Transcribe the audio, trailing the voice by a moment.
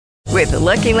With the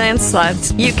Lucky Land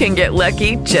Slots, you can get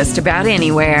lucky just about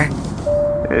anywhere.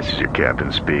 This is your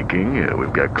captain speaking.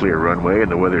 We've got clear runway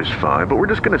and the weather's fine, but we're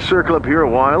just going to circle up here a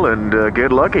while and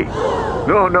get lucky.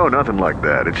 No, nothing like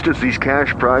that. It's just these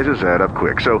cash prizes add up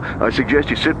quick. So I suggest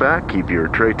you sit back, keep your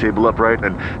tray table upright,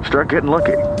 and start getting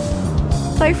lucky.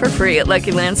 Play for free at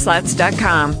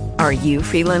LuckyLandSlots.com. Are you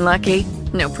feeling lucky?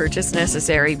 No purchase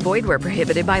necessary. Void where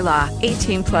prohibited by law.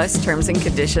 18 plus terms and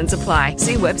conditions apply.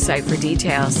 See website for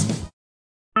details.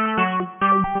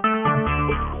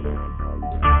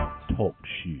 Talk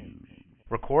shoes.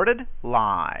 Recorded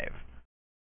live.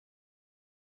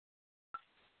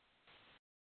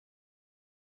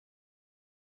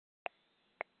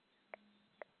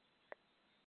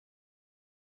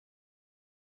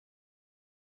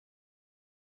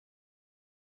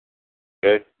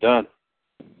 Okay, done.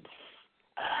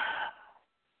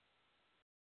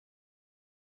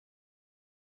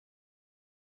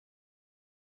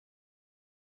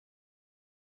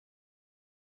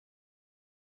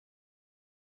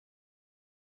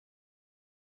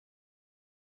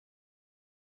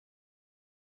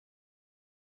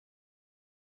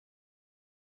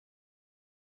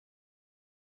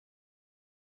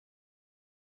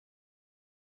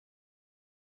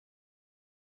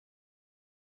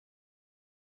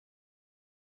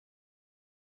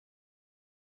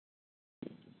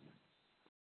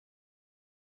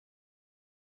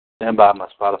 Stand by, my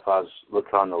Spotify's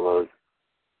trying to load.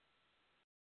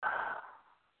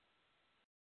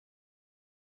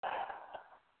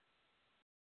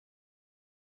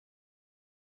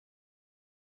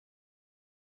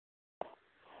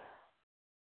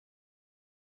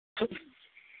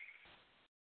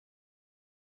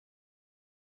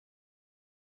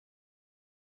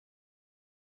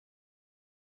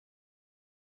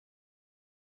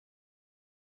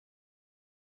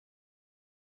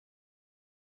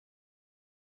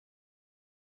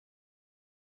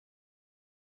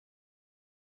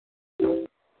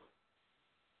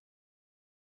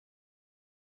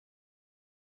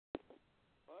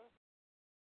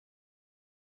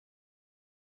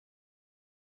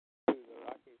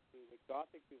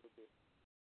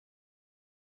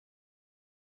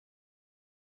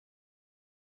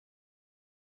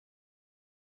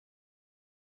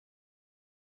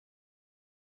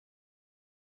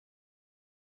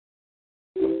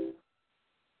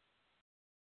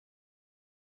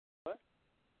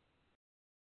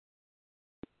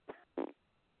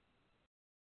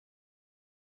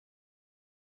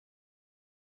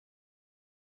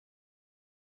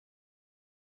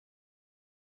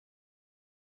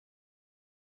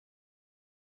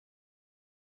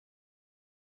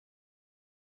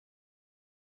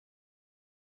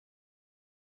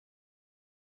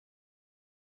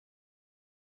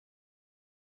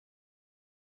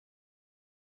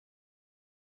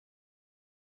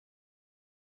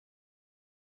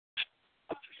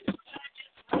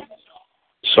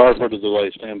 Sorry for the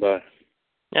delay. Stand by.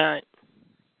 All right.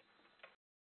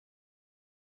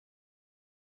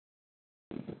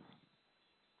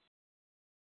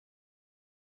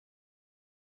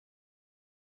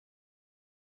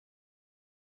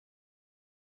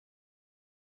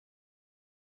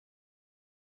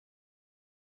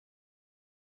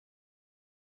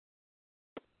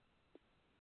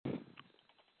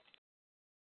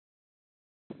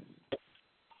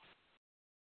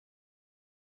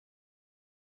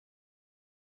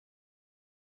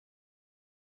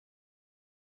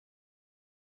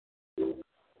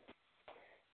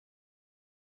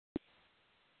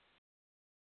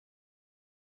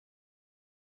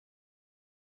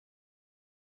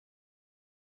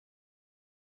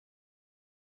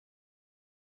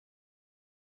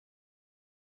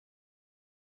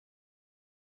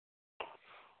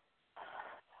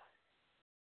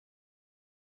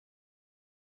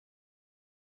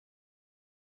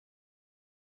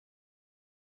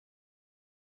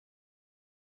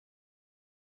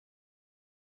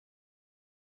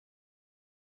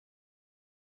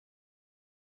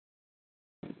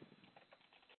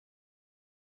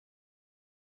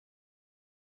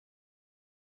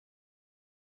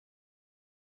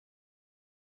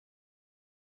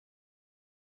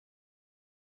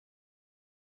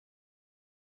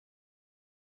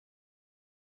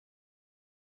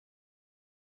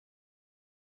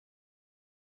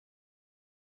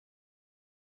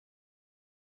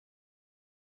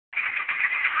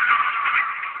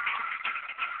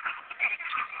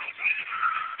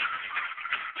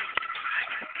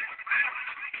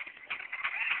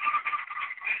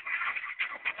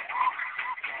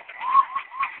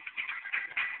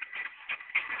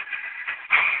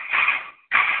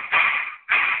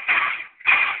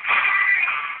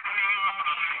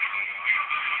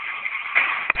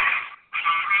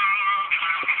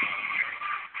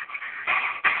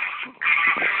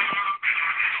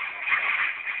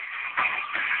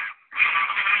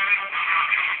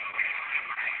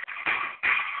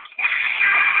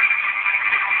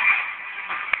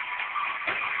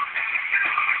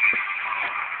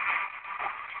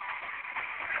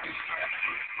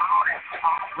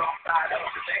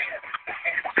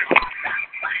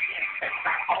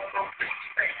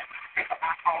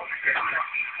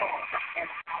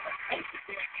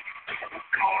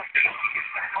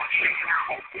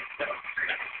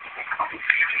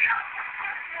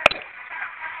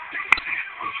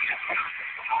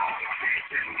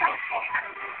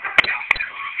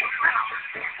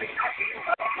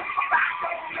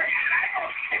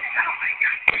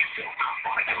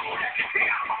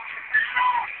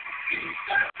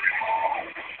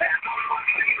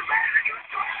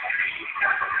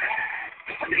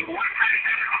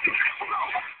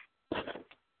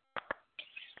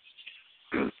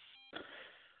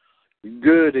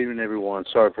 Good evening, everyone.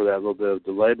 Sorry for that little bit of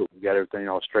delay, but we got everything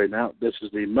all straightened out. This is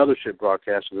the mothership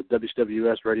broadcast of the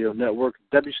WCWUS Radio Network,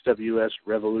 WCWUS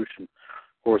Revolution,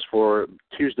 of course, for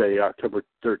Tuesday, October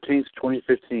 13th,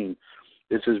 2015.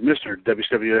 This is Mr.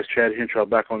 WCWUS Chad Henshaw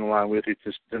back on the line with you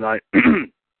tonight.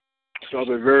 So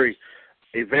a very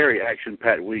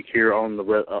action-packed week here on the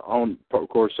on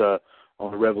the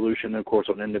Revolution, and of course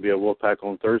on NWO Wolfpack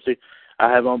on Thursday. I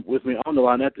have with me on the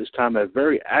line at this time a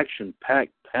very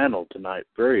action-packed panel tonight.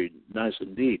 Very nice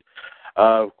indeed.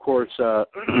 Of course, our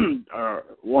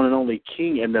one and only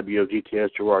King NWO GTS,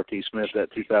 Gerard T. Smith,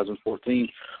 that 2014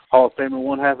 Hall of Famer,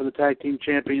 one half of the Tag Team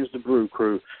Champions, the Brew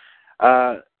Crew.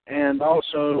 And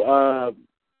also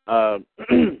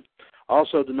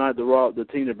tonight, the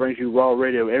team that brings you Raw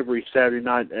Radio every Saturday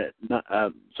night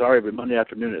every Monday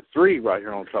afternoon at 3 right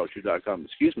here on TalkShoe.com.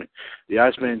 Excuse me. The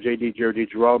Iceman, J.D. Gerardo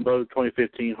Giraldo,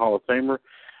 2015 Hall of Famer.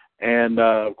 And,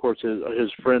 of course,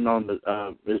 his friend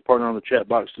his partner on the chat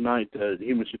box tonight, the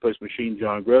Human Suplex Machine,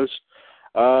 John Gross.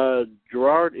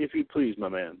 Gerard, if you please, my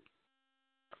man.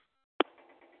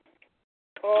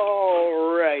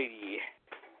 All righty.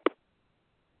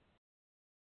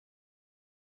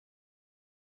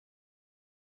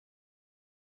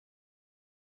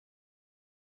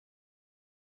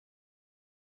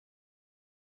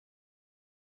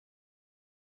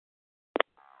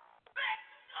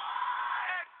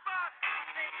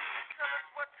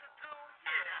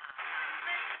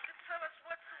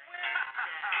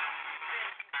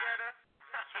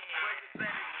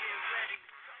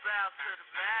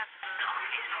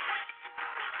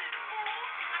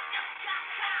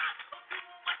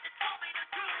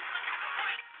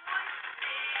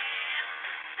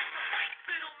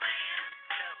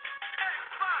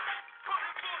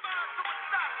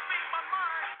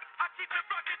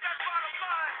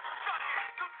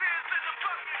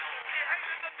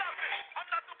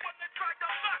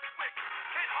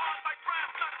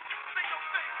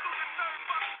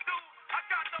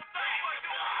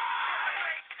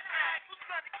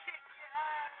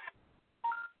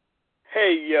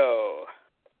 Hey, yo.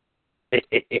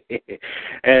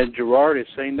 And Gerard is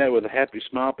saying that with a happy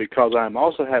smile because I'm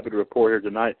also happy to report here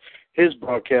tonight his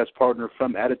broadcast partner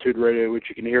from Attitude Radio, which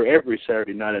you can hear every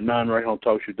Saturday night at 9 right on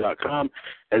TalkShoe.com,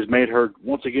 has made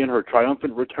once again her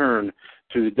triumphant return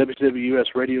to the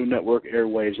WCWUS Radio Network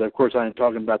airwaves. Of course, I am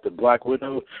talking about the Black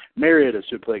Widow, Marietta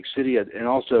Suplex City, and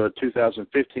also a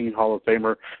 2015 Hall of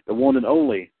Famer, the one and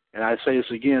only, and I say this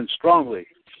again strongly,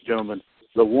 gentlemen,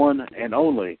 the one and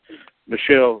only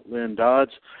Michelle Lynn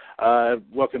Dodds.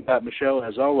 Welcome back, Michelle,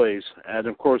 as always. And,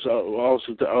 of course,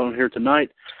 also on here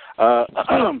tonight,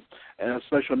 and a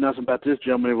special announcement about this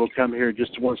gentleman will come here in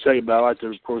just one second, but I'd like to,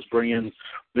 of course, bring in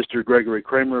Mr. Gregory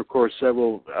Kramer, of course,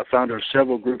 founder of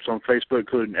several groups on Facebook,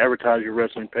 including Advertise Your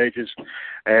Wrestling pages,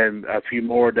 and a few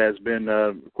more that has been,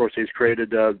 of course, he's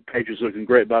created pages looking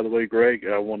great, by the way, Greg.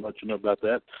 I want to let you know about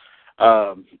that.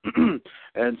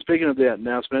 And speaking of that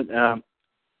announcement,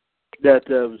 that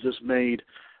was just made,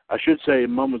 I should say,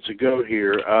 moments ago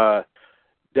here.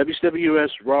 WCWUS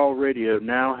Raw Radio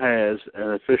now has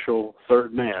an official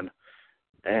third man.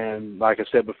 And like I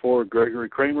said before, Gregory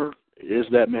Kramer is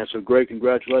that man. So, Greg,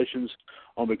 congratulations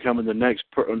on becoming the next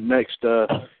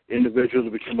individual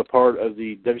to become a part of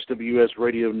the WCWUS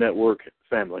Radio Network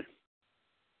family.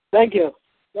 Thank you.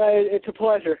 It's a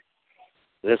pleasure.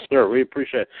 Yes, sir. We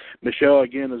appreciate it. Michelle,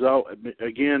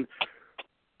 again,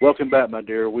 welcome back, my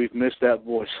dear. We've missed that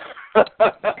voice.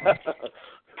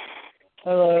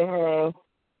 Hello.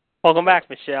 Welcome back,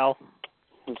 Michelle.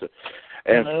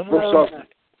 And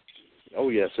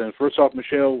first off,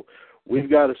 Michelle, we've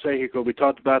got to say here, because we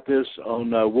talked about this on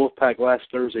Wolfpack last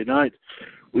Thursday night,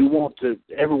 we want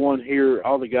everyone here,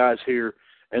 all the guys here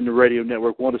in the radio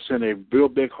network, want to send a real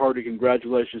big hearty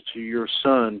congratulations to your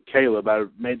son, Caleb. I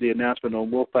made the announcement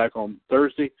on Wolfpack on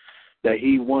Thursday that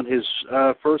he won his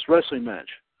first wrestling match.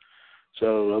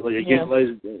 So, again,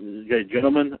 ladies and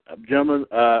gentlemen,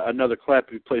 another clap,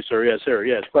 please, sir. Yes, sir.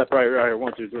 Yes, clap right here.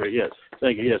 1, 2, 3. Yes.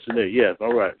 Thank you. Yes, indeed. Yes.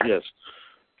 All right. Yes.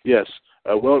 Yes,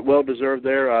 well deserved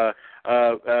there.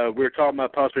 We were talking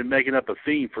about possibly making up a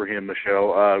theme for him,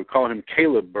 Michelle, calling him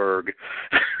Caleb Berg,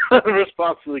 in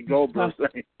response to the Goldberg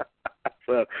thing.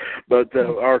 But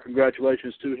our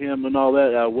congratulations to him and all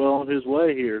that. Well on his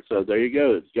way here. So there you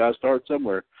go. It's got to start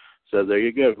somewhere. So there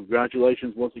you go.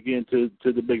 Congratulations once again to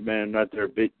the big man right there,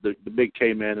 the big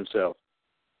K man himself.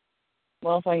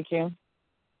 Well, thank you.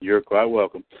 You're quite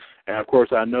welcome. And of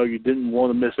course, I know you didn't want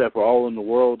to miss that for all in the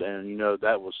world, and you know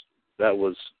that was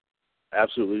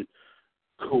absolutely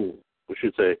cool. We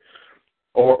should say,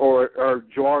 or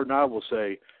Jawar and I will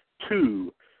say,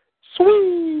 too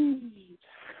sweet.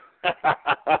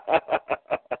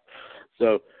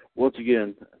 So once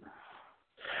again,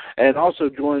 and also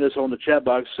joining us on the chat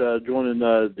box, joining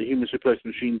the Human Suplex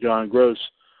Machine, John Gross,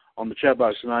 on the chat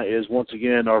box tonight is once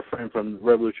again our friend from the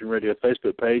Revolution Radio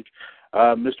Facebook page,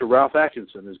 Mr. Ralph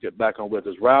Atkinson is back on with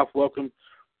us. Ralph, welcome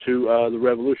to the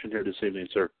Revolution here this evening,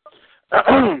 sir.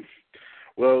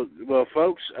 Well,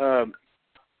 folks, I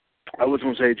was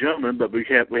going to say gentlemen, but we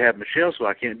have Michelle, so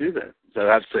I can't do that. So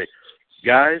I have to say,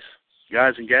 guys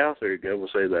and gals. There you go. We'll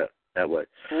say that way.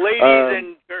 Ladies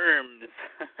and terms.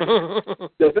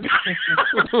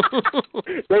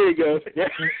 There you go.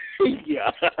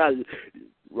 Yeah.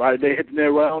 Right, they hit the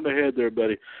nail right on the head there,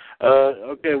 buddy.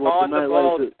 Okay, well, on tonight, the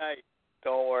ball tonight.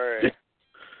 Don't worry.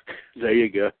 There you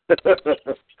go.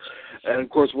 And of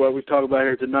course, what we talk about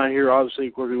here tonight, obviously,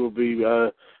 of course, we will be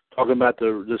talking about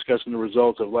discussing the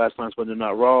results of last night's Monday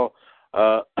Night Raw.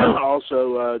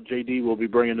 Also, JD will be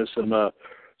bringing us some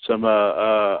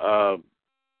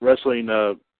wrestling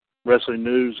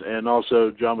news, and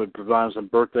also John will be providing some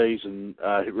birthdays and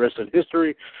wrestling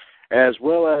history, as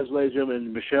well as, ladies and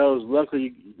gentlemen, Michelle,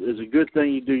 luckily, it's a good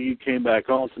thing you came back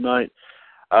on tonight,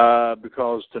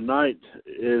 because tonight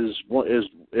is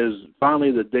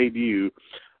finally the debut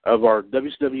of our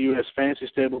WCWUS Fantasy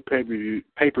Stable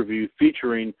pay-per-view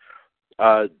featuring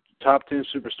top 10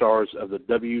 superstars of the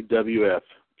WWF.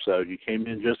 So you came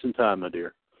in just in time, my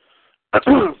dear.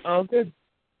 Oh, good.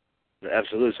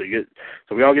 Absolutely.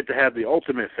 So we all get to have the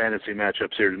ultimate fantasy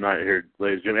matchups here tonight,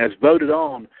 ladies and gentlemen, as voted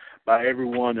on by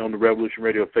everyone on the Revolution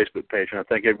Radio Facebook page, and I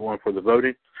thank everyone for the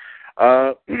voting.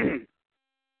 Of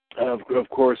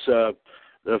course,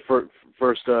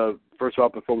 first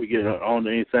off, before we get on to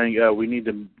anything, we need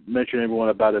to mention everyone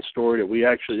about a story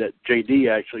that JD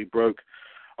actually broke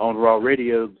on Raw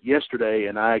Radio yesterday,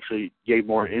 and I actually gave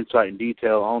more insight and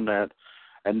detail on that.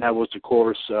 And that was, of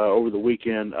course, over the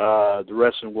weekend, the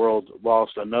wrestling world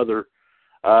lost another,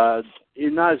 not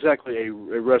exactly a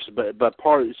wrestler, but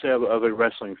part of a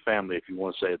wrestling family, if you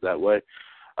want to say it that way.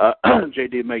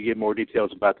 JD may give more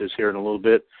details about this here in a little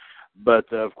bit.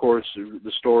 But, of course,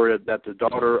 the story that the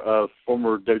daughter of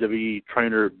former WWE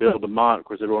trainer Bill DeMott, of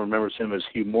course, everyone remembers him as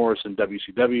Hugh Morris in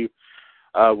WCW,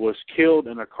 was killed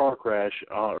in a car crash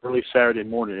early Saturday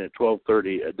morning at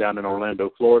 12:30 down in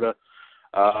Orlando, Florida.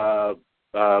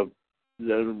 From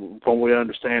what we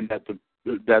understand, that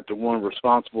the one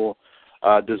responsible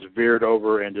just veered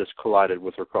over and just collided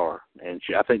with her car. And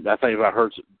I think if I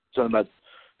heard something about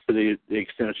to the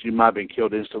extent that she might have been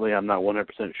killed instantly, I'm not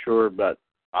 100% sure, but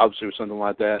obviously with something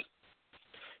like that,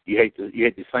 you hate to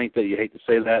think that, you hate to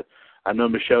say that. I know,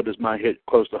 Michelle, this might hit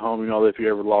close to home. You know, if you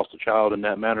ever lost a child in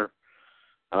that manner,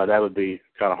 that would be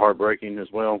kind of heartbreaking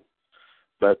as well.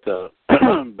 But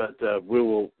we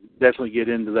will definitely get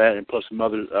into that, and plus some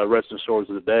other wrestling stories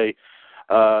of the day.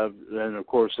 And of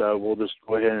course, we'll just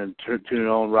go ahead and tune it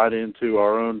on right into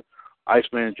our own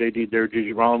Iceman, JD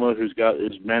Girolamo, who's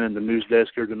manning the news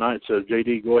desk here tonight. So,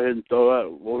 JD, go ahead and throw out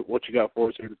what you got for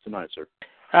us here tonight, sir.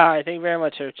 All right, thank you very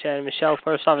much, sir, Chad. Michelle,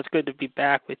 first off, it's good to be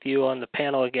back with you on the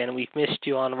panel again. We've missed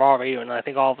you on Raw Radio, and I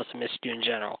think all of us have missed you in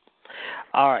general.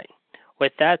 All right.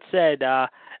 With that said,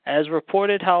 as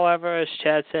reported, however, as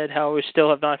Chad said, we still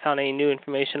have not found any new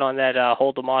information on that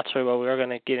whole DeMott story, but we are going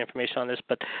to get information on this.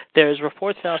 But there's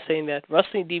reports now saying that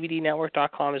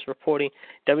WrestlingDVDNetwork.com is reporting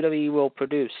WWE will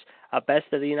produce a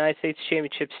Best of the United States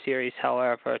Championship Series,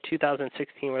 however, for a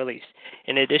 2016 release.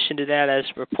 In addition to that, as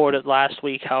reported last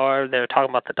week, however, they're talking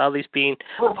about the Dudleys being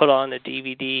put on the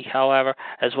DVD, however,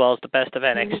 as well as the Best of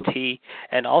NXT,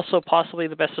 and also possibly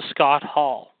the Best of Scott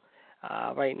Hall.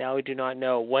 Right now, we do not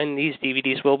know when these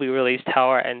DVDs will be released,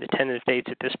 however, and the tentative dates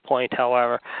at this point,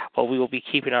 however, but we will be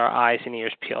keeping our eyes and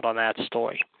ears peeled on that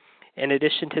story. In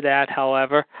addition to that,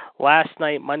 however, last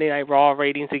night, Monday Night Raw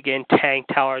ratings again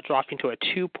tanked, however, dropping to a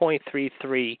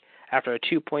 2.33 after a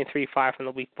 2.35 from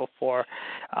the week before.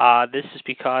 This is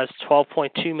because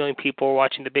 12.2 million people were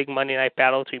watching the big Monday night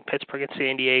battle between Pittsburgh and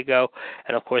San Diego,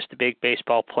 and, of course, the big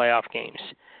baseball playoff games.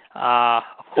 Of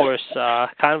course,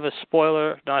 kind of a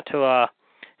spoiler, not to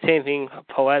say anything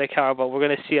poetic, however, but we're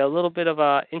going to see a little bit of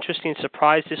an interesting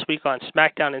surprise this week on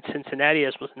SmackDown in Cincinnati,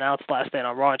 as was announced last night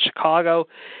on Raw in Chicago.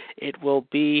 It will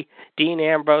be Dean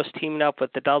Ambrose teaming up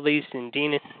with the Dudleys in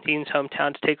Dean's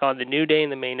hometown to take on the New Day in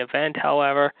the main event,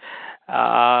 however.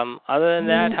 Other than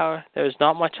that, there's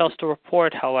not much else to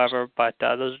report, however, but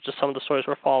those are just some of the stories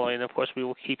we're following. And, of course, we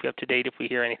will keep you up to date if we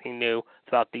hear anything new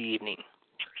throughout the evening.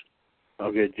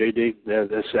 Okay, JD,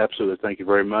 that's absolutely. Thank you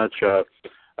very much.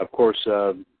 Of course,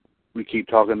 we keep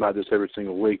talking about this every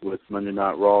single week with Monday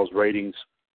Night Raw's ratings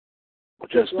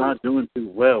just not doing too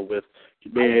well with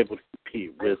being able to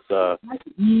compete with of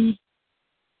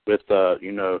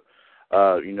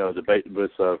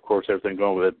course, everything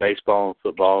going with baseball and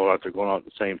football after going on at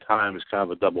the same time is kind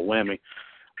of a double whammy.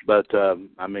 But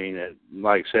I mean,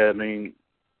 like I said, I mean,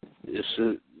 it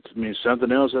means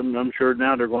something else. I'm sure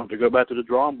now they're going to go back to the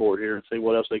drawing board here and see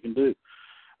what else they can do.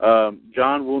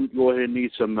 John, we'll go ahead and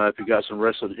need some. If you got some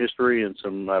wrestling history and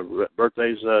some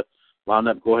birthdays lined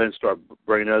up, go ahead and start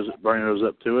bringing those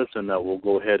up to us, and we'll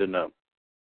go ahead and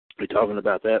be talking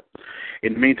about that.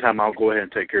 In the meantime, I'll go ahead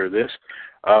and take care of this.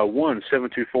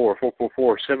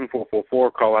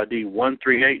 1-724-444-7444, call ID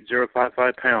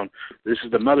 138055#. This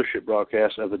is the mothership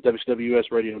broadcast of the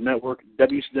WCWUS Radio Network,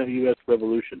 WCWUS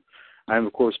Revolution. I am,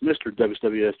 of course, Mr.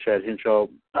 WCWUS Chad Henshaw.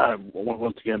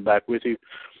 Once again, back with you.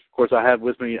 Of course, I have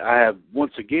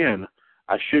once again,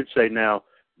 I should say now,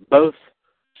 both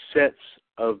sets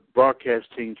of broadcast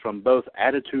teams from both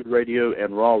Attitude Radio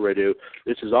and Raw Radio.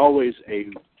 This is always a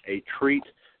treat.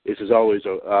 This is always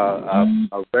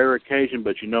a rare occasion,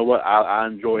 but you know what? I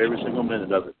enjoy every single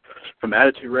minute of it. From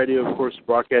Attitude Radio, of course, the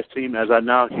broadcast team, as I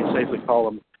now can safely call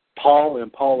them, Paul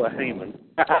and Paula Heyman.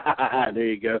 There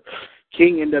you go.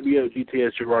 King NWO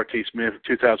GTS Gerard T. Smith,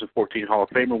 2014 Hall of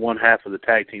Famer, one half of the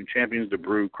tag team champions, the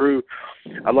Brew Crew,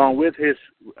 along with his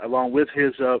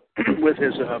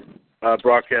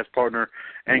broadcast partner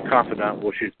and confidant,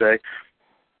 we should say,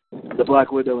 the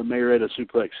Black Widow and Mayoretta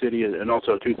Suplex City, and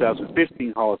also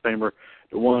 2015 Hall of Famer,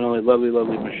 the one and only lovely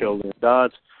Michelle Lynn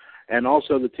Dodds, and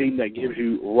also the team that gives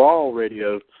you Raw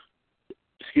Radio,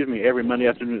 every Monday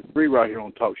afternoon at 3 right here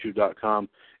on TalkShoe.com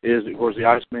is, of course, the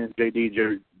Iceman, JD,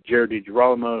 Jared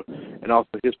DiGirolamo, and also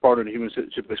his partner, the Human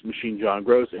Suplex Machine, John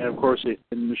Gross. And, of course,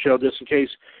 Michelle, just in case,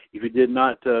 if you did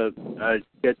not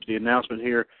get the announcement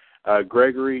here,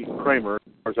 Gregory Kramer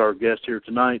is our guest here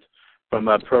tonight from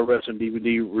Pro Wrestling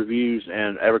DVD Reviews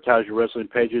and Advertise Your Wrestling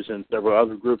pages and several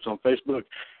other groups on Facebook,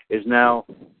 is now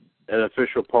an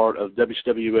official part of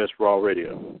WCWUS Raw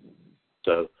Radio.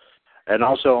 So, and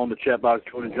also on the chat box,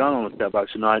 joining John on the chat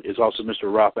box tonight is also Mr.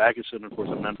 Ralph Atkinson, of course,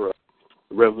 a member of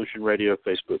the Revolution Radio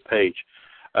Facebook page.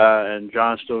 And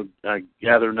John's still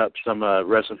gathering up some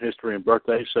wrestling history and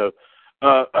birthdays. So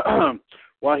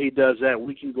while he does that,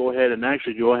 we can go ahead and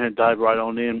dive right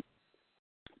on in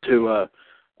to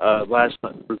last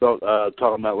night's result,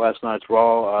 talking about last night's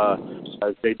Raw.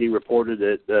 As JD reported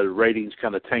that the ratings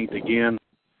kind of tanked again.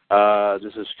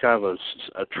 This is kind of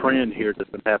a trend here that's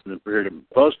been happening for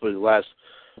mostly the last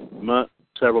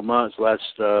several months, last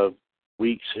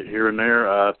weeks here and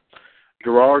there.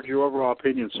 Gerard, your overall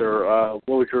opinion, sir,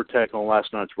 what was your take on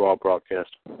last night's Raw broadcast?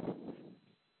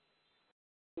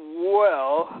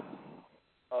 Well,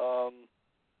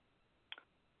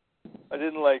 I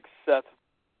didn't like Seth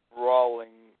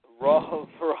Rollins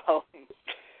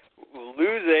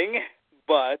losing,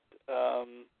 but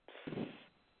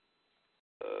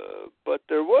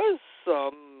there was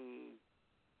some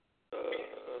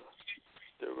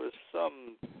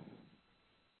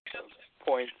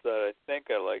points that I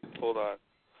think I liked. Hold on,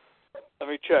 let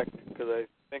me check, because I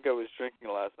think I was drinking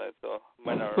last night, so I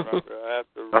might not remember. I have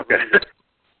to remember.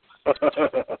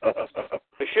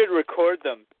 I should record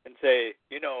them and say,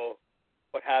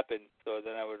 what happened, so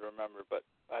then I would remember, but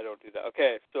I don't do that.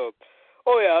 Okay, so,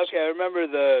 I remember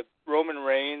the Roman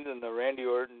Reigns and the Randy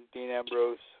Orton, Dean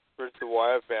Ambrose versus the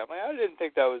Wyatt family. I didn't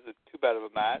think that was too bad of a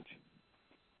match.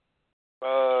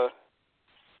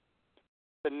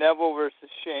 The Neville versus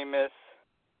Sheamus,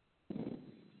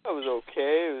 that was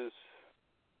okay. It was,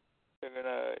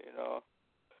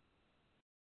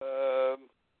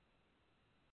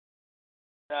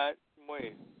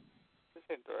 wait, this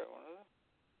ain't the right one, is it?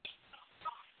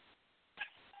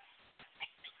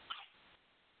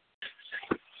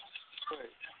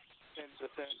 Wait,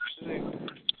 this ain't.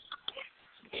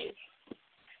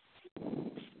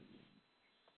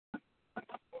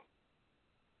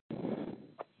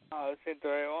 Oh, this ain't the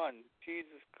right one.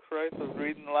 Jesus Christ, I was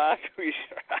reading the last week.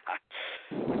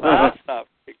 That's not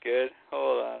pretty good.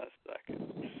 Hold on a second.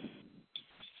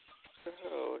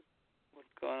 Oh, what's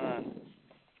going on?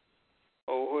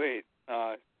 Oh, wait.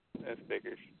 That's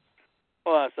bigger.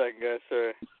 Hold on a second, guys.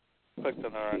 Sorry. Clicked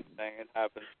on the wrong thing. It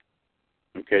happens.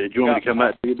 Okay, did you want me to come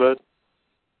back to you, bud?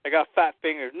 I got fat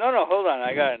fingers. No, hold on.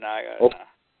 I got it now. I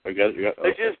got it. You got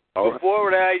it. It's just before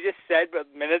what I just said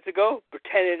minutes ago,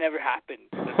 pretend it never happened.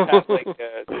 It's kind of like,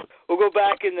 we'll go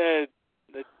back in the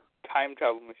time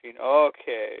travel machine.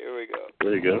 Okay, here we go.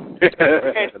 There you go.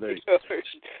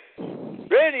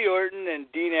 Randy Orton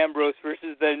and Dean Ambrose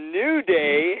versus The New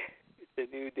Day. The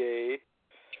New Day.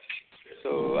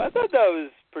 So I thought that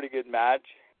was a pretty good match.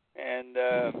 And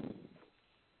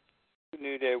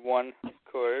New Day won, of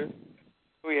course.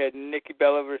 We had Nikki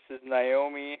Bella versus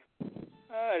Naomi.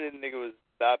 I didn't think it was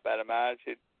that bad a match.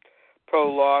 It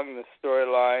prolonged the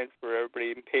storylines for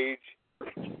everybody. And Paige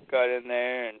got in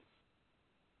there. And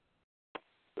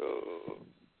so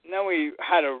then we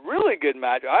had a really good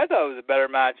match. I thought it was a better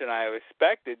match than I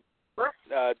expected.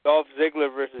 Dolph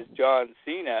Ziggler versus John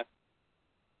Cena.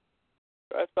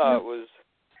 I thought it was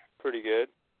pretty good.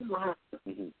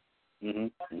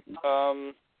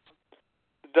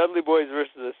 Dudley Boys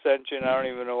versus Ascension. I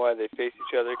don't even know why they face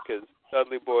each other because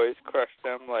Dudley Boys crushed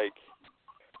them like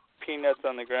peanuts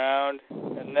on the ground.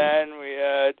 And then we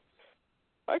had,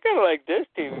 I kind of like this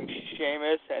team,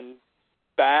 Sheamus and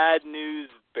Bad News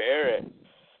Barrett.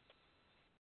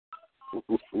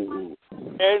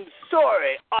 And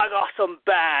sorry, I got some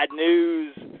bad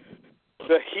news.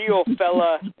 The heel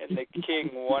fella and the king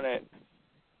won it.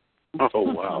 Oh,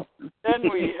 wow.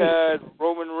 Then we had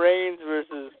Roman Reigns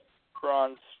versus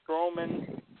Braun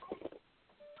Strowman,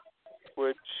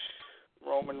 which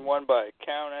Roman won by a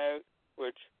count out,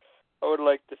 which I would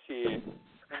like to see him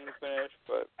finish,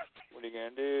 but what are you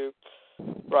going to do?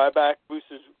 Ryback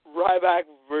versus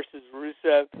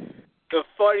Rusev. The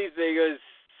funny thing is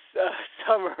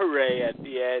Summer Rae at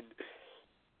the end.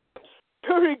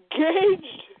 They're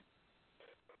engaged.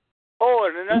 Oh,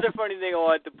 and another funny thing I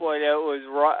wanted to point out was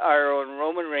our own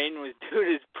Roman Reigns was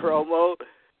doing his promo,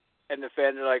 and the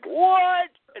fans are like, "What?"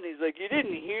 And he's like, "You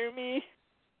didn't hear me?"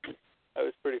 That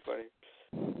was pretty funny.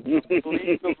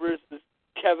 Lethal versus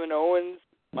Kevin Owens.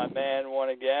 My man won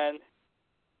again.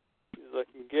 He's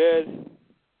looking good.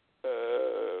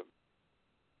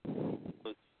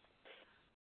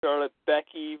 Charlotte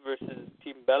Becky versus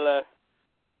Team Bella.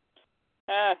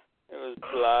 It was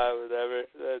blah, whatever.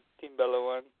 Team Bella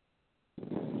won.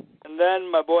 And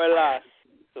then my boy lost.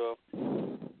 So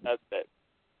that's it.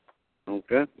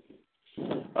 Okay.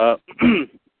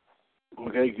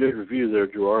 Okay, good review there,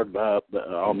 Gerard, by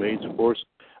all means, of course.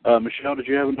 Michelle, did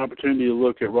you have an opportunity to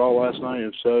look at Raw last night?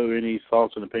 If so, any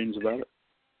thoughts and opinions about it?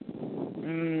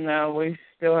 No, we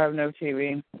still have no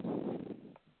TV.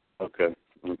 Okay.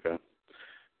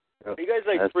 Are you guys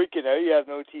like freaking out? You have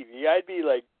no TV? I'd be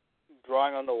like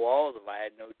drawing on the walls if I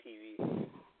had no TV.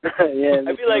 Yeah,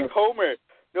 I'd be like Homer.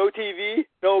 No TV,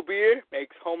 no beer,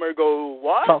 makes Homer go,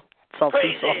 what?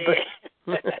 Crazy.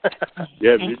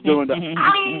 Yeah, he's doing that.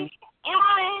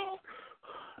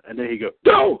 And then he goes,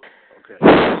 no! Okay.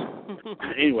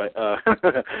 Anyway,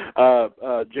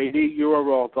 JD, your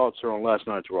overall thoughts are on last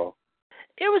night's Raw.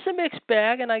 It was a mixed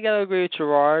bag, and I got to agree with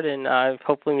Gerard, and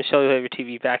hopefully Michelle will have your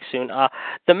TV back soon.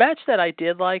 The match that I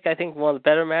did like, I think one of the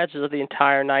better matches of the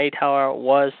entire night, however,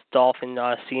 was Dolph and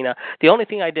Cena. The only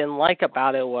thing I didn't like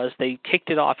about it was they kicked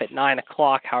it off at 9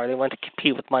 o'clock, however. They went to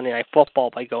compete with Monday Night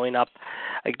Football by going up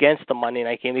against the Monday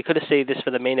Night game. They could have saved this for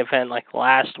the main event like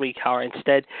last week, however.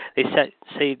 Instead, they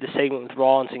saved the segment with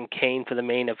Rollins and Kane for the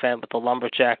main event with the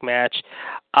Lumberjack match.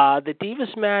 The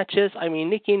Divas matches, I mean,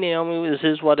 Nikki and Naomi, this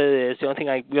is what it is. The only thing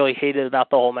I really hated about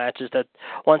the whole match is that,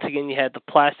 once again, you had the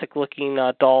plastic-looking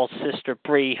doll sister,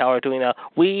 Brie, how are doing a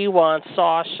 "We Want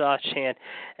Sasha" chant,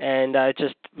 and it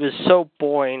just was so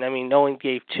boring. I mean, no one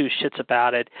gave two shits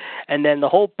about it. And then the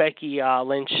whole Becky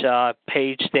Lynch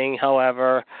Paige thing,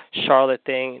 however, Charlotte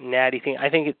thing, Natty thing, I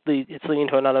think it's leading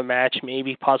to another match,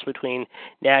 maybe possibly between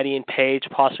Natty and Paige,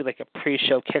 possibly like a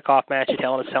pre-show kickoff match at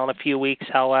Hell in a Cell in a few weeks,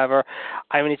 however.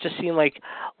 I mean, it just seemed like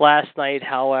last night,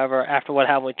 however, after what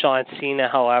happened with John Cena,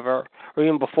 however, or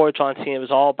even before John Cena, it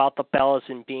was all about the Bellas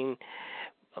and being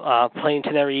playing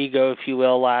to their ego, if you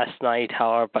will, last night,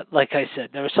 however. But like I said,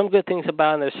 there were some good things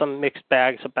about it, and there's some mixed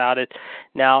bags about it.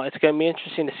 Now, it's going to be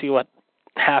interesting to see what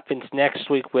happens next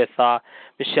week with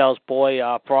Michelle's boy,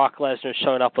 Brock Lesnar,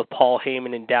 showing up with Paul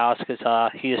Heyman in Dallas,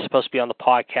 because he is supposed to be on the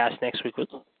podcast next week with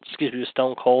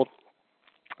Stone Cold.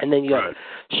 And then you got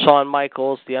Shawn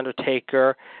Michaels, The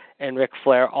Undertaker, and Ric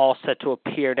Flair all set to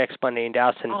appear next Monday in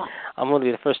Dallas. And I'm going to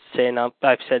be the first to say, and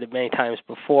I've said it many times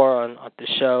before on the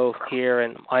show here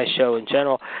and my show in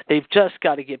general, they've just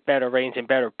got to get better ratings and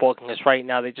better booking, because right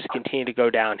now they just continue to go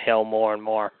downhill more and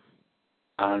more.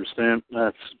 I understand.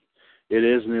 It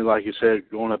is, and like you said,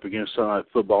 going up against something like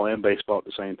football and baseball at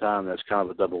the same time, that's kind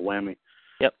of a double whammy.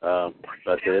 Yep.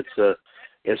 But it's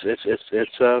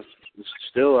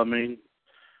still, I mean,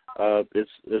 this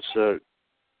is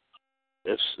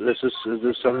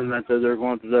something that they're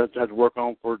going to have to work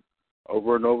on for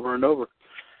over and over and over.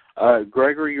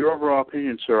 Gregory, your overall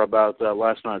opinion, sir, about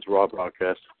last night's Raw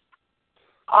broadcast?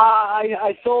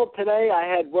 I saw it today. I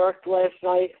had worked last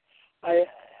night.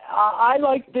 I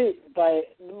liked it,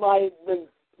 but the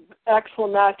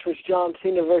excellent match was John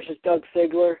Cena versus Doug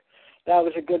Ziggler. That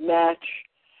was a good match,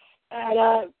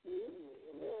 and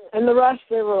the rest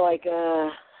they were like they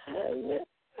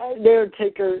would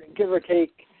give or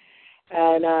take,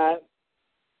 and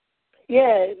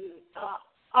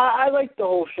I liked the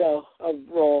whole show of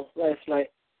Raw last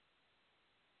night.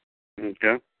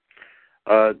 Okay.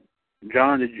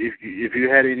 John, if you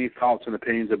had any thoughts and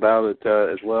opinions about it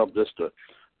as well, just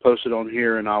post it on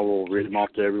here, and I will read them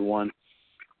off to everyone.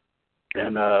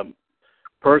 And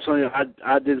personally,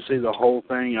 I didn't see the whole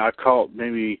thing. I caught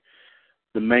maybe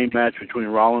the main match between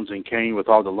Rollins and Kane with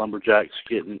all the lumberjacks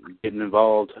getting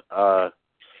involved.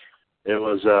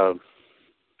 There's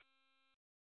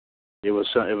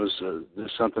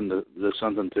something to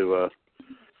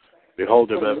behold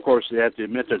there. But of course, you have to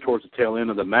admit that towards the tail end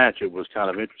of the match, it was kind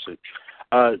of interesting.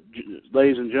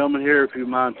 Ladies and gentlemen, here, if you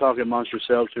mind talking amongst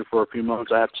yourselves here for a few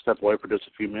moments, I have to step away for just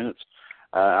a few minutes.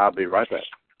 I'll be right back.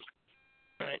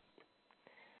 All right.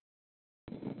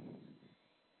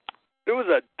 It was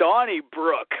a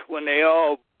Donnybrook when they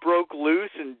all broke loose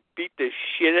and beat the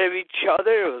shit out of each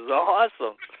other. It was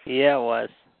awesome. Yeah, it was.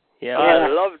 Yeah, I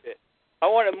loved it. I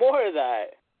wanted more of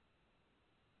that.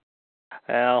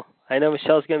 Well, I know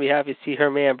Michelle's going to be happy to see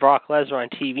her man Brock Lesnar on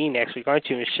TV next week, aren't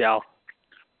you, Michelle?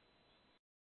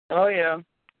 Oh, yeah.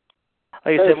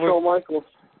 Like I said, Shawn Michaels.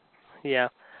 Yeah.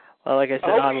 Well, like I said,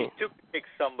 I hope you pick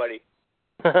somebody.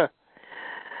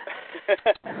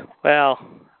 Well,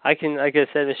 I can, like I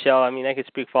said, Michelle, I can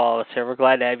speak for all of us here. We're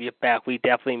glad to have you back. We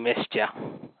definitely missed you.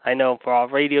 I know for our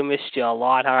radio, missed you a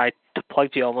lot. How I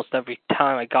plugged you almost every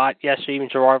time I got yesterday. Even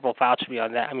Gerard will vouch for me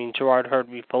on that. Gerard heard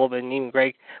me for a little bit, and even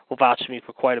Greg will vouch for me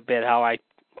for quite a bit. How I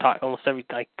talked almost every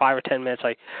 5 or 10 minutes.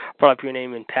 I brought up your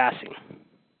name in passing.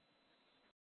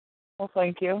 Well,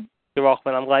 thank you. You're welcome,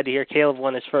 and I'm glad to hear Caleb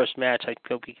won his first match. I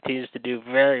hope he continues to do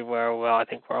very, very well. I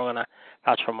think we're all going to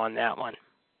vouch for him on that one.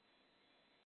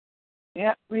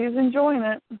 Yeah, he's enjoying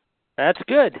it. That's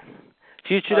good.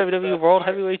 Future WWE World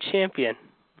Heavyweight Champion.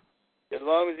 As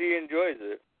long as he enjoys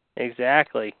it.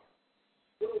 Exactly.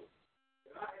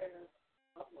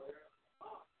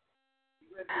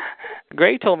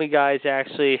 Greg told me, guys,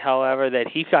 actually, however, that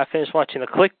he got finished watching the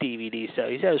Click DVD, so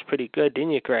he said it was pretty good,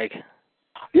 didn't you, Greg?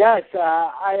 Yes,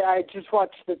 I just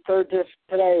watched the third disc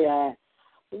today.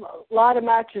 A lot of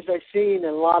matches I've seen and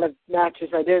a lot of matches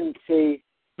I didn't see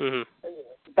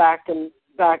back in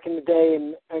the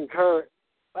day and current.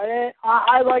 But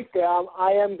I liked it.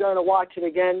 I am going to watch it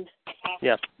again.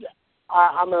 Yeah.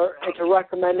 It's a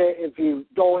recommended if you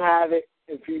don't have it.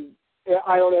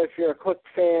 I don't know if you're a Click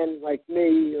fan like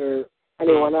me or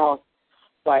anyone else,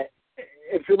 but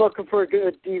if you're looking for a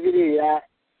good DVD,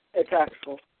 it's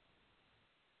excellent.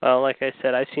 Well, like I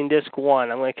said, I've seen Disc 1.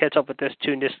 I'm going to catch up with Disc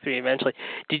 2 and Disc 3 eventually.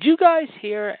 Did you guys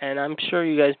hear, and I'm sure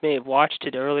you guys may have watched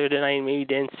it earlier tonight and maybe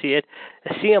didn't see it,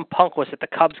 CM Punk was at the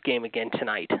Cubs game again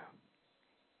tonight?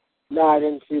 No, I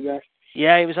didn't see that.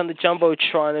 Yeah, he was on the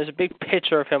Jumbotron. There's a big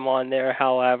picture of him on there,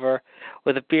 however,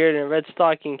 with a beard and a red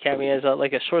stocking cap. He has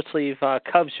like a short-sleeve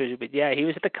Cubs jersey. But, yeah, he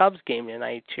was at the Cubs game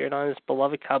tonight, cheering on his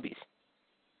beloved Cubbies.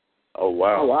 Oh,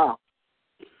 wow. Oh, wow.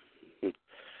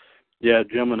 Yeah,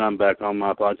 gentlemen, I'm back on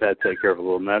my podcast. I had to take care of a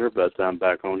little matter, but I'm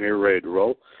back on here, ready to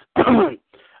roll.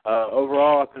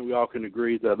 Overall, I think we all can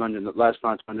agree that last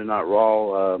night's Monday Night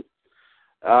Raw,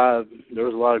 there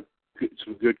was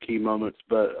some good key moments,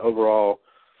 but overall,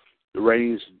 the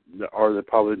ratings are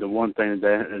probably the one thing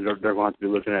that they're going to have to be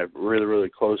looking at really, really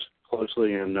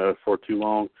closely and for too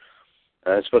long.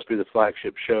 It's supposed to be the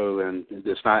flagship show, and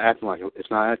it's not acting like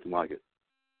it.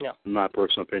 Yeah, in my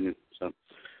personal opinion. So.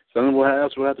 Something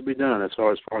else will have to be done as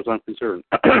far as I'm concerned.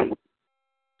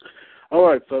 All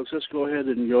right, folks, let's go ahead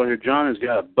and go here. John has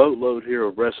got a boatload here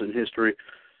of wrestling history,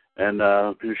 and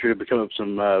I'm sure to become up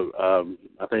some. I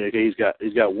think he's got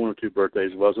 1 or 2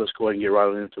 birthdays as well. So let's go ahead and get right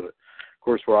into it. Of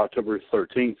course, for October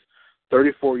 13th,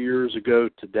 34 years ago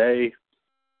today.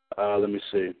 Let me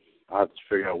see. I have to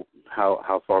figure out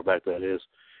how far back that is.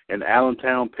 In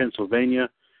Allentown, Pennsylvania,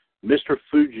 Mr.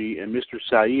 Fuji and Mr.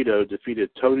 Saito defeated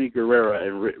Tony Guerrera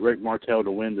and Rick Martel to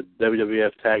win the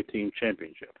WWF Tag Team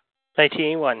Championship.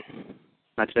 1981.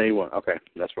 1981. Okay,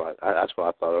 that's right. That's what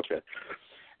I thought. Okay.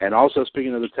 And also,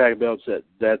 speaking of the tag belts,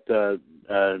 that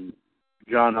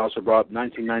John also brought up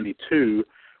 1992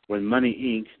 when Money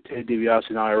Inc., Ted DiBiase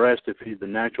and IRS defeated the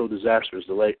natural disasters,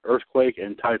 the late earthquake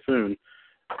and typhoon,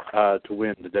 to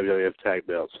win the WWF tag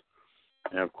belts.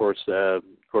 And of course, that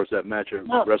match of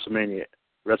WrestleMania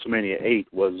 8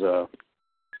 was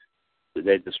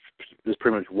they just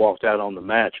pretty much walked out on the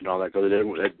match and all that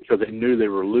because they knew they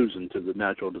were losing to the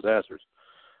natural disasters.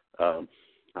 I've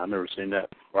never seen that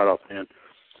right offhand.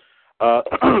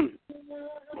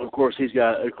 Of course, he's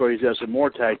got some more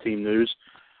tag team news.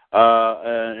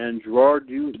 And Gerard,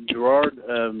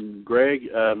 Greg,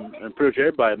 and pretty much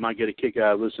everybody might get a kick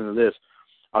out of listening to this.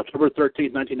 October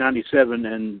 13th, 1997,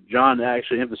 and John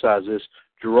actually emphasized this,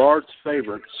 Gerard's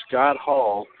favorite, Scott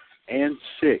Hall and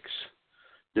Six,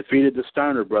 defeated the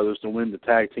Steiner brothers to win the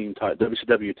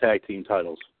WCW tag team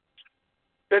titles.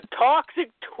 The Toxic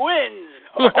Twins!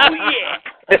 Oh,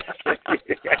 yeah!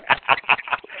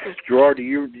 Gerard, do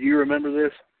you remember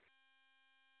this?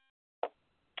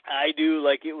 I do,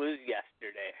 like it was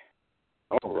yesterday.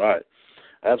 All right.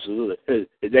 Absolutely.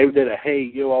 They did a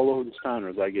hey yo all over the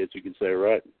Steiners, I guess you could say,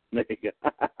 right? Yeah, they did.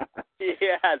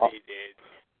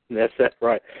 That's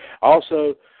right.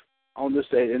 Also, on this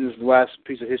day, in this last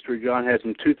piece of history John has,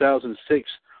 in 2006,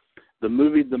 the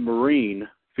movie The Marine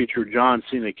featured John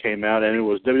Cena came out, and it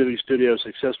was WWE Studios'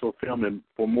 successful film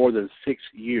for more than 6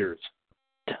 years.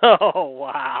 Oh,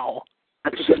 wow.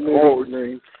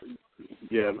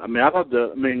 Yeah,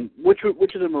 which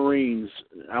of the Marines,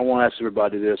 I want to ask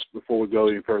everybody this before we go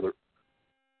any further.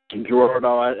 And Gerard,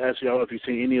 I'll ask you, I don't know if you've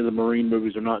seen any of the Marine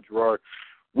movies or not, Gerard.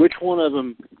 Which one of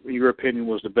them, in your opinion,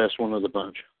 was the best one of the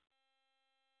bunch?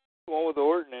 The one with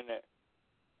Orton in it.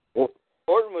 Well,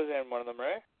 Orton was in one of them,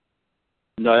 right?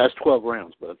 No, that's 12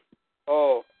 rounds, bud.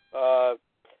 Oh,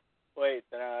 wait,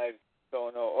 then I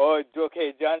don't know. Oh,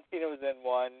 okay, John Cena was in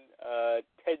one.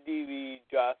 Ted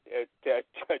DiBiase, Ted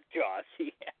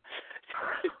DiBiase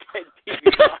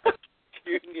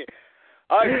Jr.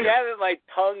 Oh, damn it, my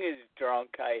tongue is drunk.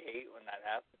 I hate when that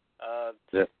happens.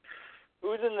 Yeah.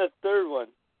 Who's in the third one?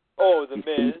 Oh, The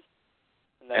Miz.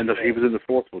 And he was in the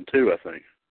fourth one, too, I think.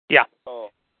 Yeah. Oh.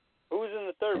 Who was in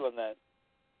the third one, then?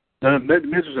 No,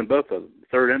 Miz was in both of them, the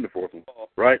third and the fourth one,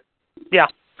 right? Yeah.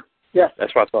 Yeah.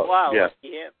 That's what I thought. Wow, yeah.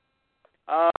 lucky him.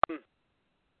 I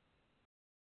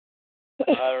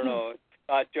don't know. It's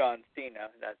not John Cena.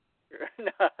 That's true.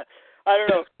 I don't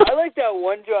know. I like that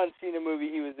one John Cena movie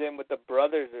he was in with the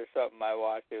brothers or something I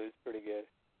watched. It was pretty good.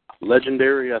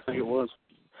 Legendary, I think it was.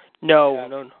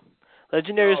 No.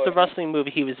 Legendary is the wrestling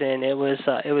movie he was in. It was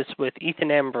with Ethan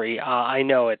Embry. I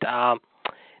know it.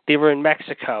 They were in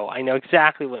Mexico. I know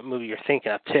exactly what movie you're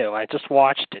thinking of, too. I just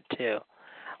watched it, too.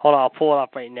 Hold on, I'll pull it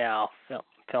up right now.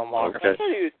 Filmography.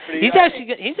 Okay. He's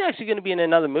actually going to be in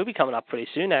another movie coming up pretty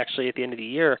soon, actually, at the end of the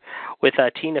year, with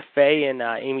Tina Fey and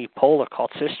Amy Poehler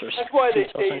called Sisters. That's why they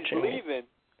say he's leaving.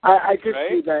 I just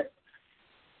see that.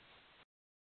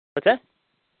 What's that?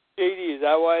 JD, is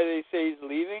that why they say he's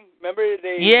leaving? Remember he's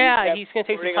going to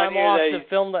take some time off to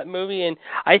film that movie, and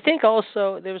I think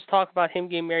also there was talk about him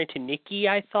getting married to Nikki,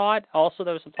 I thought. Also,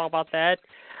 there was some talk about that.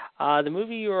 The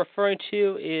movie you're referring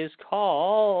to is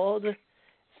called, it's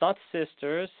not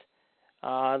Sisters,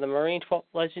 the Marine 12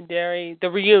 Legendary, The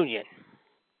Reunion.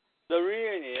 The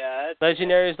Reunion, yeah.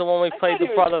 Legendary is the one we played the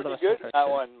brother of the good that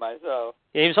one myself.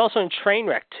 Yeah, he was also in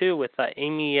Trainwreck, too, with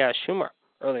Amy Schumer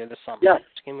earlier this summer. Yes.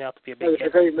 Which came out to be a big hit. It was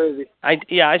a great movie.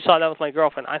 I saw that with my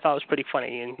girlfriend. I thought it was pretty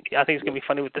funny, and I think it's going to be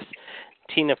funny with this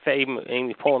Tina Fey,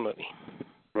 Amy Poehler movie.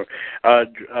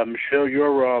 Michelle,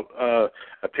 your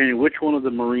opinion, which one of the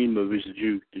Marine movies did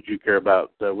you care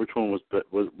about? Which one was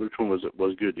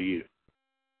good to you?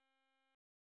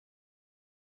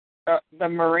 The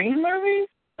Marine movies?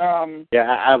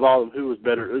 Out of all of them, who was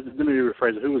better? Let me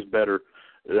rephrase it. Who was better?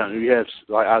 You have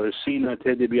like either Cena,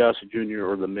 Ted DiBiase Jr.,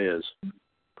 or The Miz,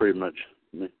 pretty much.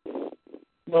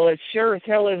 Well, it sure as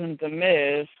hell isn't The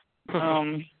Miz.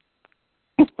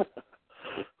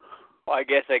 Well, I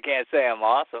guess I can't say I'm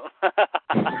awesome.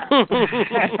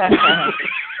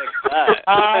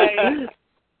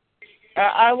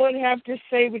 I would have to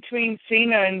say between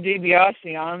Cena and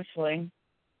DiBiase, honestly.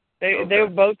 They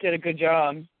both did a good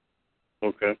job.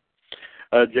 Okay.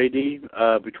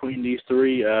 JD, between these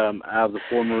three, out of the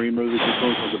four Marine movies, which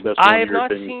one was the best one I in your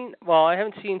opinion? I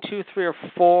haven't seen 2, 3, or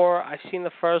 4. I've seen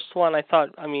the first one. I thought,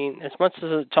 as much as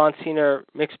a John Cena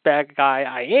mixed bag guy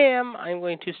I'm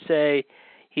going to say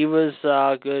he was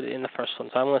good in the first one.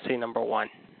 So I'm going to say number 1.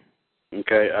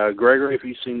 Okay. Gregory, if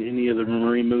you've seen any of the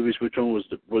Marine movies, which one was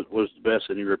the best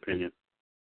in your opinion?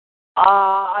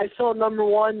 I saw number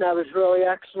 1. That was really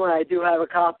excellent. I do have a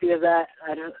copy of that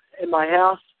in my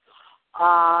house.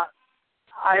 I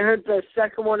heard the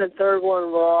second one and third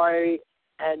one were alright,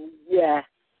 and yeah,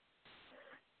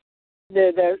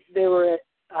 they were.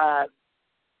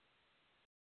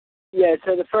 Yeah,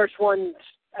 so the first one's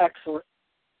excellent.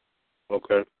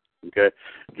 Okay.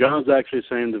 John's actually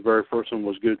saying the very first one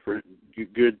was good to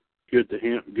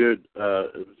him, good as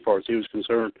far as he was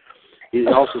concerned. He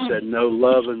also said no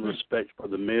love and respect for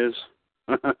the Miz.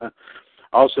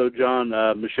 Also, John,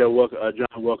 Michelle,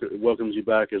 John welcomes you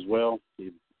back as well.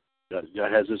 He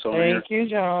has this on here. Thank you,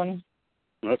 John.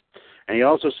 Yep. And he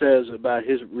also says about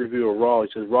his review of Raw, he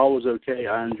says, Raw was okay.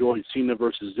 I enjoyed Cena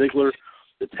versus Ziggler.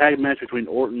 The tag match between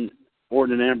Orton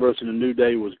and Ambrose in the New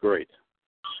Day was great.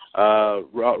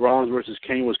 Rollins versus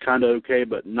Kane was kind of okay,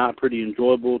 but not pretty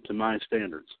enjoyable to my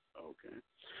standards.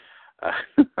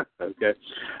 Okay.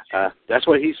 That's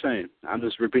what he's saying. I'm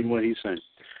just repeating what he's saying.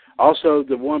 Also,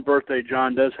 the one birthday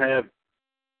John does have,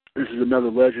 this is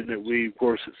another legend that we, of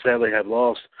course, sadly have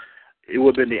lost. It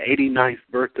would have been the 89th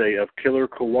birthday of Killer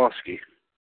Kowalski,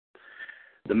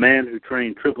 the man who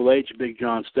trained Triple H, Big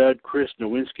John Studd, Chris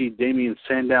Nowinski, Damian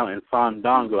Sandow, and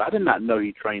Fandango. I did not know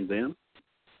he trained them.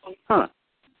 Huh.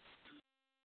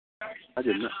 I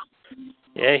didn't know.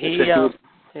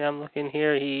 Yeah, I'm looking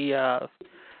here.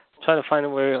 Trying to find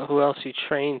who else he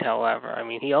trained, however. I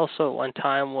mean, he also at one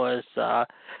time was the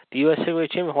U.S.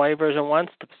 Heavyweight Champion, Hawaii version once,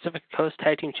 the Pacific Coast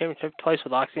Tag Team Championship twice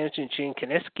with Oxy Anderson and Gene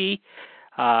Kiniski,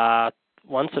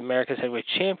 once America's Heavyweight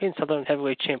Champion, Southern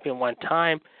Heavyweight Champion one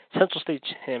time, Central State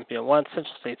Champion once,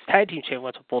 Central State's Tag Team Champion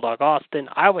once with Bulldog Austin,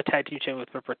 Iowa Tag Team Champion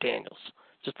with Ripper Daniels.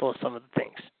 Just to list some of the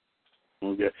things.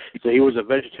 Okay. So he was a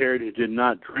vegetarian who did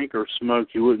not drink or smoke.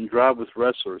 He wouldn't drive with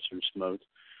wrestlers who smoked.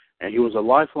 And he was a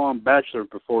lifelong bachelor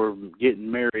before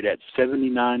getting married at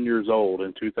 79 years old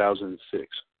in 2006.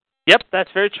 Yep, that's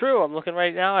very true. I'm looking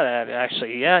right now at it,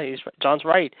 actually. Yeah, John's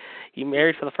right. He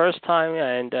married for the first time,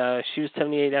 and she was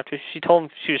 78 after she told him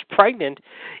she was pregnant.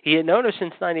 He had known her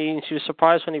since 98, and she was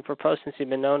surprised when he proposed since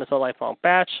he'd been known as a lifelong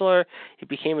bachelor. He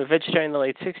became a vegetarian in the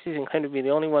late 60s and claimed to be the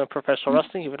only one in professional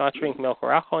wrestling. He would not drink milk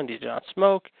or alcohol, and he did not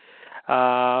smoke.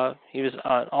 He was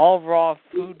an all-raw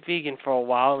food vegan for a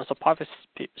while and was a popular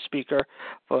speaker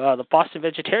for the Boston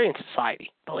Vegetarian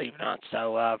Society, believe it or not.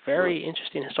 So very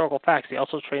interesting historical facts. He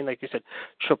also trained, like you said,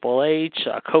 Triple H,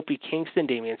 Kofi Kingston,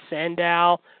 Damian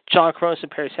Sandow, John Cronus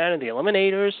and Perry Saturn, the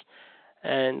Eliminators,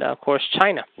 and, of course,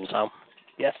 China. So,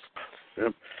 yes.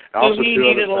 Yep. So he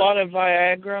needed a lot of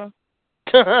Viagra?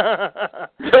 That's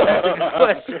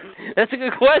a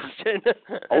good question.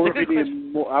 I wonder if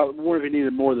he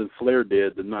needed more than Flair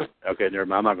did. Okay, never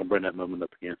mind. I'm not going to bring that moment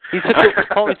up again. He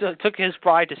took his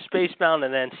bride to Spacebound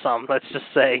and then some, let's just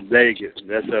say. There you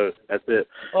go. That's it.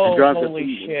 Oh,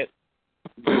 holy shit.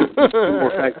 Some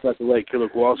more facts about the late Killer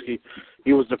Kowalski.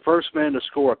 He was the first man to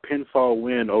score a pinfall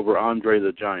win over Andre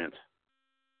the Giant.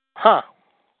 Huh.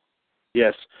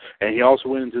 Yes, and he also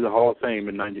went into the Hall of Fame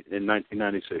in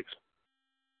 1996.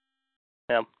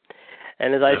 Yeah,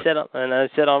 and as I said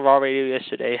on Raw Radio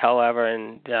yesterday, however,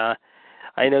 and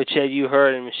I know Chad, you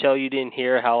heard, and Michelle, you didn't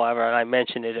hear, however, and I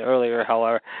mentioned it earlier,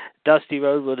 however, Dusty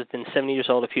Rhodes would have been 70 years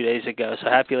old a few days ago. So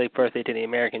happy late birthday to the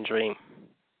American Dream.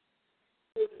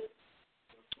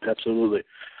 Absolutely.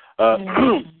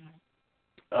 John,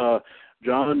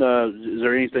 is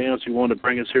there anything else you want to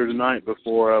bring us here tonight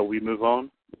before we move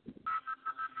on?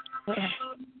 I'm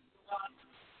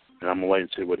going to wait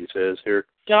and see what he says here.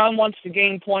 John wants to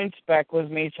gain points back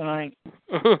with me tonight.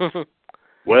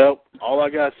 Well, all I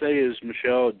got to say is,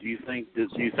 Michelle, do you think this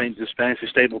Fantasy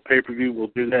Stable pay-per-view will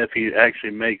do that if he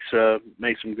actually makes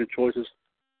some good choices?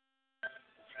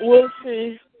 We'll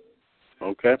see.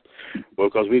 Okay. Well,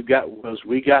 because we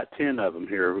got 10 of them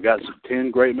here. We got 10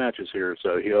 great matches here,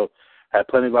 so he'll have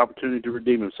plenty of opportunity to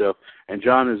redeem himself. And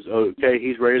John is okay.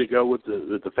 He's ready to go with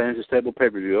the Fantasy Stable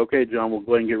pay-per-view. Okay, John, we'll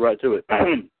go ahead and get right to it.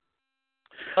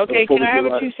 Okay, can I have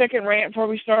a 2-second rant before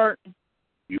we start?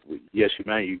 Yes, you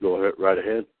may. You go right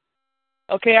ahead.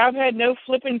 Okay, I've had no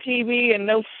flipping TV and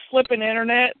no flipping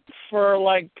internet for,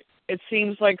 it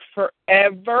seems like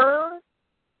forever.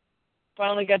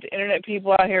 Finally got the internet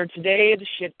people out here today. The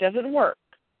shit doesn't work.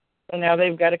 So now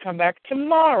they've got to come back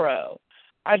tomorrow.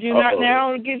 I do not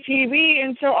now get TV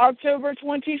until October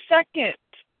 22nd,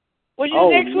 which is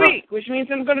next week, which means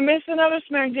I'm going to miss another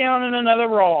SmackDown and another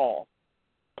Raw.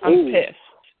 I'm pissed.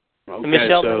 Okay,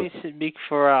 Michelle, let me speak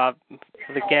for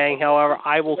the gang. However,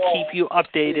 I will keep you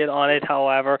updated on it,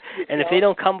 however. And if they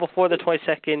don't come before the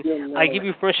 22nd, I give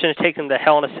you permission to take them to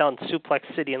Hell in a Cell in Suplex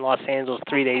City in Los Angeles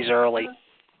 3 days early.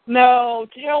 No,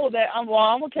 to hell with that. I'm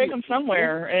going to take them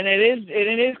somewhere, and it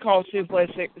is called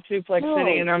Suplex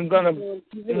City, and I'm going to,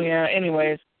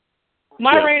 anyways.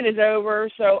 My rant is over,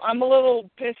 so I'm a little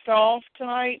pissed off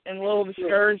tonight and a little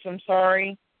discouraged. I'm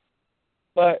sorry.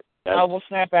 But I will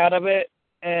snap out of it.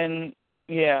 And,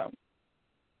 yeah.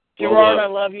 Gerard, I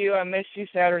love you. I missed you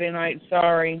Saturday night.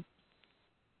 Sorry.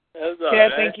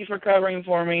 Chad, thank you for covering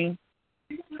for me.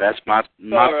 That's my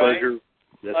pleasure.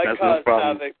 I caused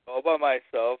havoc all by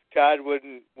myself. Chad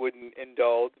wouldn't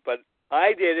indulge, but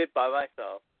I did it by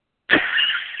myself.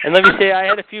 And let me say, I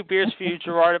had a few beers for you,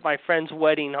 Gerard, at my friend's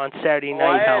wedding on Saturday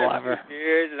night, however. I had a few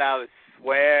beers, and I was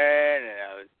swearing, and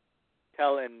I was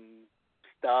telling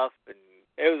stuff, and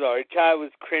it was all right. Chad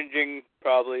was cringing,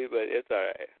 probably, but it's all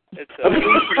right. It's all right.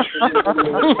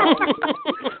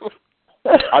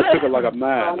 I took it like a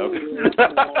man. Okay.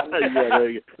 Yeah, there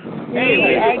you go.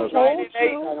 Hey, I told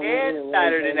you. And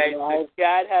Saturday night,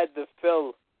 Chad had the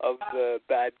fill of the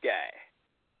bad guy.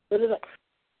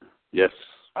 Yes.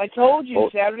 I told you,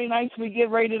 Saturday nights we get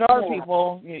rated R,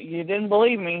 people. You didn't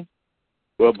believe me.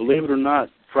 Well, believe it or not,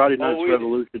 Friday Night's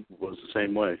Revolution was the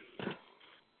same way.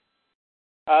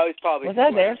 I was probably... Was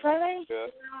that there Friday?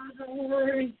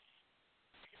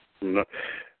 Yeah.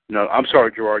 No, I'm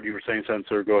sorry, Gerard. You were saying something,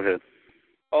 sir. Go ahead.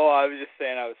 Oh, I was just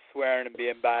saying I was swearing and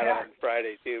being bad on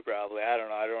Friday, too, probably. I don't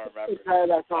know. I don't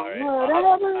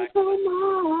remember.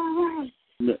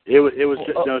 It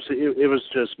was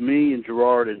just me and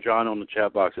Gerard and John on the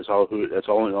chat box. That's the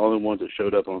only ones that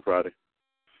showed up on Friday.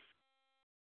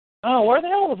 Oh, where the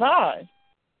hell was I?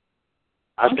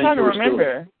 I'm trying to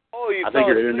remember. You I fell think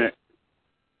your asleep? internet.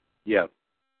 Yeah.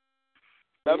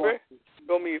 Remember? You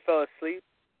told me you fell asleep.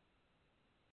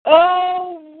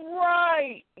 Oh,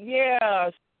 right.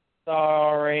 Yeah.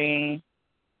 Sorry.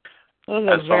 It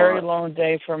was a very long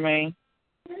day for me.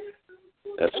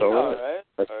 That's all right.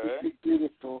 All right.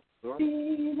 Beautiful.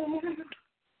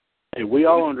 Hey, we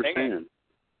all understand.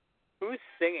 Who's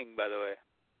singing, by the way?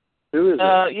 Who is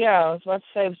it? Yeah, I was about to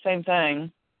say the same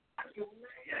thing.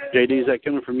 JD, is that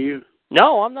coming from you?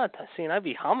 No, I'm not singing. I'd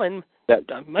be humming. That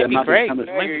might be Greg. It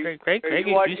might be Greg. Are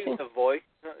you watching The Voice?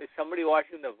 Is somebody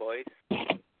watching The Voice?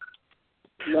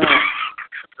 No.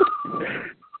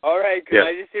 All right, because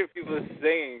I just hear people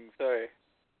singing. Sorry.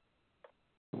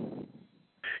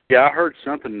 Yeah, I heard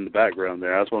something in the background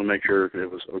there. I just want to make sure it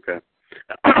was okay.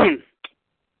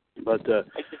 But I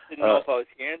just didn't know if I was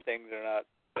hearing things or not.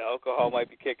 The alcohol might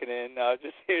be kicking in. I was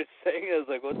just here singing. I was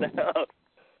like, what the hell?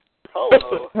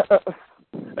 Hello.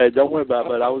 Hey, don't worry about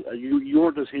it. But you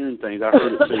weren't just hearing things. I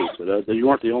heard it too. So you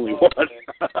weren't the only one.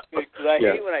 Because I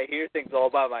hate when I hear things all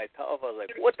by myself. I was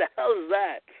like, what the hell is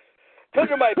that? It's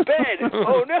under my bed.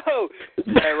 Oh, no.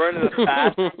 And I run to the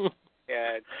bathroom.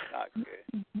 Yeah, it's not good.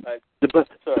 The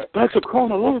bugs are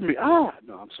crawling all over me. No,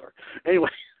 I'm sorry.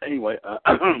 Anyway,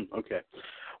 okay.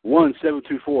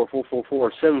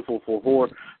 1-724-444-7444,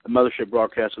 the mothership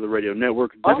broadcast of the radio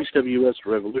network, WCWUS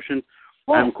Revolution.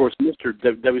 I'm, of course, Mr.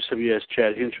 WCWUS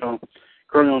Chad Henshaw.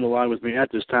 Currently on the line with me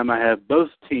at this time, I have both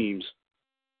teams,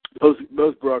 both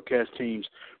broadcast teams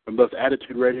from both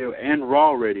Attitude Radio and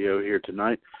Raw Radio here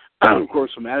tonight. Of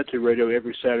course, from Attitude Radio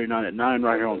every Saturday night at 9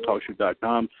 right here on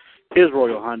TalkShoe.com. His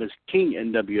Royal Highness King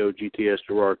NWO GTS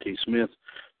Gerard T. Smith,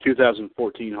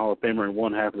 2014 Hall of Famer and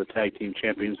one half of the Tag Team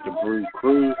Champions, the Brew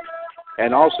Crew,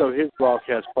 and also his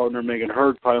broadcast partner making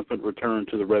her triumphant return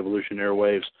to the Revolution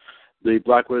airwaves, the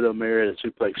Black Widow married at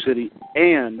Suplex City,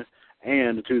 and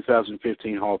the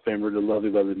 2015 Hall of Famer, the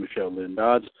lovely Michelle Lynn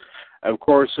Dodds. Of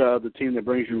course, the team that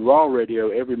brings you Raw Radio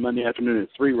every Monday afternoon at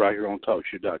 3 right here on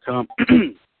TalkShoe.com.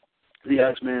 The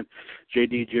Iceman,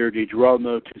 J.D. Jared D.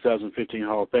 Giraldo, 2015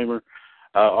 Hall of Famer.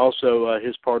 Also,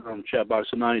 his partner on the chat box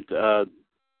tonight, the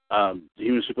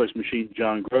Human Suplex Machine,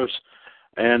 John Gross.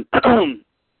 And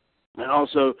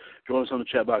also, join us on the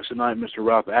chat box tonight, Mr.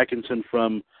 Ralph Atkinson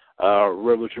from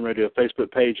Revolution Radio Facebook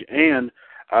page. And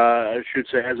I should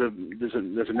say, as of this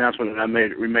announcement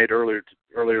that we made earlier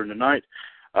in the night,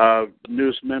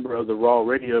 newest member of the Raw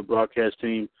Radio broadcast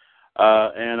team.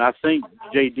 And I think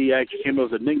JD actually came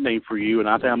up with a nickname for you, and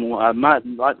I think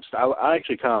I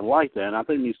actually kind of like that, and I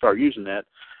think we need to start using that.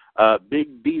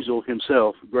 Big Diesel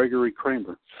himself, Gregory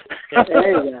Kramer.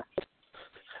 Yeah.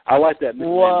 I like that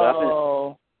nickname.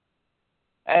 Whoa.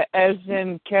 As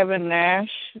in Kevin Nash,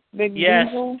 Big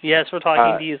Diesel? Yes, we're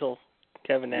talking Diesel,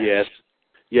 Kevin Nash. Yes.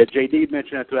 Yeah, JD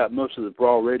mentioned that throughout most of the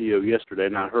Raw Radio yesterday,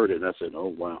 and I heard it, and I said, oh,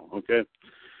 wow, okay.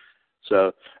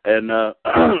 So, and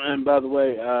by the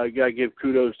way, I got to give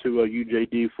kudos to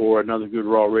UJD for another good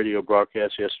Raw Radio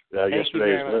broadcast yesterday Thank you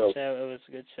very as well. much. It was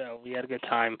a good show. We had a good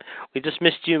time. We just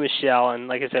missed you, Michelle, and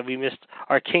like I said, we missed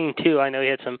our king, too. I know he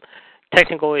had some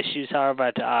technical issues,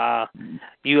 however, but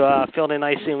you filled in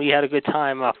nicely, and we had a good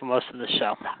time for most of the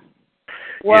show.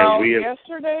 Well,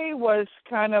 yesterday was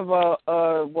kind of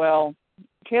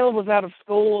Caleb was out of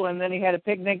school, and then he had a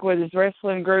picnic with his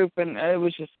wrestling group, and it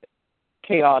was just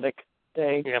chaotic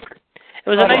day. Yeah. It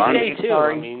was a nice day, too.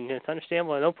 Sorry. I mean, it's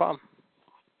understandable. No problem.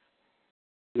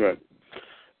 Right.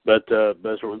 But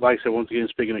like I said, once again,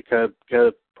 speaking of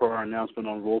Kev, per our announcement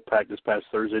on Wolfpack this past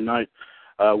Thursday night,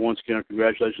 once again, our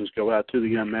congratulations go out to the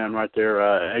young man right there.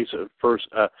 First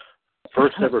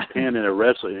ever pin in a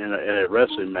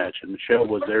wrestling match, and Michelle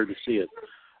was there to see it.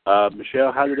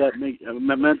 Michelle, how did that make? I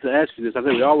meant to ask you this. I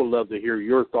think we all would love to hear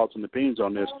your thoughts and opinions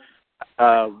on this.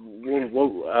 How did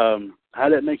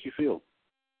that make you feel?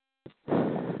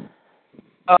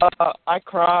 I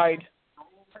cried.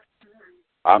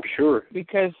 I'm sure.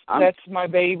 Because that's my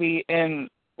baby, and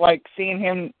like seeing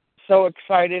him so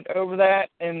excited over that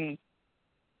and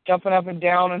jumping up and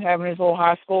down and having his little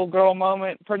high school girl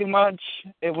moment, pretty much,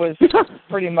 it was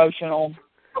pretty emotional.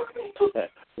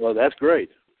 Well, that's great.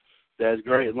 That's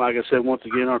great. And like I said, once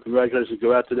again, our congratulations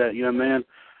go out to that young man.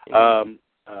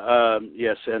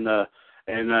 Yes,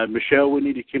 and Michelle, we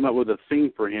need to come up with a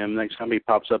theme for him next time he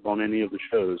pops up on any of the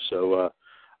shows. So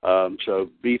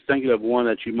be thinking of one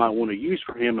that you might want to use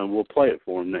for him, and we'll play it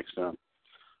for him next time.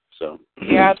 So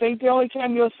yeah, I think the only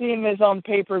time you'll see him is on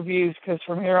pay-per-views, because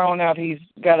from here on out he's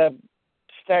got a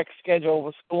stacked schedule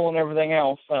with school and everything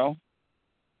else. So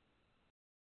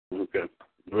okay,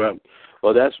 right.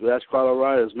 Well, that's quite all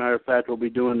right. As a matter of fact, we'll be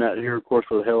doing that here, of course,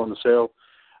 for the Hell in the Cell.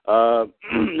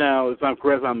 Now, if I'm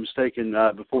correct, if I'm mistaken,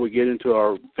 before we get into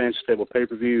our Fantasy Stable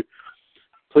pay-per-view,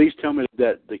 please tell me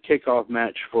that the kickoff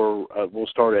match for will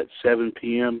start at 7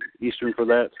 p.m. Eastern for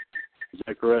that. Is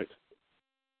that correct?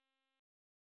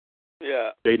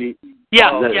 Yeah. JD?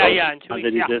 Yeah. In 2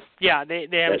 weeks. Yeah, they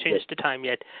haven't changed the time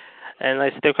yet. And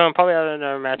like, they're going to probably have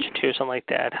another match or two or something like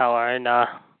that. However, and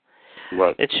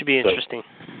right. It should be interesting.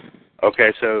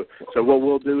 Okay, so what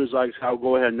we'll do is, like, I'll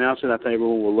go ahead and announce it. I think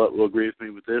everyone will agree with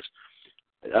me with this.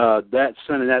 That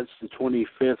Sunday, that's the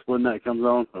 25th when that comes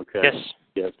on? Okay.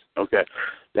 Yes. Okay.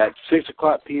 At 6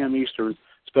 o'clock p.m. Eastern,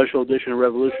 special edition of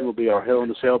Revolution will be our Hell in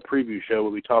the Cell preview show.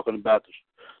 We'll be talking about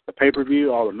the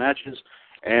pay-per-view, all the matches,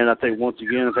 and I think once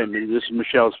again, this is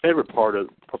Michelle's favorite part of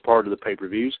the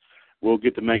pay-per-views. We'll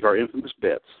get to make our infamous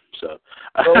bets. So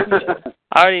I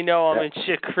already know I'm in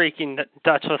shit creaking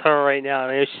Dutch with her right now.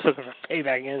 I mean, she's looking for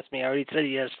payback against me. I already said it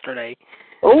yesterday.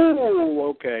 Oh,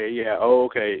 okay, yeah. Oh,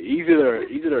 okay. Easy there,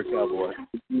 cowboy.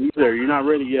 Easy there. You're not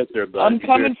ready yet, there, bud. I'm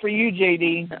coming for you,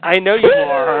 JD. I know you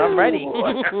are. I'm ready.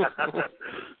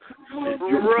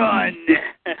 Run.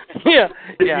 Yeah.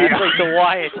 It's like the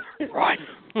Wyatt. Run.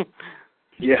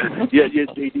 Yeah.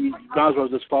 JD, you might as well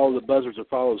just follow the buzzards or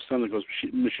follow the sun, because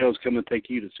Michelle's coming to take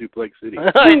you to Suplex City.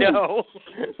 I know.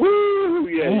 Woo!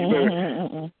 Yeah, you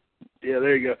better. Yeah,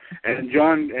 there you go. And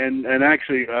John, and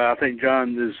actually, I think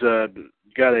John has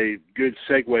got a good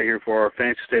segue here for our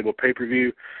Fantasy Stable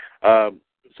pay-per-view. It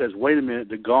says, wait a minute,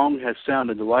 the gong has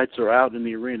sounded, the lights are out in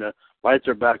the arena, lights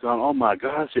are back on. Oh, my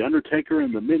God, it's the Undertaker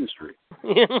and the Ministry.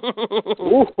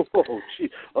 Oh, gee.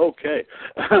 Okay.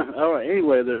 All right,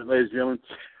 anyway, ladies and gentlemen,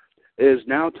 it is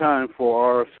now time for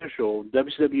our official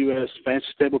WCWUS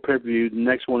Fantasy Stable pay-per-view. The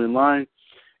next one in line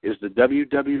is the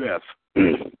WWF.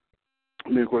 I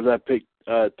mean, of course, I picked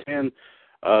 10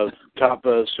 top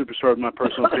superstars, in my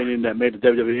personal opinion, that made the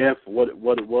WWF what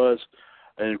it was,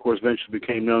 and of course, eventually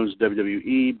became known as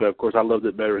WWE. But of course, I loved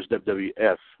it better as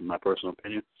WWF, in my personal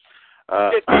opinion.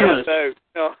 No.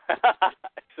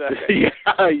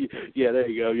 Yeah, there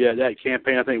you go. Yeah, that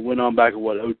campaign I think went on back in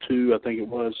 2002, I think it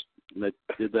was. And they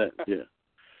did that. Yeah.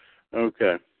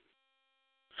 Okay.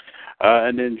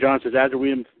 And then John says, after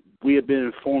we have been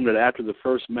informed that after the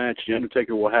first match, The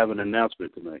Undertaker will have an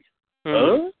announcement to make.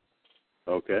 Mm-hmm.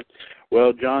 Okay.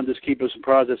 Well, John, just keep us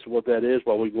apprised as to what that is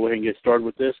while we go ahead and get started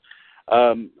with this.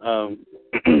 I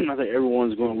think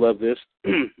everyone's going to love this.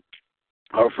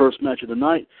 Our first match of the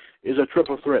night is a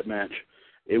triple threat match.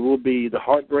 It will be the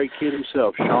Heartbreak Kid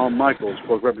himself, Shawn Michaels,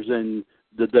 for representing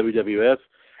the WWF,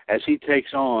 as he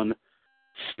takes on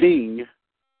Sting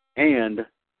and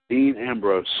Dean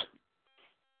Ambrose.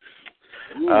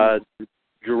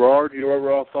 Gerard, your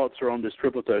overall thoughts are on this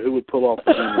triple threat. Who would pull off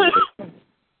the win?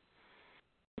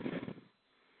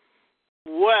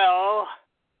 Well,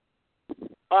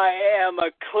 I am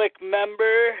a Click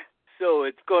member, so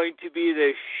it's going to be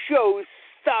the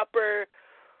showstopper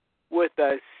with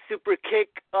a super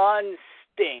kick on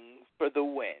Sting for the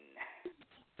win.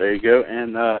 There you go.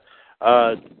 And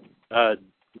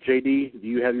JD, do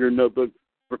you have your notebook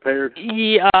prepared?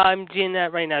 Yeah, I'm doing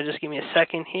that right now. Just give me a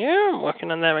second here. I'm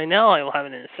working on that right now. I will have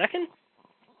it in a second.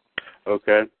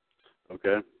 Okay.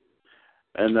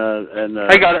 And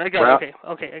I got it.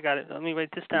 Okay, I got it. Let me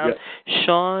write this down.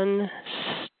 Shawn,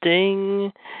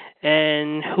 Sting,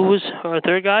 And who was our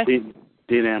third guy?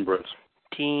 Dean Ambrose.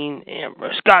 Dean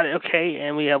Ambrose. Got it. Okay,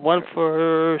 and we have one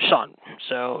for Sean.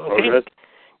 So okay. Yep.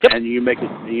 And you make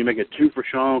it 2 for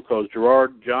Sean because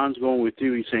John's going with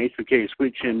you. He's saying HBK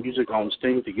Sweet Chin Music on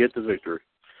Sting to get the victory.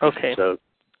 Okay. So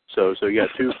you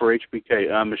got 2 for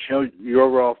HBK. Michelle, your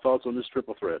overall thoughts on this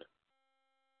triple threat?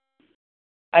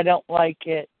 I don't like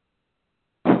it.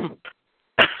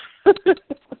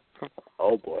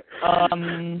 Oh boy.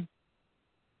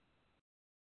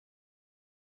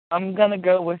 I'm gonna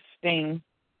go with Sting.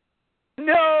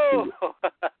 No.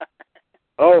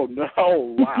 Oh no!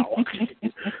 Wow.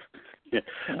 Yeah.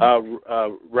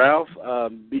 Ralph,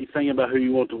 be thinking about who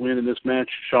you want to win in this match: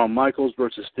 Shawn Michaels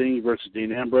versus Sting versus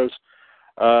Dean Ambrose.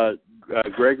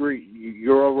 Gregory,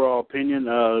 your overall opinion: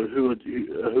 who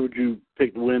would you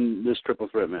pick to win this triple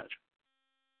threat match?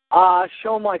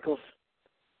 Shawn Michaels.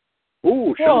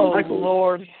 Ooh, Shawn Michaels. Oh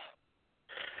Lord.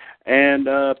 And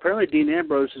apparently Dean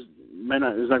Ambrose is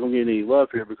not going to get any love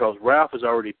here because Ralph has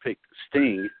already picked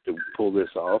Sting to pull this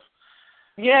off.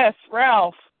 Yes,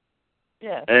 Ralph.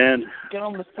 Yes. And get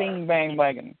on the Sting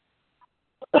bandwagon.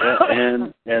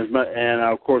 and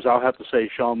of course I'll have to say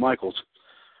Shawn Michaels.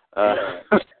 So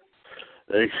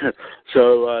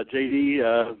JD,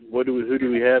 who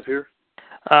do we have here?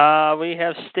 We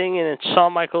have Sting and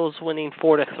Shawn Michaels winning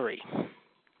 4-3.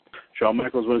 Shawn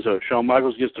Michaels wins. So Shawn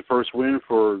Michaels gets the first win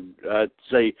for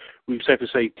we have to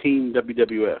say Team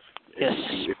WWF. Yes.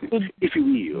 If you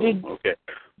will. Okay.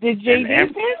 Did JD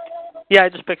pick? Yeah, I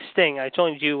just picked Sting. I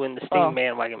joined you in the Sting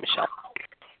bandwagon, Michelle.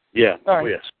 Yeah.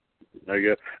 Sorry. Oh, yes. There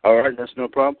you go. All right, that's no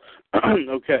problem.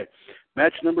 Okay.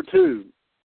 Match number 2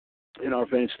 in our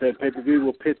Fantasy Stat pay-per-view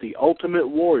will pit the Ultimate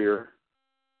Warrior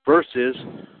versus,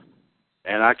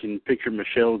 and I can picture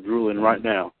Michelle drooling right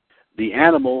now, the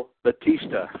Animal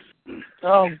Batista.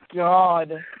 Oh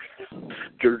God.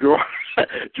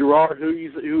 Gerard, who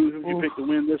you pick to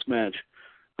win this match?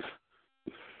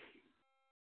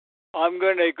 I'm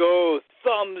gonna go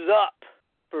thumbs up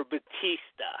for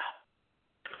Batista.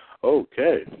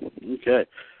 Okay.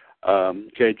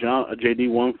 John, JD,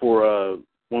 one for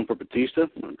Batista.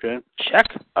 Okay. Check.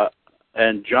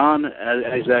 And John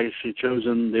has actually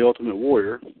chosen the Ultimate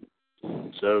Warrior.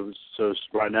 So it's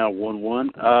right now 1-1.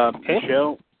 Okay.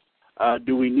 Michelle,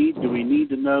 do we need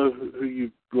to know who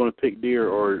you want to pick, dear,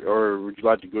 or would you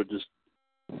like to go just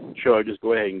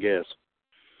go ahead and guess?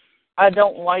 I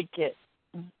don't like it.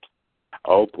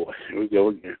 Oh boy, here we go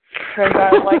again. Because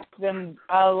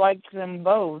I like them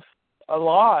both a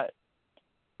lot.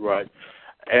 Right.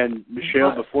 And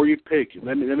Michelle, before you pick,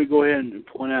 let me go ahead and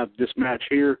point out this match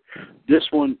here. This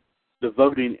one, the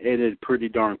voting ended pretty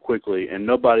darn quickly, and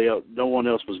no one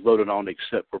else was voted on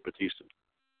except for Batista.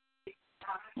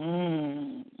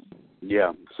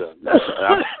 Yeah. So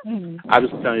I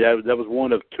just telling you that was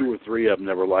one of 2 or 3 of them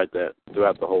never liked that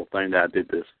throughout the whole thing that I did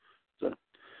this. So.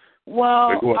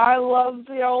 Well, I love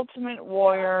the Ultimate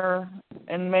Warrior,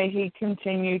 and may he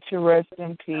continue to rest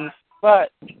in peace.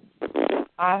 But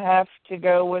I have to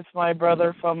go with my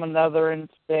brother from another and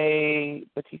say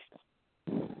Batista.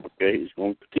 Okay, he's going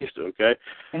with Batista, okay?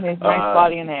 And his nice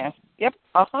body and ass. Yep,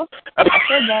 I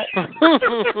said that.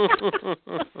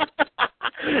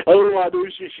 Oh, I knew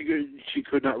she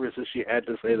could not resist. She had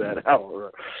to say that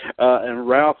out. And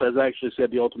Ralph has actually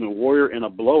said the Ultimate Warrior in a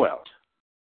blowout.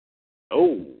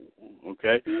 Oh,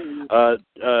 okay.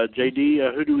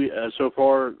 JD, who do we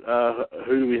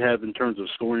who do we have in terms of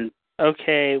scoring?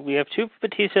 Okay, we have 2 for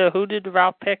Batista. Who did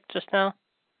Ralph pick just now?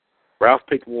 Ralph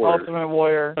picked Warrior. Ultimate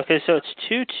Warrior. Okay, so it's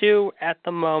 2-2 at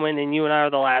the moment, and you and I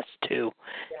are the last 2.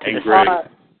 And Greg.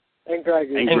 And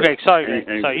Greg. And Greg. Sorry,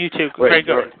 Greg. Sorry, you two. Greg,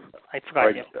 go ahead. I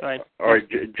forgot you. Go ahead. All right,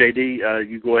 JD,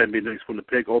 you go ahead and be the next one to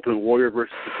pick. Ultimate Warrior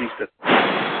versus Batista.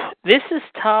 This is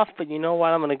tough, but you know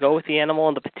what? I'm going to go with the Animal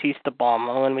and the Batista bomb.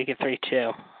 I'm going to make it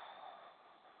 3-2.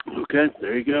 Okay,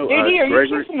 there you go. JD, are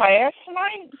you kissing my ass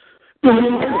tonight?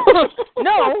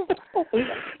 No.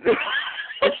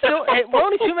 It's still, we're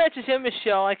only 2 matches in,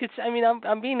 Michelle.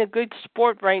 I'm being a good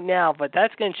sport right now, but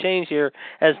that's going to change here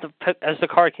as the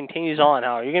card continues on.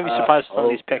 How you're going to be surprised with some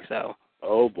of these picks, though.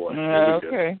 Oh boy.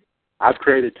 Okay. I've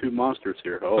created 2 monsters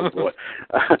here. Oh boy.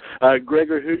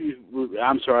 Gregory,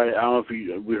 I'm sorry. I don't know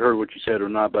if we heard what you said or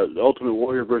not, but Ultimate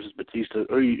Warrior versus Batista.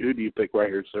 Who do you pick right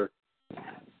here, sir?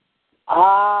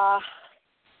 I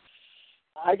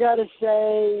gotta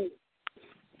say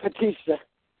Batista.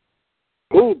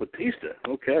 Oh, Batista.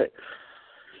 Okay.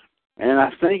 And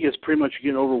I think it's pretty much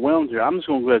getting overwhelmed here. I'm just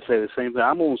going to go ahead and say the same thing.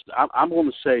 I'm going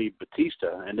to say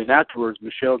Batista, and then afterwards,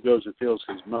 Michelle goes and feels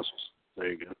his muscles.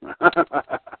 There you go.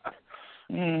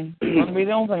 That'll be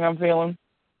the only thing I'm feeling.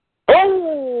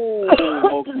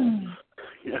 Oh!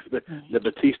 the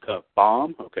Batista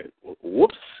bomb. Okay,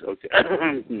 whoops. Okay,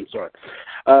 sorry.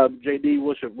 JD,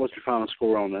 what's your final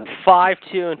score on that?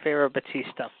 5-2 in favor of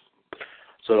Batista.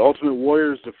 So the Ultimate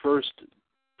Warrior is the first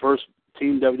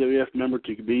Team WWF member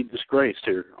to be disgraced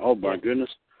here. Oh my goodness.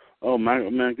 Oh my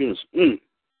goodness.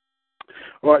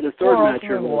 All right, the third match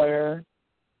here. Warrior.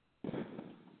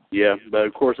 Yeah, but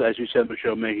of course, as you said,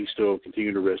 Michelle, may he still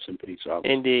continue to rest in peace.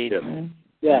 Obviously. Indeed.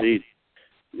 Yeah. Indeed.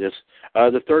 Yes.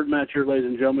 The third match here, ladies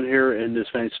and gentlemen, here in this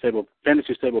Fantasy Stable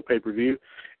pay-per-view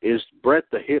is Bret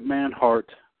the Hitman Hart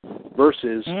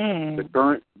versus the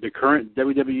current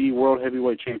WWE World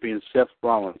Heavyweight Champion Seth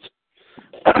Rollins.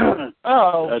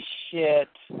 Shit.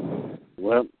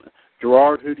 Well,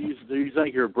 Gerard, who do you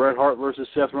think here, Bret Hart versus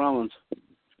Seth Rollins?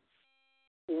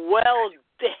 Well,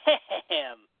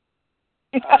 damn.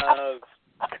 Oh,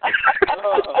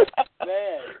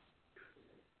 man.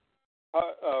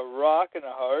 A rock and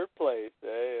a hard place, eh?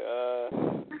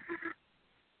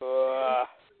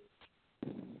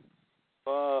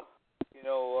 You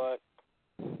know what?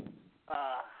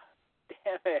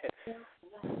 Damn it.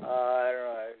 I don't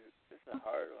know. It's a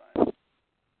hard one.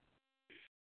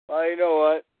 Well, you know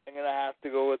what? I'm going to have to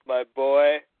go with my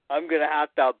boy. I'm going to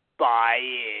have to buy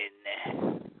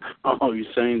in. Oh,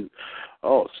 you're saying,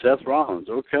 Seth Rollins.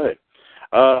 Okay.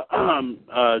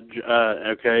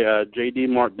 JD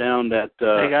marked down that.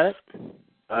 You got it.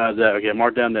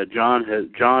 Mark down that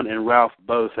John and Ralph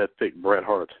both have picked Bret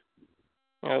Hart.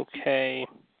 Okay.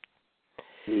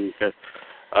 Okay.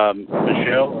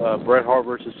 Michelle, Bret Hart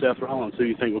versus Seth Rollins. Who do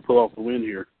you think will pull off the win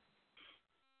here?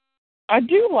 I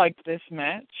do like this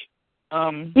match.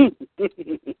 I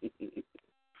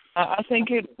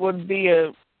think it would be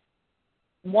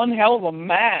one hell of a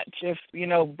match if,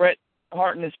 Bret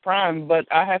Hart in his prime, but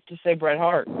I have to say Bret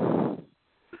Hart.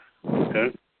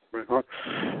 Okay, Bret Hart.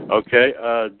 Okay,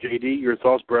 JD, your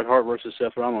thoughts, Bret Hart versus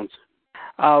Seth Rollins.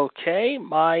 Okay,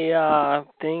 my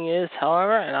thing is,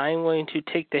 however, and I'm going to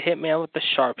take the Hitman with the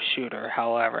sharpshooter,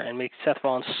 however, and make Seth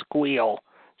Rollins squeal.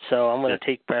 So I'm going to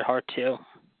take Bret Hart too.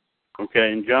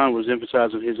 Okay, and John was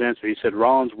emphasizing his answer. He said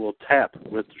Rollins will tap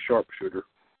with the sharpshooter.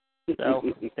 So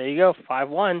there you go,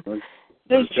 5-1.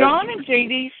 Does John and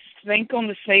JD think on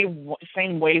the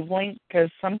same wavelength? Because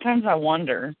sometimes I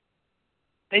wonder.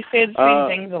 They say the same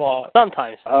things a lot.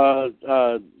 Sometimes.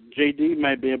 JD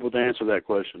may be able to answer that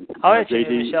question. I'll answer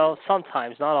you, Michelle.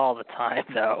 Sometimes, not all the time,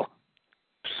 though.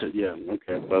 Yeah.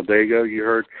 Okay. Well, there you go. You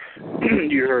heard.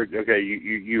 Okay.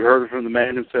 You heard it from the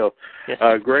man himself. Yes.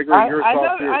 Gregory, your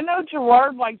thoughts here? I know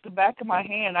Gerard like the back of my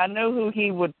hand. I know who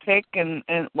he would pick, and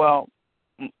 99%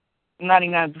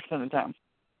 of the time.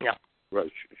 Yeah. Right.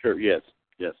 Sure. Yes.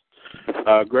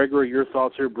 Gregory, your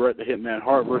thoughts here? Bret the Hitman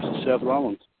Hart versus Seth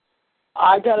Rollins.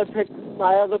 I gotta pick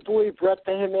my other boy, Bret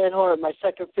the Hitman Hart, my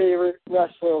second favorite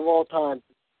wrestler of all time.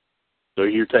 So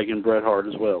you're taking Bret Hart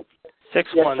as well. 6-1.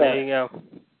 Yes, there you go.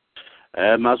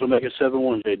 Might as well make it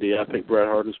 7-1, JD. I pick Bret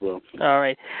Hart as well. All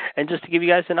right. And just to give you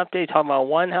guys an update, talking about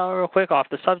one, however, real quick, off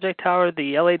the subject, however,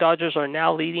 the LA Dodgers are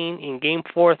now leading in Game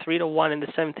 4, 3-1 in the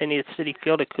 7th inning at Citi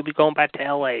Field. It could be going back to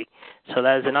LA. So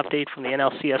that is an update from the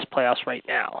NLCS playoffs right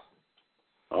now.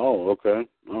 Oh, okay.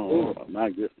 Oh, my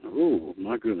goodness. Oh,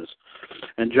 my goodness.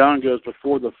 And John goes,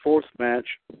 before the fourth match,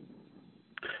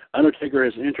 Undertaker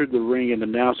has entered the ring and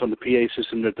announced on the PA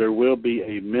system that there will be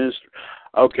a minister.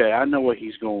 Okay, I know what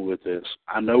he's going with this.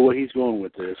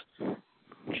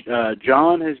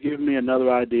 John has given me another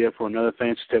idea for another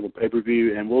Fantasy Table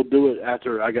pay-per-view, and we'll do it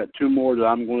after I got two more that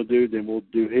I'm going to do, then we'll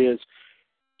do his.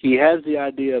 He has the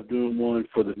idea of doing one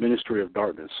for the Ministry of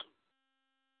Darkness.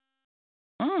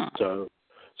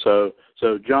 So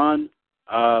John,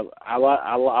 I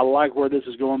like where this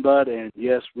is going, bud, and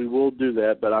yes, we will do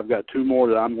that, but I've got two more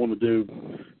that I'm going to do,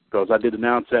 because I did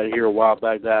announce that here a while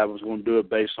back that I was going to do it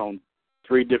based on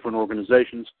 3 different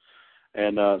organizations,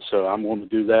 and so I'm going to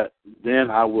do that. Then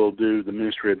I will do the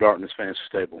Ministry of Darkness Fantasy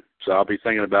Stable, so I'll be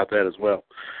thinking about that as well.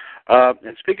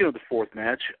 And speaking of the fourth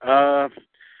match,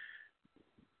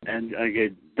 and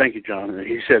again, thank you, John.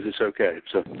 He says it's okay,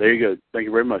 so there you go. Thank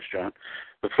you very much, John.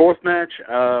 The fourth match,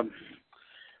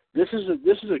 this is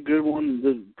a good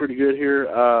one, pretty good here.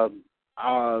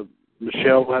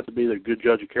 Michelle will have to be the good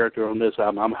judge of character on this.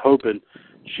 I'm hoping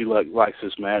she likes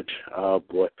this match.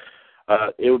 Boy,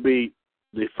 it would be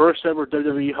the first ever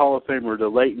WWE Hall of Famer, the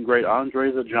late and great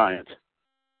Andre the Giant,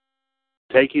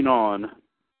 taking on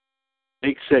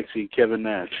Big Sexy Kevin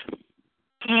Nash.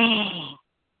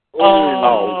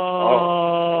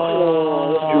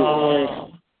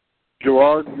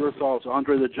 Gerard, your thoughts?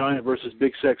 Andre the Giant versus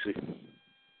Big Sexy.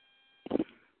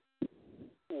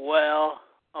 Well,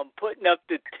 I'm putting up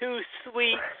the 2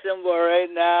 sweet symbol right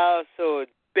now, so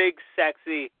Big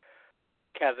Sexy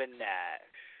Kevin Nash.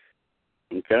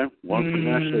 Okay, one for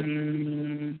Nash.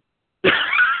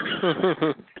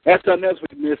 That's something else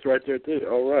we missed right there, too.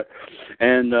 All right.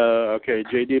 And, okay,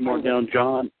 JD marked down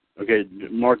John. Okay,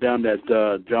 mark down that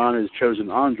John has chosen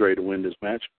Andre to win this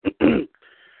match.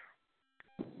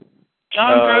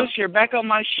 John Gross, you're back on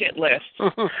my shit list.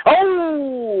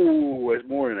 Oh, there's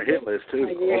more than a hit list, too.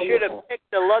 You should have picked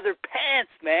the leather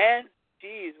pants, man.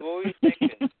 Jeez, what were you thinking?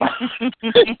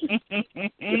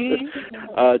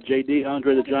 JD,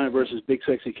 Andre the Giant versus Big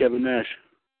Sexy Kevin Nash.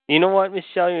 You know what,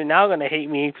 Michelle? You're now going to hate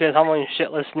me because I'm on your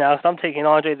shit list now. Because I'm taking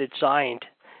Andre the Giant.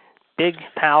 Big,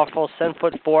 powerful,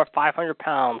 7'4", 500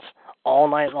 pounds, all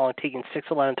night long, taking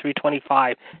 6'11",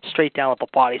 325, straight down with a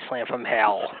body slam from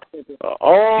hell.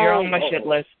 You're on my shit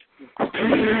list.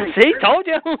 See, told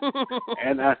you.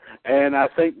 and I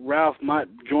think Ralph might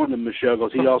join them, Michelle,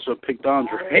 because he also picked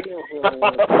Andre.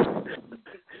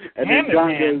 And then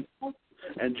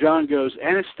John goes,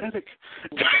 anesthetic.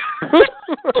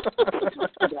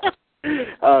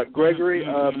 Gregory,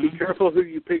 be careful who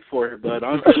you pick for here, bud.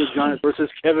 Andre the Giant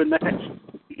versus Kevin Nash.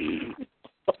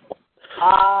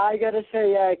 I gotta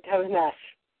say, Kevin Nash.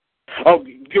 Oh,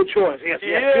 good choice. Yes,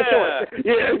 good choice.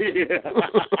 Yeah.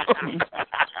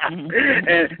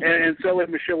 and so if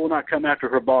Michelle will not come after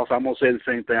her boss, I'm gonna say the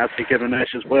same thing. I think Kevin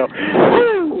Nash as well.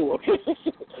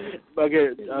 Okay,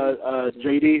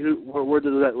 JD, where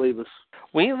does that leave us?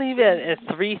 We leave it at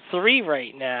 3-3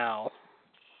 right now.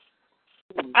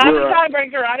 I'm a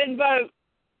tiebreaker. I didn't vote.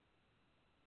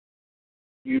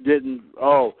 You didn't?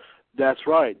 Oh, that's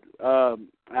right. I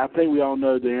think we all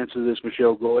know the answer to this,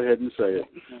 Michelle. Go ahead and say it.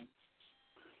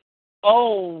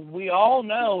 Oh, we all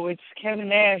know it's Kevin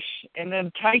Nash and them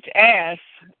tight ass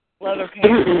leather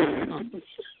pants.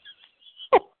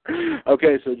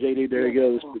 Okay, so JD, there you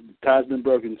go. The tie's been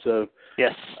broken. So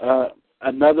yes,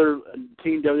 another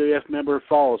Team WWF member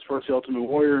falls. First the Ultimate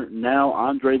Warrior, now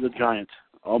Andre the Giant.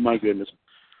 Oh my goodness.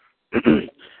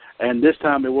 And this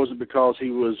time it wasn't because he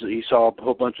saw a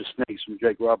whole bunch of snakes from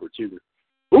Jake Roberts either.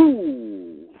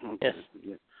 Ooh. Okay.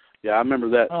 Yes. Yeah, I remember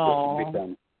that. Big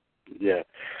time. Yeah.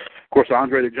 Of course,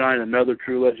 Andre the Giant, another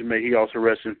true legend. May he also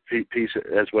rest in peace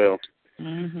as well.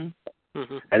 Mm-hmm.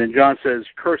 Mm-hmm. And then John says,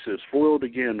 curses foiled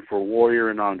again for Warrior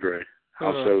and Andre.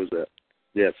 How so is that?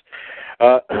 Yes.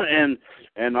 And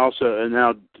now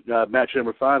match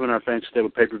number 5 in our Fantasy Stable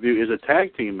pay-per-view is a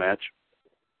tag team match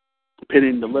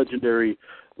pitting the legendary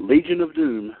Legion of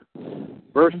Doom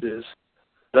versus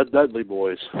the Dudley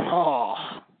Boys. Oh!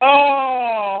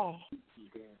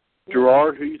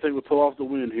 Gerard, who do you think will pull off the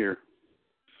win here?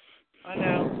 I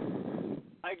know.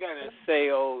 I gotta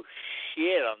say, oh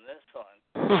shit, on this one.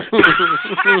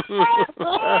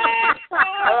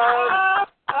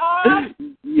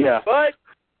 Yeah. But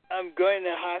I'm going to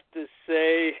have to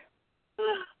say,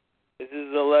 this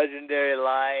is a legendary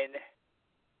line.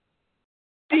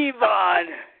 Devon,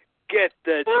 get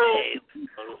the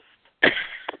tables.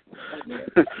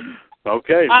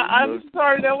 Okay. I'm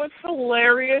sorry, that was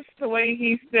hilarious the way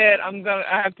he said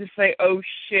I have to say oh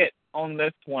shit on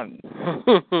this one.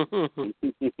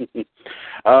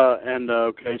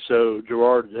 Okay, so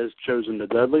Gerard has chosen the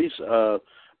Dudleys.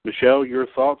 Michelle, your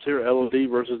thoughts here, LOD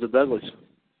versus the Dudleys.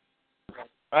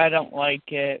 I don't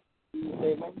like it.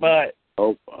 But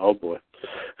Oh boy.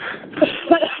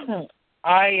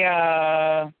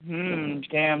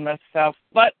 damn, that's tough.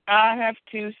 But I have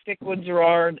to stick with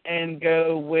Gerard and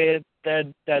go with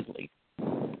the Dudleys.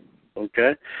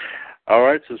 Okay. All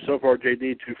right, so far,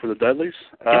 JD, 2 for the Dudleys.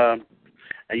 And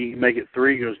you can make it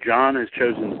 3 because John has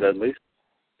chosen the Dudleys.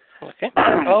 Okay.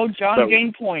 Oh, John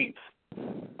gained points.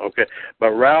 Okay.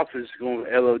 But Ralph is going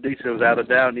LOD, so it was out of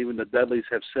doubt, and even the Dudleys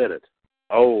have said it.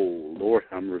 Oh, Lord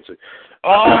have mercy.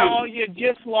 Oh, you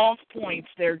just lost points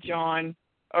there, John.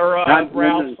 Or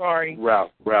Ralph, sorry.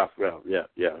 Ralph, yeah.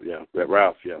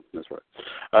 Ralph, yeah, that's right.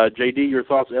 JD, your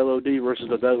thoughts, LOD versus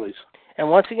the Dudleys? And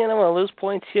once again, I'm going to lose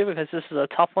points here because this is a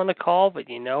tough one to call, but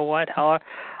you know what? I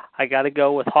got to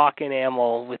go with Hawk and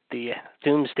Ammo with the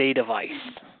Doomsday device.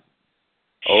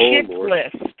 Oh, Shit Lord.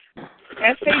 list.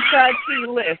 SHIT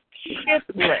list. Shit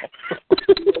list.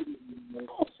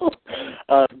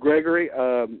 Gregory,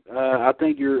 I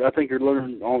think you're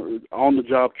learning on the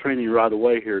job training right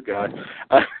away here, guy.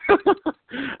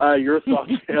 Your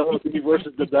thoughts, LOD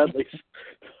versus the Dudleys?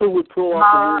 Who would pull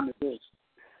off the win?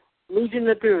 Legion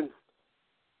of Doom.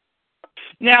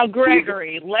 Now,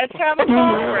 Gregory, let's have a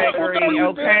talk, Gregory,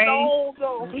 okay?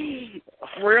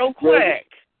 Real quick.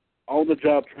 On the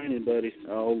job training, buddy.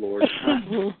 Oh, Lord.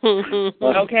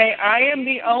 Okay, I am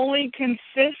the only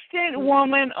consistent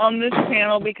woman on this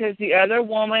panel because the other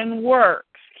woman works,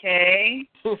 okay?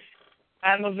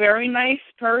 I'm a very nice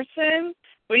person,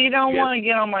 but you don't want to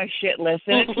get on my shit list.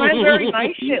 And it's my very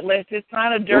nice shit list. It's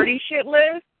not a dirty shit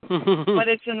list, but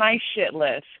it's a nice shit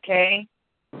list, okay?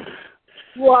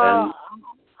 Well,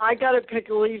 I got to pick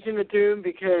Legion of Doom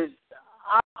because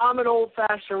I'm an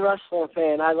old-fashioned wrestling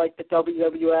fan. I like the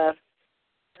WWF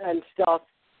and stuff.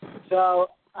 So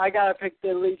I got to pick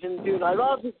the Legion of Doom. I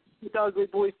love the Ugly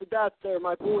Boys to death. They're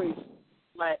my boys.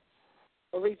 But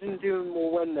the Legion of Doom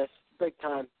will win this big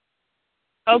time.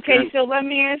 Okay, so let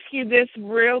me ask you this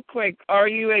real quick. Are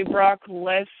you a Brock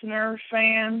Lesnar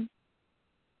fan?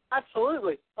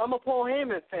 Absolutely. I'm a Paul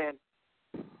Heyman fan.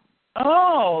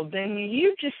 Oh, then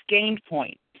you just gained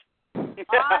points.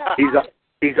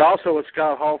 He's also a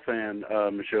Scott Hall fan,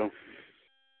 Michelle.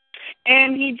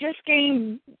 And he just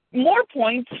gained more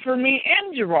points for me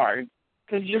and Gerard,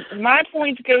 because my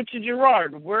points go to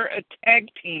Gerard. We're a tag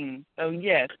team, so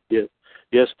yes.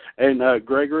 Yes, and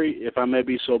Gregory, if I may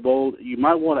be so bold, you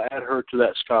might want to add her to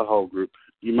that Scott Hall group.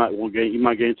 You might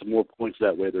gain some more points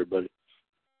that way, there, buddy.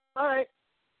 All right.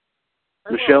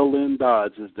 Michelle Lynn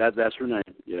Dodds, that's her name.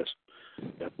 Yes,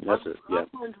 that's it. Yeah.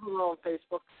 I'm her on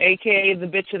Facebook. AKA the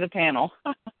bitch of the panel.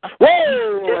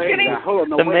 Whoa! Just kidding. Now, hold on,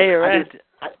 no, the wait. mayorette.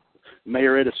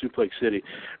 Mayorette of Suplex City,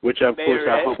 which of course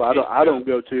I hope I don't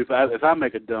go to if I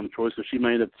make a dumb choice, so she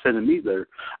may end up sending me there.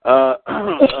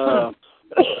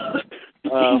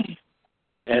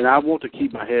 And I want to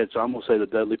keep my head, so I'm gonna say the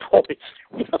Dudley Boys.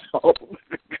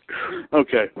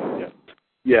 Okay.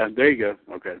 Yeah. There you go.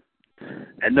 Okay.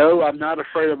 And no, I'm not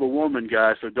afraid of a woman,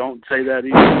 guys. So don't say that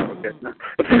either. Okay.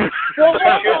 Well,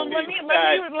 hold on.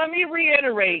 Let me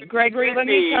reiterate, Gregory. Let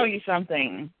me tell you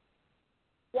something.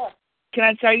 Yeah. Can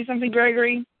I tell you something,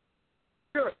 Gregory?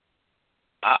 Sure.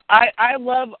 I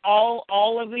love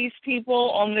all of these people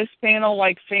on this panel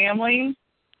like family.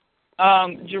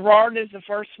 Gerard is the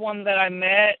first one that I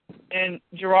met, and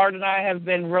Gerard and I have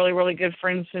been really, really good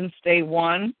friends since day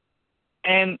one.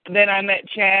 And then I met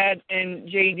Chad and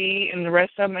JD and the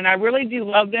rest of them, and I really do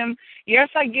love them. Yes,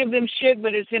 I give them shit,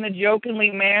 but it's in a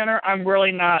jokingly manner. I'm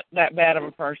really not that bad of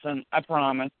a person, I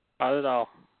promise. Not at all.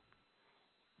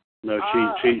 No,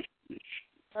 she's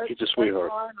a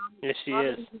sweetheart. Yes, she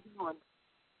is.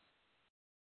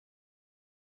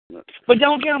 But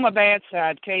don't get on my bad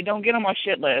side, okay? Don't get on my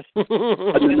shit list. Just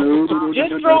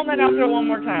throw that out there one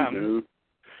more time.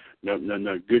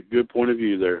 No. Good point of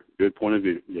view there. Good point of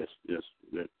view. Yes.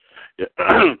 Yeah.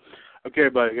 Okay,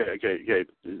 everybody. Okay.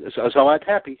 So I'm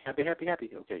happy.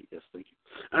 Okay, yes, thank you.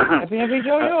 Happy,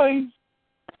 joy.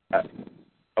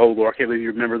 Oh, Lord, I can't believe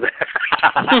you remember that.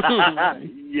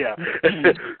 Yeah.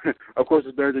 Of course,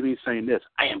 it's better than me saying this.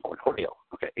 I am Cornholio.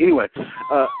 Okay, anyway.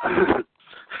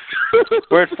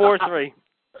 We're at 4-3.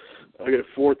 Okay,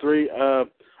 4-3.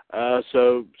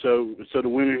 So the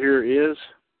winner here is?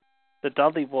 The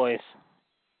Dudley Boys.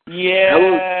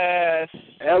 Yes.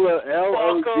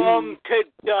 Welcome to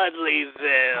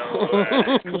Dudleyville.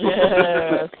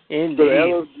 Yes.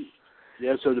 Indeed.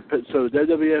 So the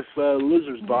WWF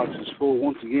Losers Box is full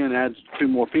once again. Adds 2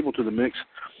 more people to the mix.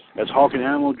 As Hawk and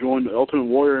Animal joined Ultimate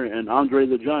Warrior and Andre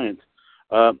the Giant.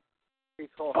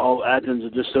 All admins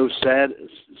are just so sad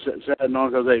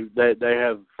because they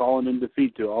have fallen in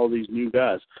defeat to all these new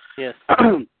guys. Yes.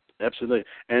 Absolutely.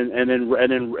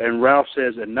 And Ralph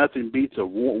says that nothing beats a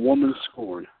woman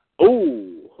scorned.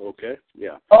 Oh, okay,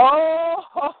 yeah. Oh.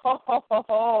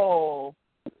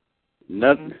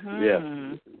 Nothing. Mm-hmm. Yeah.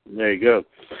 There you go.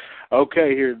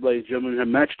 Okay, here, ladies and gentlemen, we have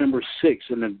match number 6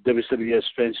 in the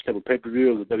WCWUS Fantasy Couple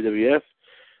pay-per-view of the WWF.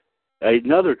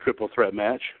 Another triple threat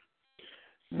match.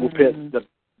 We'll pit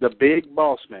the Big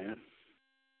Boss Man,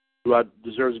 who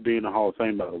deserves to be in the Hall of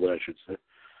Fame, by the way, I should say,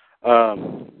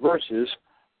 versus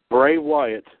Bray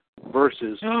Wyatt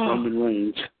versus Roman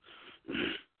Reigns.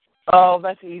 Oh,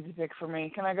 that's an easy pick for me.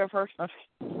 Can I go first? That's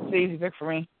an easy pick for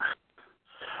me.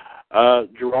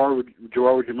 Gerard, would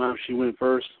you mind if she went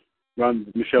first?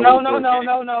 Michelle. No.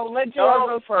 Let Gerard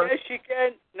go first. Yes, she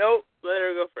can. No, let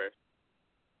her go first.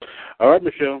 All right,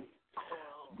 Michelle.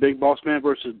 Big Boss Man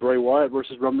versus Bray Wyatt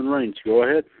versus Roman Reigns. Go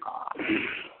ahead.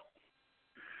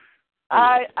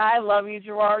 I love you,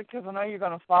 Gerard, because I know you're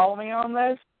going to follow me on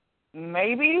this.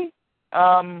 Maybe.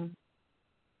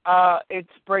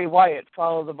 It's Bray Wyatt.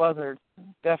 Follow the buzzard.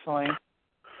 Definitely.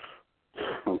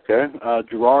 Okay.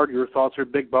 Gerard, your thoughts are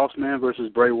Big Boss Man versus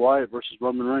Bray Wyatt versus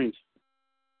Roman Reigns.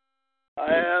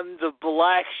 I am the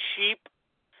black sheep,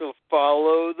 so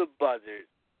follow the buzzard.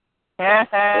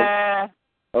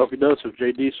 Okay, so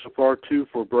JD so far 2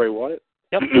 for Bray Wyatt.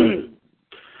 Yep.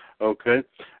 Okay.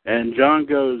 And John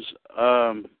goes,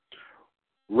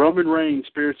 Roman Reigns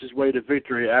spirits his way to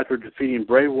victory after defeating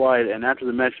Bray Wyatt, and after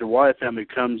the match, the Wyatt family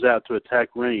comes out to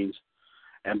attack Reigns.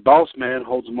 and Boss Man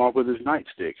holds them off with his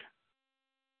nightstick.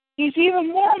 He's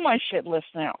even more on my shit list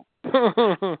now.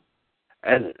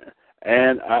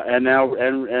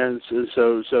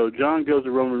 So John goes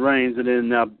to Roman Reigns, and then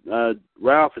now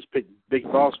Ralph has picked Big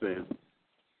Boss Man.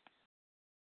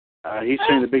 He's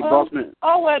saying the Big Boss Man.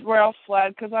 I'll let Ralph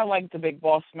slide because I like the Big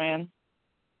Boss Man.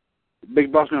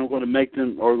 Big Boss Man are going to make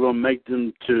them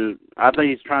to. I think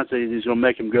he's trying to say he's going to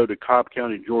make him go to Cobb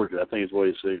County, Georgia. I think is what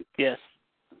he's saying. Yes.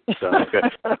 So, okay.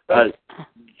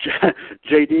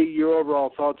 JD, your overall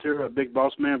thoughts here: Big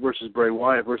Boss Man versus Bray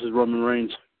Wyatt versus Roman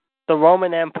Reigns. The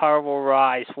Roman Empire will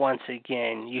rise once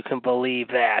again. You can believe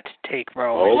that. Take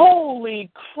Roman.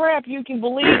 Holy crap, you can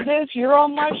believe this? You're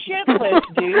on my shit list,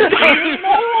 dude.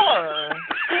 More.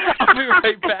 I'll be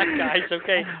right back, guys.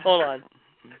 Okay, hold on.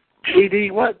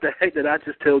 JD, what the heck did I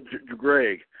just tell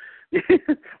Greg?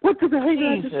 What the heck did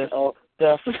I just tell?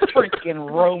 The freaking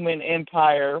Roman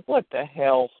Empire. What the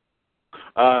hell?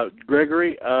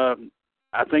 Gregory,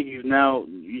 I think you now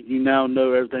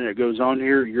know everything that goes on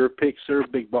here. Your pick, sir,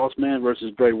 Big Boss Man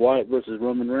versus Bray Wyatt versus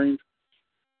Roman Reigns.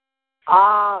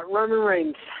 Roman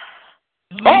Reigns.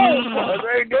 Oh,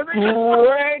 Gregory!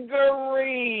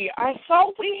 I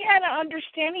thought we had an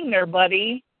understanding there,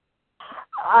 buddy.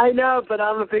 I know, but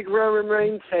I'm a big Roman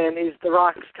Reigns fan. He's The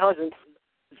Rock's cousin,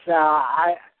 so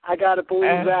I gotta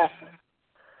believe that.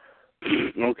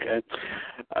 Okay.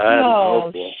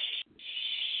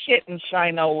 Shit and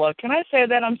Shinola. Can I say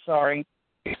that? I'm sorry.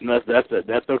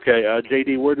 That's okay.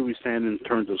 JD, where do we stand in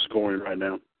terms of scoring right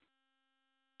now?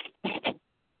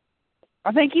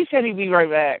 I think he said he'd be right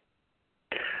back.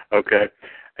 Okay.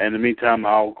 In the meantime,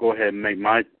 I'll go ahead and make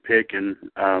my pick, and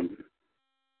I'm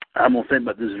going to think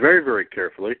about this very, very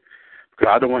carefully, because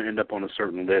I don't want to end up on a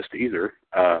certain list either.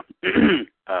 I don't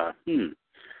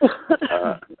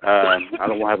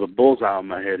want to have a bullseye on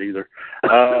my head either.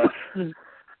 I'll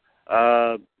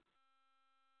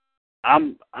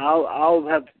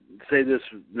have to say this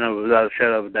without a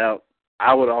shadow of a doubt.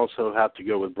 I would also have to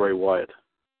go with Bray Wyatt.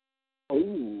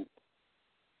 Ooh.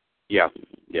 Yeah.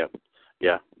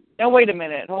 Now wait a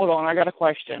minute. Hold on. I got a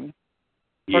question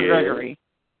for Gregory.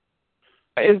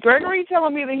 Is Gregory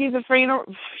telling me that he's a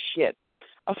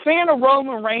fan of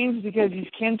Roman Reigns because he's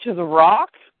kin to The Rock?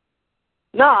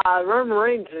 No, Roman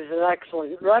Reigns is an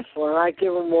excellent wrestler, and I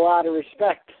give him a lot of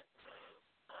respect.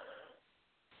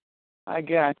 I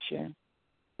got you.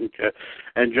 Okay.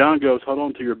 And John goes, hold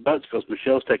on to your butts because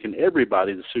Michelle's taking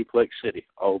everybody to Suplex City.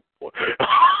 Oh, boy.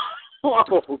 Oh,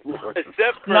 boy.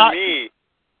 Except for me.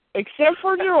 Except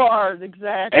for Gerard,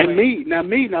 exactly. And me. Now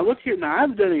look here. Now, I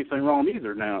haven't done anything wrong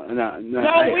either.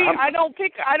 I don't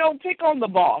pick on the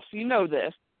boss. You know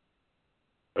this.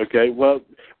 Okay.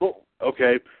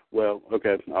 Okay.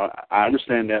 I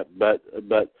understand that, but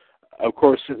of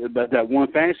course, but that one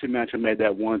fantasy match I made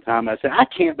that one time, I said, I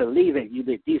can't believe it. You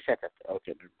did these seconds.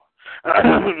 Okay.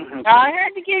 I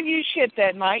had to give you shit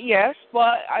that night, yes,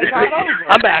 but I got over it.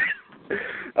 I'm back.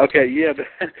 Okay, yeah, but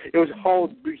it was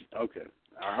whole. Okay.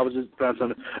 I was just trying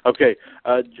something. Okay,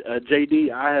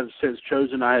 JD, I have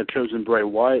chosen Bray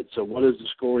Wyatt. So what is the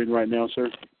scoring right now, sir?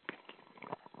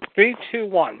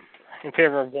 3-2-1 in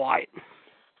favor of Wyatt.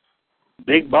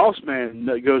 Big Boss Man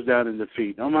goes down in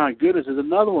defeat. Oh my goodness, there's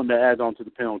another one to add on to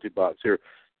the penalty box here.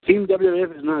 Team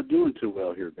WWF is not doing too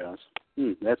well here, guys.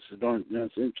 That's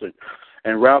interesting.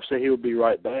 And Ralph said he'll be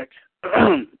right back.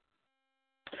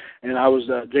 And I was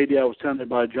JD. I was telling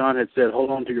everybody. John had said, "Hold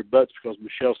on to your butts because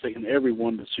Michelle's taking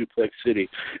everyone to Suplex City."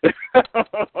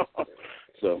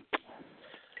 so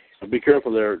be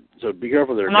careful there.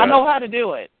 And I know how to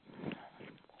do it.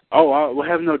 Oh, we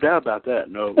have no doubt about that.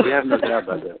 No, we have no doubt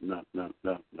about that. No.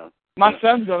 My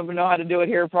son's going to know how to do it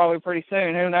here probably pretty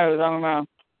soon. Who knows? I don't know.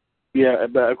 Yeah,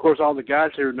 but of course all the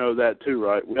guys here know that too,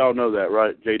 right? We all know that,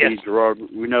 right? JD, yes. Gerard,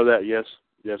 we know that. Yes.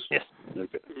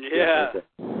 Okay. Yeah. Okay.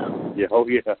 Yeah. Oh,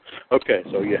 yeah. Okay.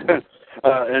 So yeah.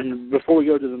 And before we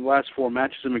go to the last four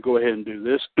matches, let me go ahead and do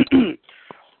this.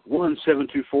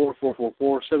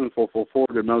 1-724-444-7444.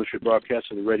 The Mothership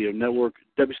Broadcast of the Radio Network,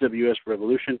 WCWUS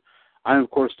Revolution. I am,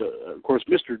 of course,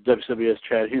 Mr. WCWUS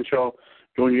Chad Henshaw.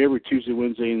 Join you every Tuesday,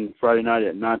 Wednesday, and Friday night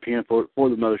at 9 p.m. for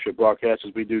the Mothership Broadcast,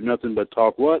 as we do nothing but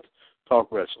talk what?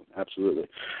 Talk wrestling. Absolutely.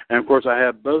 And, of course, I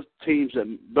have both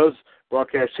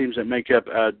broadcast teams that make up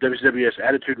WCWUS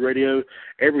Attitude Radio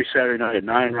every Saturday night at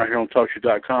 9 right here on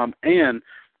TalkShoe.com, and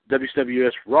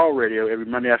WCWUS Raw Radio every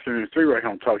Monday afternoon at 3 right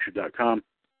here on TalkShoe.com.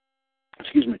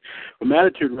 Excuse me. From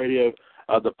Attitude Radio,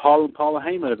 the Paula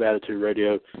Heyman of Attitude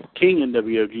Radio, King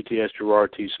NWO GTS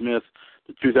Gerard T. Smith,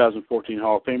 the 2014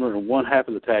 Hall of Famer, and one half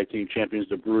of the tag team champions,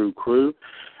 the Brew Crew,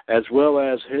 as well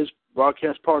as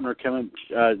broadcast partner coming,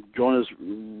 join us,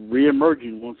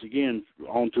 re-emerging once again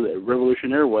onto the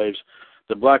Revolution airwaves,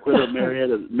 the Black Widow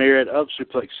Marriott of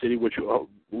Suplex City, which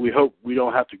we hope we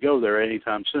don't have to go there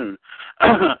anytime soon.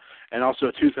 And also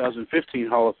a 2015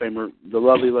 Hall of Famer, the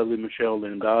lovely Michelle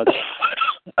Lynn Dodge.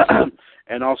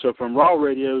 And also from Raw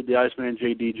Radio, the Iceman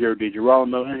J.D. Jared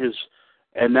DiGirolamo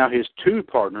and now his two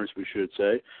partners, we should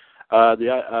say.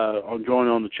 On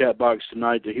joining on the chat box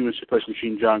tonight, the Human Suplex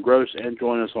Machine, John Gross, and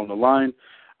joining us on the line,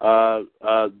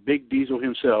 Big Diesel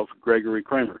himself, Gregory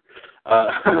Kramer.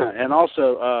 And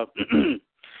also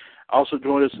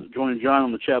joining John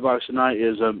on the chat box tonight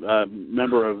is a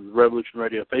member of the Revolution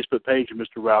Radio Facebook page,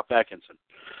 Mr. Ralph Atkinson.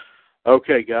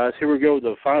 Okay, guys, here we go.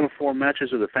 The final four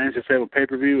matches of the Fantasy Stable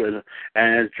pay-per-view.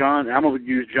 And John, I'm going to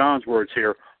use John's words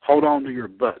here. Hold on to your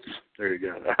butts. There you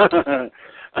go.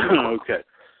 Okay.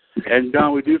 And,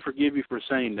 John, we do forgive you for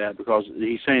saying that because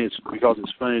he's saying it's because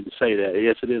it's funny to say that.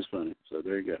 Yes, it is funny. So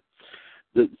there you go.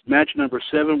 The match number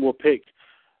 7 will pick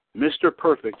Mr.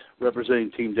 Perfect, representing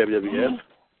Team WWF,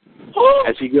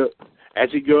 as he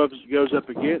goes up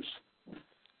against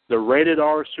the rated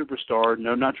R superstar,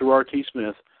 no, not Gerard T.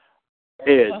 Smith,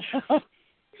 Edge.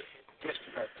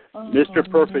 Mr.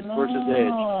 Perfect versus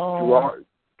Edge.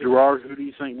 Gerard, who do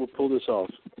you think will pull this off?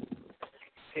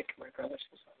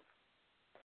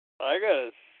 I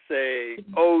gotta say,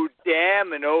 oh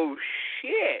damn and oh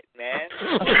shit, man.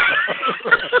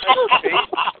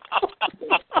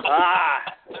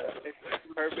 It's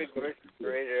Perfect versus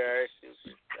rated R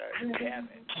superstar. Damn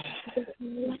it.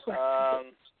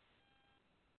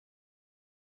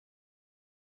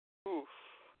 Oof.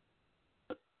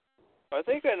 I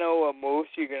think I know what most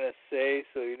you're gonna say,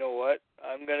 so you know what?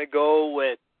 I'm gonna go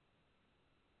with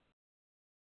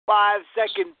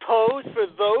 5-second pose for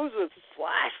those with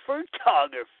flash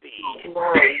photography.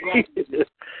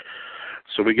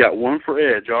 So we got one for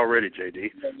Edge already,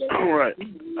 JD. All right.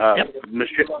 Yep.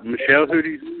 Michelle, who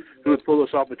would pull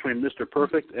us off between Mr.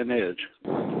 Perfect and Edge?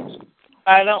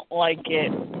 I don't like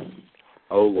it.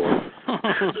 Oh, Lord.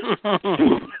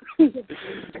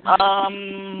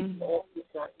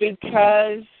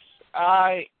 Because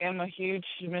I am a huge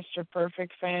Mr.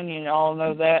 Perfect fan, you all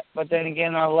know that. But then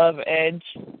again, I love Edge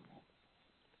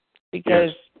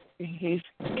because he's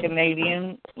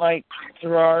Canadian, like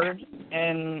Gerard,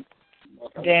 and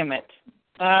damn it.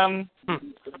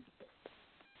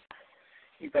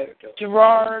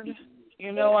 Gerard,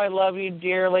 you know I love you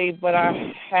dearly, but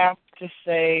I have to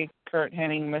say Kurt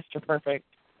Hennig, Mr. Perfect.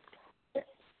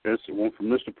 That's the one from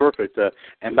Mr. Perfect.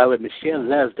 And by the way, Michelle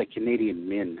loves the Canadian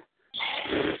men.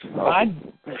 I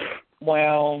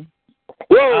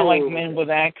like men with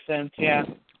accents, yeah.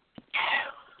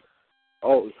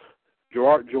 Oh,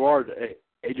 Gerard,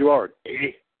 hey, Gerard,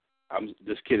 hey. I'm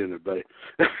just kidding there, buddy.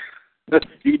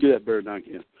 You can do that better than I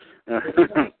can.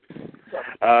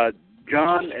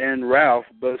 John and Ralph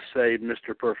both say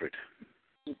Mr. Perfect.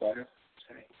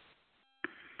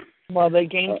 Well, they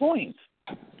gain points.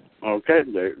 Okay,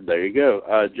 there you go.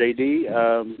 JD,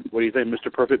 what do you think,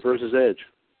 Mr. Perfect versus Edge?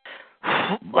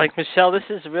 Like Michelle, this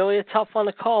is really a tough one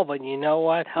to call, but you know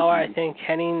what? I think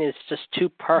Henning is just too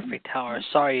perfect.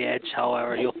 Sorry, Edge.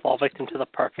 However, you'll fall victim to the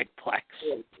perfect plex.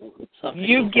 So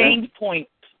you gained points.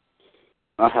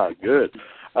 Good.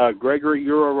 Gregory,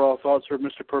 your overall thoughts for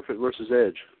Mr. Perfect versus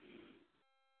Edge?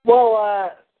 Well,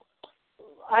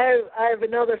 I have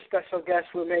another special guest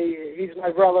with me. He's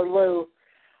my brother Lou.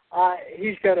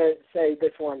 He's gonna say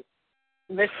this one,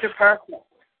 Mr. Perfect.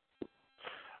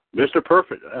 Mr.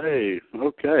 Perfect. Hey,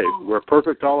 okay. We're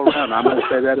perfect all around. I'm going to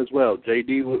say that as well.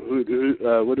 JD,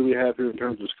 what do we have here in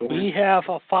terms of scoring? We have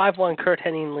a 5-1 Kurt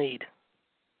Hennig lead.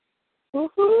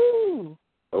 Woohoo!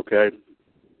 Okay.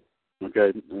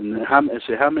 And how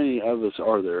many of us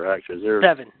are there, actually? Is there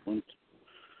 7. One?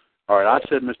 All right, I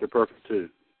said Mr. Perfect, too.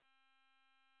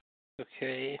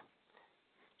 Okay.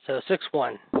 So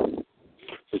 6-1.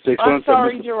 I'm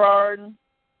sorry, Gerard.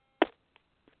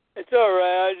 It's all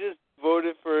right. I just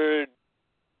voted for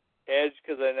Edge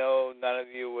because I know none of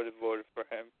you would have voted for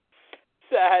him.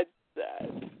 Sad.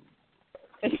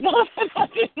 It's not that I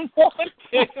didn't want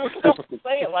to. Don't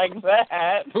say it like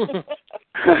that.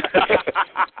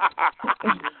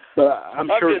 But I'm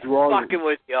sure just fucking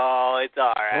with y'all. It's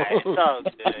all right. It's all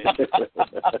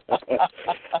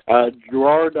good.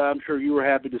 Gerard, I'm sure you were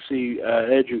happy to see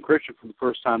Edge and Christian for the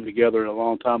first time together in a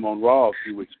long time on Raw a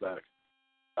few weeks back.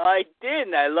 I did,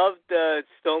 and I loved the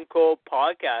Stone Cold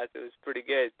podcast. It was pretty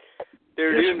good. They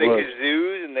were doing the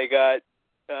kazoos, and they got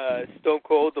Stone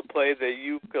Cold to play the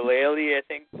ukulele. I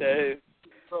think the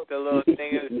little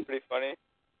thing. It was pretty funny.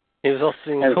 He was also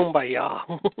singing Kumbaya.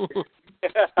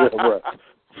 Yeah, right.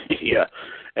 Yeah,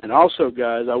 and And also,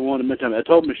 guys, I want to mention, I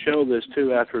told Michelle this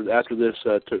too after this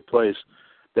took place,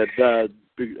 that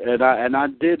and I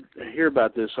did hear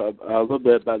about this a little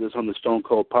bit about this on the Stone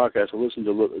Cold podcast. I listened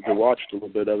to watched a little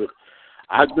bit of it.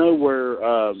 I know where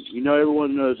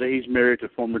everyone knows that he's married to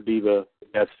former diva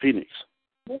Beth Phoenix.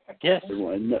 Yes.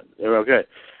 Everyone, okay,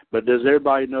 but does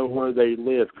everybody know where they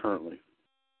live currently?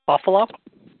 Buffalo?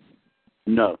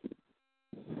 No.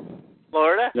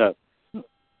 Florida? No.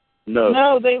 No.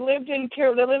 No, they live in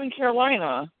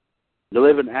Carolina. They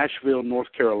live in Asheville,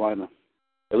 North Carolina.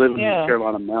 They live in the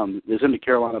Carolina Mountains. It's in the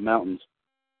Carolina Mountains.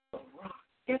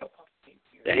 And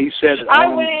he said, I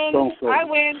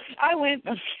win.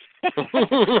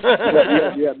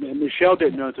 yeah. Michelle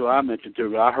didn't know until I mentioned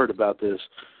to her. I heard about this.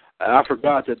 I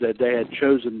forgot that they had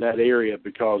chosen that area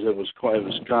because it was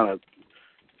kind of.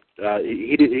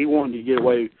 He wanted to get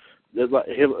away.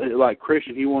 Like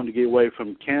Christian, he wanted to get away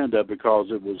from Canada because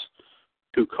it was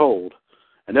too cold.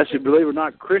 And that's, believe it or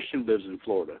not, Christian lives in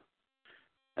Florida.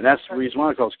 And that's the reason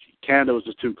why, because Canada was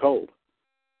just too cold.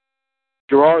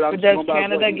 Gerard, does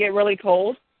Canada get really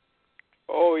cold?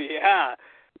 Oh, yeah.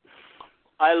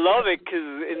 I love it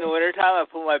because in the wintertime I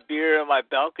put my beer on my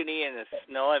balcony in the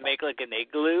snow. I make like an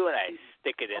igloo and I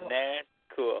stick it in there.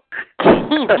 Cool.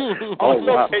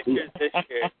 Wow. Pictures this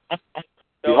year.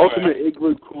 The ultimate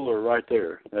igloo cooler right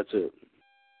there. That's it.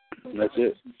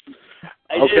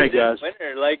 Okay, guys.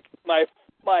 Winter, like my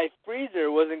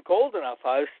freezer wasn't cold enough.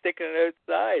 I was sticking it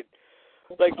outside.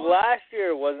 Like last year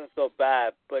it wasn't so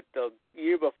bad, but the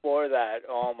year before that,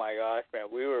 oh my gosh, man,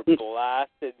 we were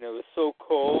blasted and it was so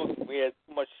cold. We had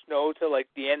so much snow till like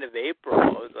the end of April. I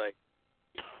was like,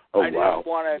 I just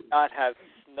want to not have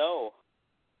snow.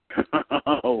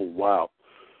 Oh wow.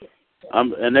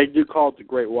 And they do call it the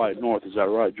Great White North. Is that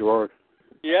right, Gerard?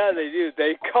 Yeah, they do.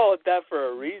 They call it that for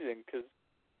a reason because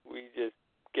we just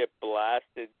get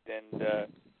blasted. And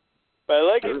but I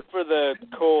like it for the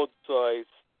cold, so I,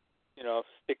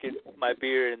 stick my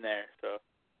beer in there. So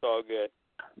it's all good.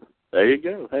 There you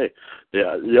go. Hey,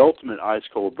 the ultimate ice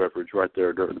cold beverage right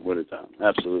there during the wintertime.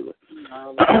 Absolutely.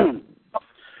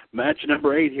 Match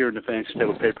number 8 here in the Fantasy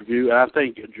Table pay-per-view. I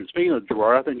think, speaking of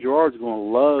Gerard, I think Gerard's going to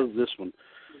love this one.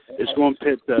 It's going to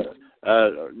pit the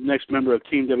next member of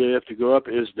Team WWF to go up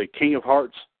is the King of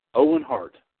Hearts, Owen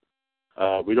Hart.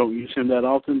 We don't use him that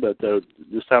often, but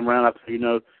this time around, I think,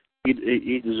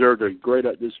 he deserved this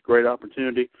great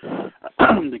opportunity.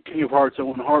 The King of Hearts,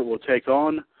 Owen Hart, will take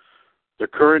on the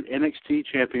current NXT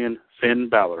champion, Finn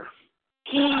Balor.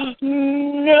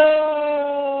 No!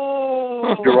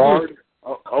 Gerard,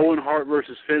 Owen Hart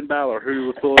versus Finn Balor. Who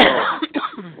will pull it off?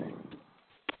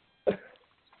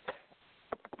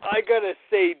 I gotta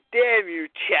say, damn you,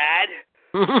 Chad.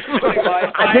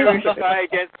 My Irish guy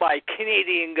against my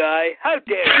Canadian guy. How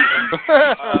dare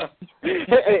you?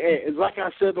 Hey, like I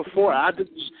said before,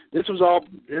 this was all,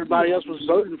 everybody else was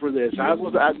voting for this. I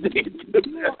did do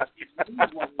that.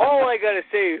 All I gotta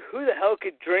say, who the hell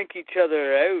could drink each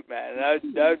other out, man?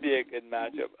 That would be a good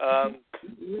matchup.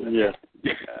 Yeah.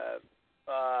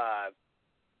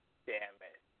 Damn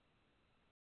it.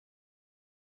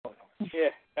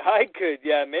 Yeah, I could.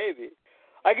 Yeah, maybe.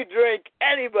 I could drink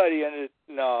anybody under.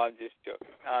 No, I'm just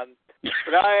joking.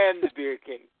 But I am the beer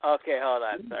king. Okay, hold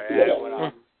on. Sorry, I went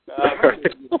off.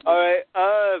 All right.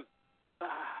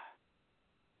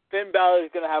 Finn Balor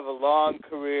is gonna have a long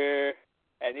career,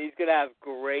 and he's gonna have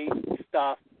great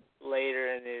stuff later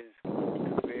in his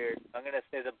career. I'm gonna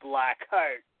say the Black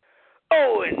Heart,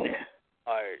 Owen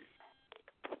Hart.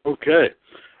 Okay,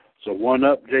 so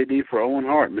 1-up, JD, for Owen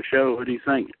Hart. Michelle, what do you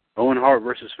think? Owen Hart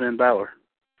versus Finn Balor.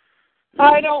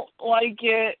 I don't like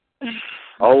it.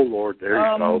 Oh, Lord, there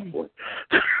you go. Boy.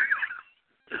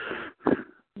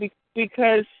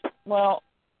 Because, well,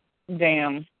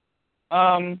 damn.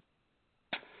 I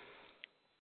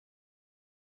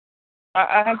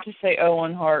have to say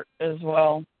Owen Hart as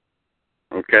well.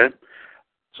 Okay.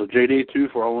 So JD 2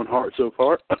 for Owen Hart so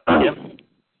far. Yep.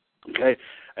 Okay.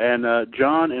 And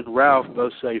John and Ralph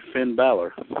both say Finn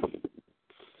Balor.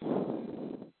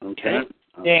 Okay.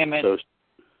 Damn it. So,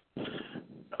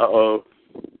 uh-oh.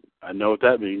 I know what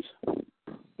that means.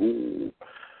 Ooh.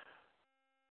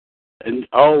 And,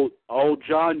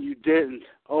 John, you didn't.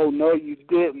 Oh, no, you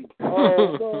didn't.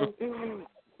 Oh, no.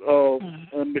 Oh,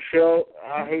 and Michelle,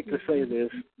 I hate to say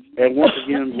this, and once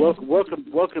again,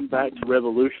 welcome back to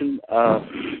Revolution.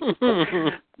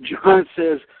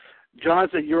 John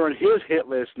said you're on his hit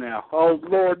list now. Oh,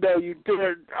 Lord, no, you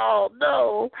didn't. Oh,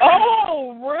 no.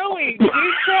 Oh, really? Do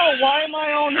tell, why am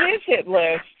I on his hit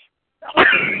list?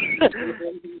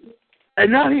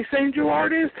 And now he's saying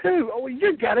Gerard is, too. Oh,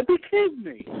 you got to be kidding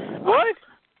me. What?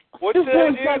 What did I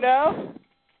do now?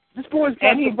 This boy's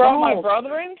got And he the brought my balls.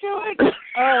 brother into it?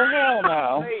 Oh, hell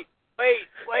no.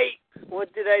 Wait.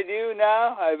 What did I do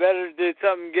now? I better do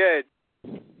something good.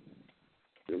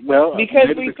 Well, Because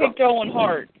maybe we picked Owen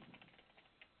Hart.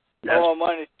 Oh, I'm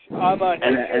on his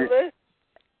shit list?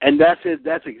 And that's it.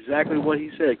 That's exactly what he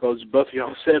said, because both of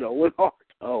y'all said Owen Hart.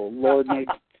 Oh, Lord.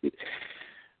 Hey,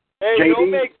 JD?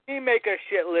 don't make me make a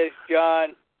shit list,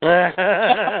 John.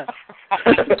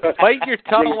 Bite your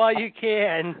tongue while you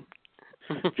can.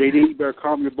 JD, you better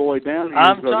calm your boy down.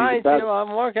 I'm trying to.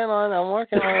 I'm working on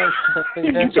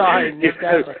it. Sorry,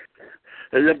 exactly.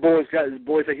 That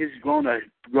boy think he's growing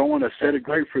a set of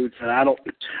grapefruits, and I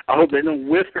hope they don't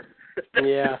wither.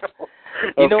 Yeah.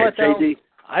 Okay, You know what, though? JD,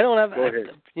 I don't have. go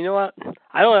ahead. You know what?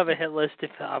 I don't have a hit list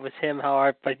if I was him,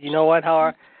 Howard. But you know what,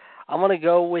 Howard? I'm gonna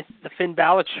go with the Finn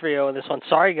Balor trio in this one.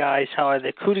 Sorry, guys. Howard,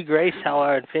 the coup de grace,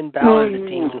 Howard, Finn Balor and the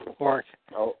team work.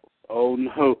 Oh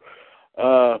no.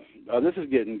 This is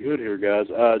getting good here, guys.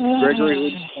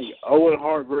 Gregory, Owen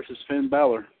Hart versus Finn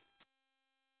Balor.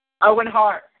 Owen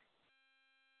Hart.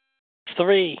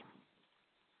 3.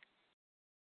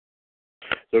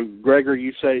 So, Gregory,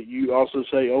 you also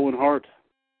say Owen Hart?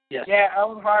 Yes. Yeah,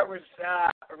 Owen Hart was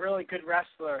a really good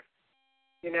wrestler,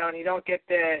 and you don't get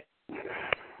the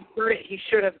he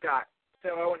should have got. So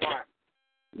Owen Hart.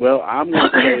 Well, I'm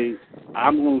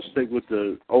going to stick with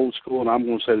the old school, and I'm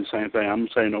going to say the same thing. I'm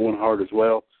saying Owen Hart as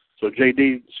well. So,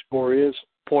 JD, score is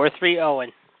 4-3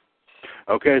 Owen.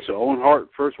 Okay, so Owen Hart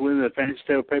first win in the Fantasy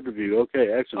Tale pay-per-view.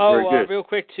 Okay, excellent, very good. Real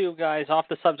quick too, guys, off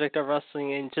the subject of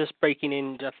wrestling, and just breaking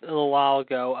in just a little while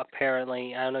ago,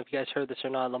 apparently, I don't know if you guys heard this or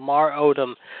not, Lamar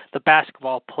Odom, the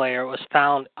basketball player, was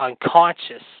found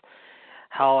unconscious.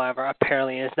 However,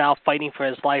 apparently is now fighting for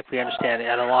his life, we understand,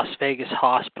 at a Las Vegas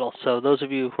hospital. So those of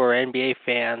you who are NBA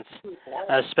fans,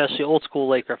 especially old school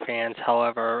Laker fans,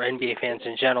 however, or NBA fans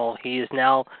in general, he is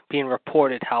now being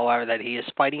reported, however, that he is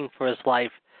fighting for his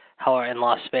life, however, in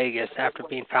Las Vegas after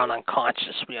being found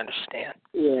unconscious, we understand.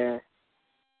 Yeah.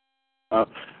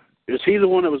 Is he the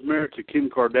one that was married to Kim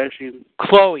Kardashian?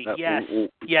 Khloe, yes.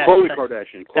 Yes. Khloe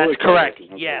Kardashian. That's correct,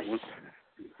 Okay. yes.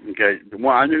 Okay.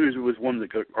 Well, I knew it was one of the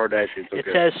Kardashians. Okay. It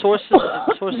says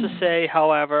sources say,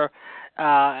 however,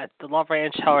 at the Love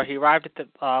Ranch, however, he arrived at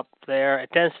there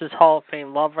at Dennis's Hall of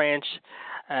Fame Love Ranch,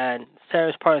 and Sarah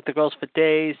was part of the girls for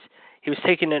days. He was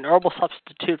taking an herbal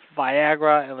substitute for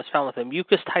Viagra and was found with a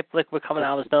mucus-type liquid coming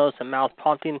out of his nose and mouth,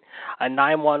 prompting a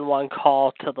 911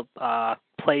 call to the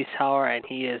place, however, and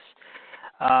he is,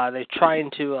 they're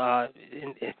trying to,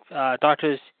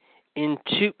 doctors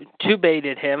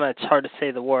intubated him. It's hard to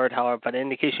say the word, however, but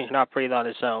indication he cannot breathe on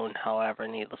his own, however,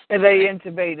 needless to say. They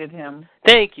intubated him.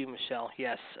 Thank you, Michelle,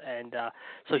 yes. And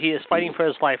so he is fighting for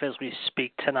his life as we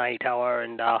speak tonight, however,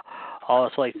 and all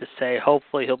I'd like to say,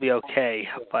 hopefully he'll be okay,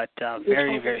 but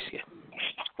very, very scary.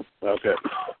 Okay.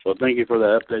 Well, thank you for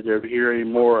that update there. If you hear any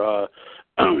more,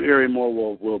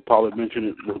 we'll probably mention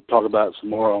it. We'll talk about it some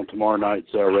more on tomorrow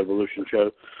night's Revolution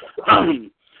show,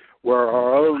 where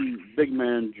our own big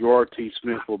man, Gerard T.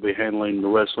 Smith, will be handling the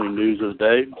wrestling news of the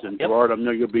day. And Gerard, I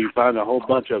know you'll be finding a whole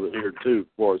bunch of it here, too,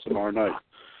 for us tomorrow night.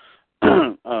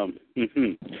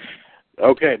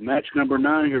 Okay, match number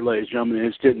 9 here, ladies and gentlemen.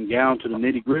 It's getting down to the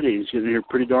nitty-gritty. It's getting here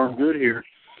pretty darn good here.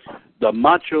 The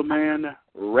Macho Man,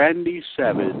 Randy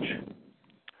Savage.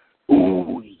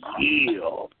 Ooh, yeah.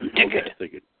 Okay,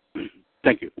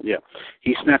 thank you. Yeah.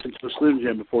 He snapped into a Slim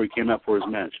Jim before he came out for his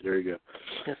match. There you go.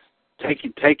 Yes.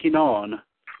 Taking on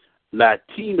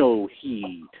Latino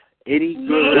Heat, Eddie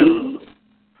Guerrero.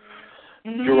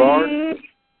 Gerard,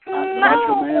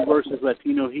 Macho Man versus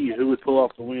Latino Heat. Who would pull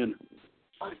off the win?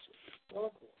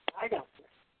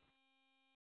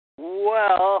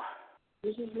 Well,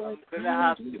 I'm going to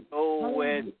have to go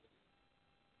with,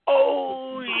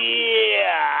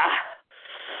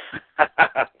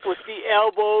 with the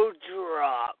elbow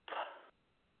drop.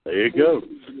 There you go.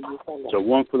 So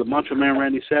one for the Macho Man,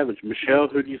 Randy Savage. Michelle,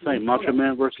 who do you think? Macho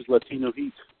Man versus Latino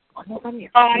Heat?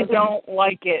 I don't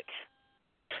like it.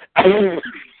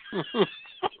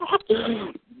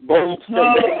 Bold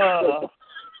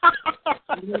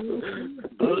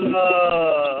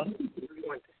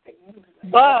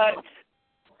but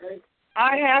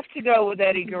I have to go with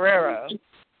Eddie Guerrero.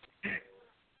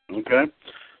 Okay.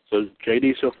 So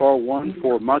JD so far 1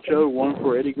 for Macho, 1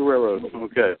 for Eddie Guerrero.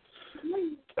 Okay.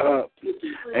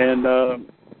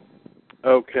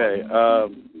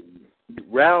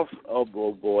 Ralph, oh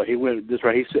boy, he went this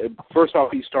right. He said first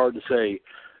off he started to say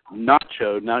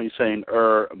Nacho, now he's saying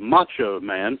Macho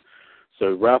Man.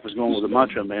 So Ralph is going with the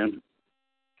Macho Man.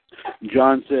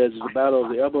 John says it's a battle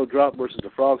of the elbow drop versus the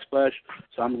frog splash.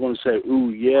 So I'm going to say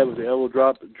ooh yeah with the elbow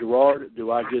drop. Gerard,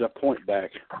 do I get a point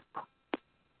back?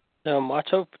 No,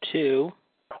 Macho for 2.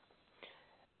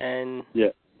 And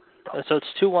Yeah. So it's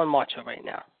 2-1 Macho right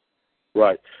now.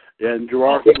 Right. And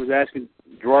Gerard, he was asking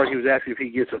if he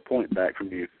gets a point back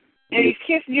from you. And he's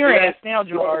kissing your ass now,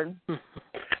 Gerard. He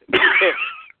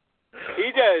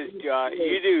does, John.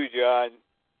 You do, John.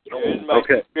 You're in my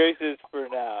graces for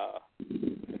now.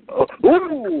 Oh,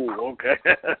 ooh, okay.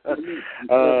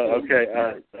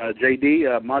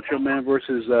 JD, Macho Man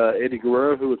versus Eddie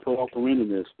Guerrero, who would pull off the win in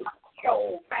this?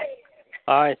 All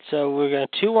right, so we're going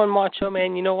to 2-1 Macho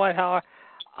Man. You know what, Howard?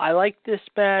 I like this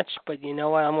match, but you know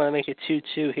what? I'm going to make it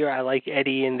 2-2 here. I like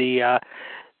Eddie in the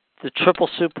triple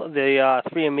soup, the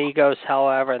Three Amigos,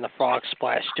 however, and the Frog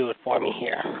Splash do it for me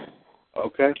here.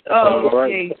 Okay. Oh, all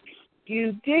right. okay.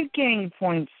 You did gain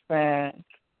points back.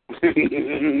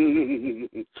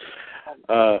 And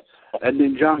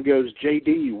then John goes,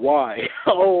 JD, why?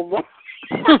 Oh, Lord.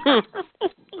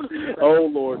 Oh,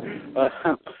 Lord.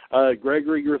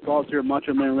 Gregory, your thoughts here,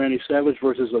 Macho Man Randy Savage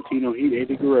versus Latino Heat,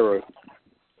 Eddie Guerrero.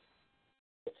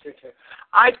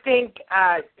 I think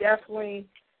definitely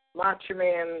Macho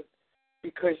Man,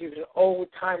 because he was an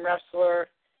old-time wrestler.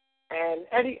 And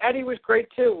Eddie was great,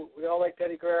 too. We all liked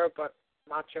Eddie Guerrero, but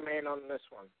Macho Man on this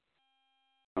one.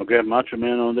 Okay, Macho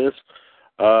Man on this.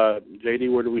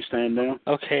 JD, where do we stand now?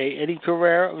 Okay, Eddie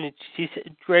Guerrero.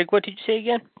 Greg, what did you say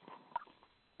again?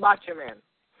 Macho Man.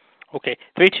 Okay,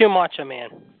 3-2 Macho Man.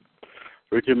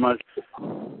 3-2 Macho.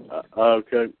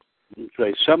 Okay.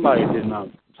 Okay. Somebody did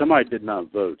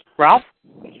not vote. Ralph?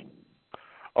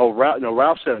 Oh,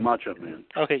 Ralph said Macho Man.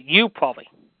 Okay, you probably.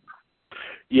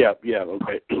 Yeah,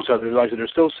 okay. So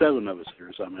there's still 7 of us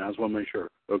here, so I just want to make sure.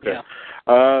 Okay.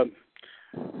 Yeah.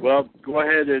 Well, go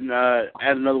ahead and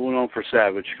add another one on for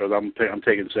Savage, because I'm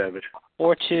taking Savage.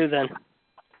 4-2 then.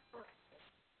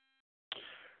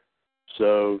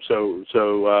 So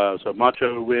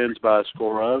Macho wins by a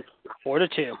score of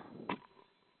 4-2.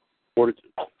 4-2.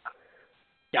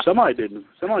 Yeah. Somebody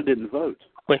didn't vote.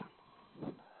 Wait.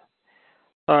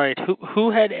 All right. Who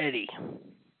had Eddie?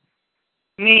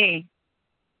 Me.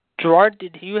 Gerard,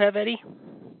 did you have Eddie?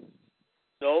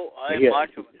 No, I'm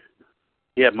Macho.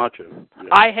 Yeah, Macho. Yeah.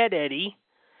 I had Eddie.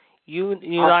 You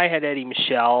and I had Eddie,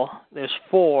 Michelle. There's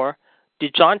 4.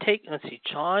 Did John take? Let's see,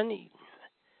 John.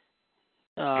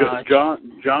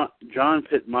 John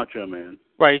picked Macho Man.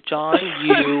 Right, John.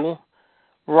 You,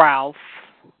 Ralph.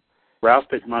 Ralph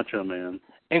picked Macho Man.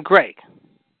 And Greg.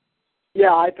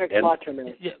 Yeah, I picked Macho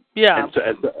Man. Yeah.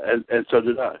 And so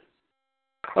did I.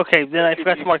 Okay, then I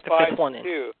forgot to mark the 5th one in.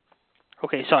 Too.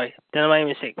 Okay, sorry. Then I made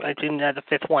a mistake. I didn't add the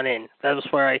 5th one in. That was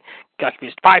where I got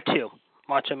confused. 5-2.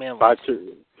 Macho Man wins.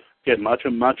 5-2. Yeah,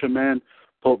 Macho Man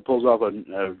pulls off a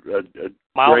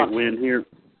great win here.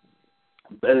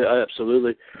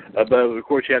 Absolutely. But, of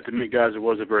course, you have to admit, guys, it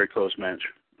was a very close match.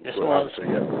 Yes, it was.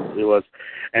 Yeah, it was.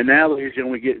 And now, ladies and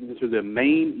gentlemen, we get into the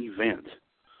main event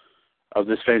of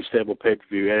this Fan Stable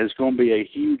pay-per-view, and it's going to be a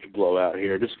huge blowout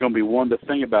here. This is going to be one to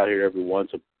think about here, everyone,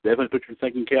 so definitely put your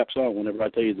thinking caps on whenever I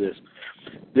tell you this.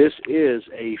 This is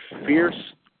a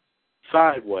fierce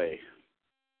 5-way.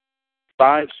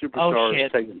 5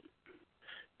 superstars taking.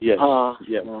 Yes,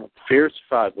 fierce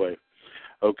 5-way.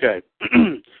 Okay.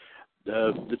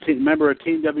 The team member of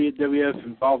Team WWF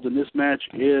involved in this match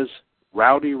is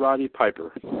Roddy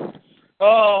Piper.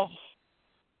 Oh.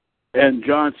 And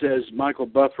John says Michael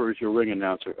Buffer is your ring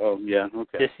announcer. Oh, yeah,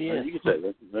 okay. Yes, he is. You can say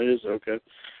that. That is okay.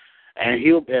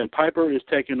 And Piper is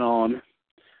taking on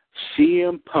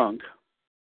CM Punk,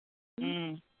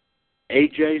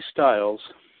 AJ Styles,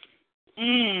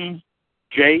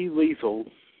 Jay Lethal,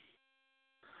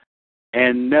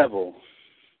 and Neville.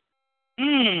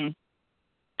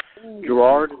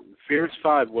 Gerard, fierce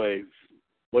 5-way.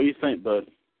 What do you think, bud?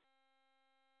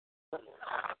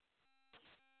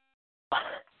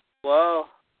 Well,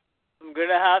 I'm going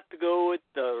to have to go with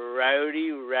the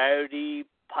Rowdy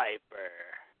Piper.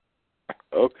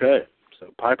 Okay.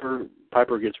 So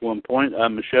Piper gets 1 point.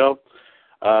 Michelle,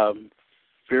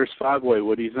 fierce 5-way,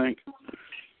 what do you think?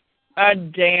 I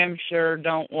damn sure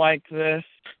don't like this.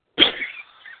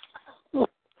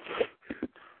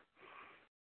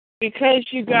 Because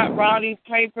you got Roddy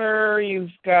Piper, you've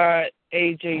got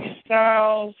AJ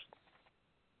Styles,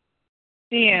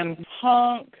 CM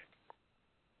Punk.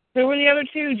 Who were the other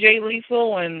 2? Jay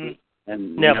Lethal and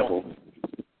Neville.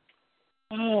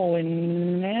 Oh,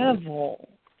 and Neville.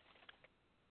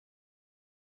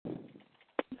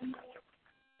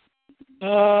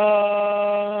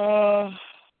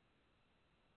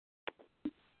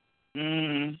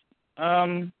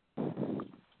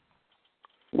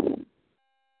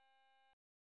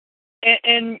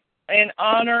 In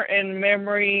honor and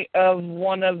memory of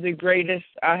one of the greatest,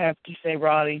 I have to say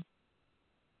Roddy.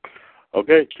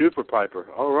 Okay, 2 for Piper.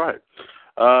 All right.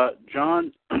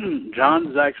 John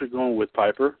is actually going with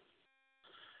Piper.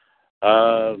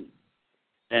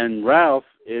 And Ralph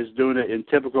is doing it in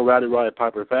typical Rowdy Roddy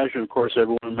Piper fashion. Of course,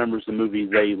 everyone remembers the movie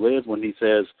They Live when he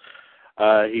says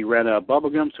he ran out of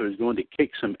bubblegum, so he's going to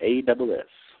kick some AWS.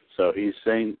 So he's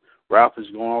saying Ralph is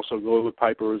also going with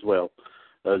Piper as well.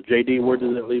 JD, where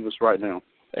does it leave us right now?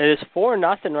 It is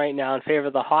 4-0 right now in favor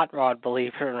of the Hot Rod,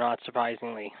 believe it or not,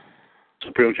 surprisingly.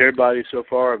 So pretty much everybody so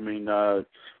far. I mean,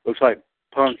 looks like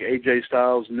Punk, AJ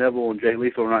Styles, Neville, and Jay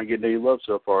Lethal are not getting any love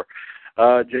so far.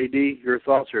 JD, your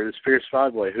thoughts here? This Fierce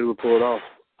 5-Way, who will pull it off?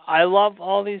 I love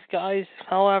all these guys,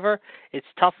 however. It's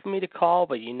tough for me to call,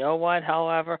 but you know what,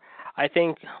 however? I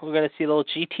think we're going to see a little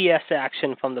GTS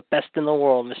action from the best in the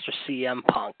world, Mr. CM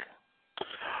Punk.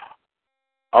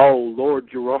 Oh, Lord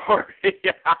Gerard.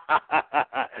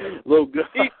 Little good.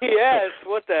 GTS,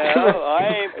 what the hell? I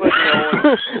ain't putting no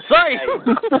one. Sorry.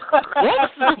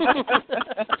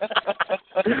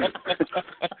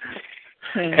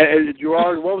 And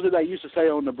Gerard, what was it I used to say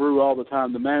on the brew all the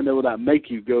time? The man that would not make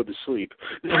you go to sleep.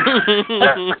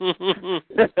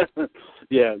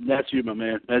 Yeah, that's you, my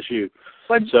man. That's you.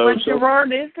 But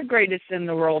Gerard is the greatest in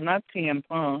the world, not CM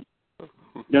Punk.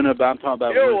 No, but I'm talking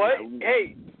about... You know what?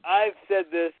 Hey, I've said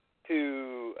this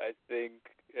to, I think,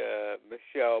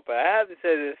 Michelle, but I haven't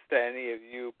said this to any of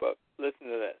you, but listen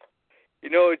to this. You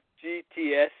know what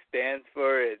GTS stands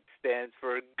for? It stands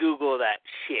for Google that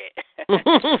shit.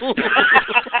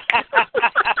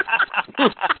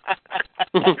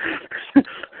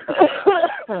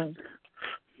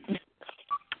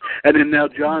 And then now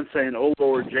John saying, oh,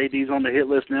 Lord, JD's on the hit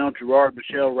list now. Gerard,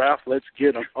 Michelle, Ralph, let's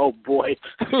get him. Oh, boy.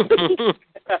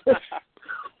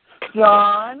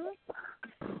 John,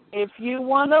 if you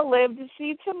want to live to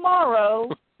see tomorrow,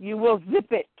 you will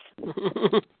zip it.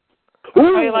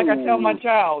 Like I tell my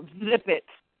child, zip it.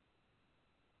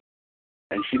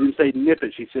 And she didn't say nip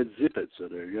it, she said zip it. So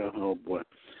there you go. Oh, boy.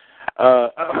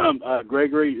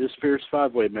 Gregory, this Fierce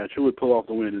 5-Way match, who would pull off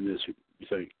the win in this, you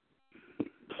think?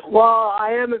 Well,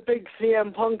 I am a big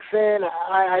CM Punk fan.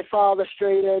 I follow the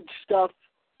straight edge stuff,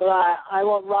 but I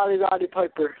want Roddy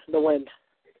Piper to win.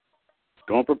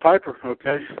 Going for Piper,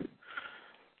 okay.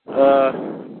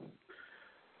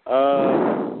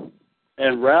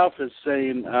 And Ralph is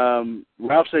saying,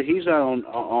 Ralph said he's not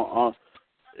on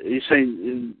he's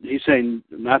saying,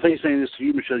 I think he's saying this to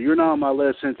you, Michelle, you're not on my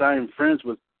list since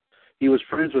he was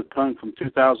friends with Punk from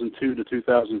 2002 to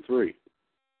 2003.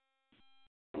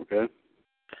 Okay.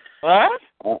 What?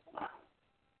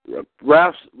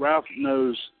 Ralph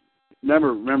knows.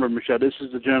 Remember, Michelle. This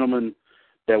is the gentleman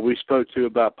that we spoke to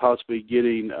about possibly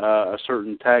getting a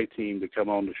certain tag team to come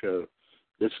on the show.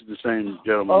 This is the same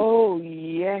gentleman. Oh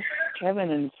yes, Kevin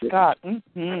and Scott.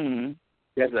 Mm-hmm.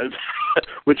 Yeah,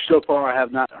 which so far I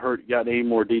have not got any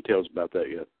more details about that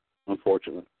yet.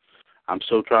 Unfortunately, I'm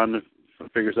still trying to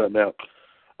figure something out.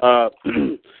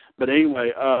 But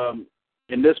anyway,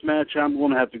 in this match, I'm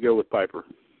going to have to go with Piper.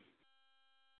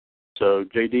 So,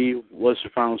 JD, what's the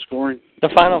final scoring? The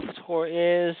final score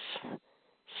is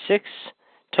 6-1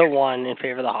 in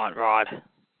favor of the Hot Rod.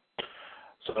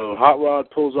 So, Hot Rod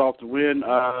pulls off the win.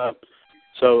 Out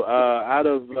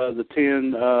of the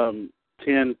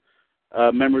 10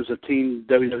 members of Team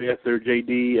WWF there,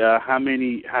 JD, how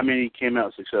many came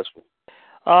out successful?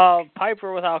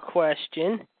 Piper, without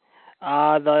question.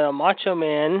 The Macho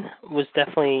Man was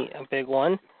definitely a big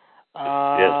one.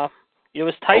 Yes. It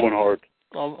was tight. Going hard.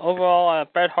 Overall,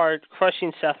 Bret Hart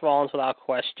crushing Seth Rollins without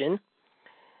question.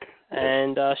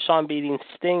 And Shawn beating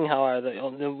Sting, however.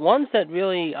 The ones that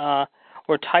really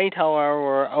were tight, however,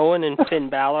 were Owen and Finn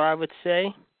Balor, I would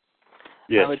say.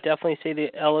 Yes. I would definitely say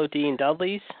the LOD and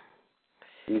Dudleys.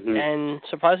 Mm-hmm. And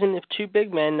surprisingly, the two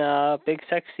big men, Big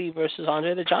Sexy versus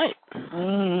Andre the Giant.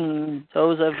 Mm. So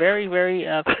it was a very, very,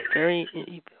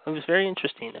 it was very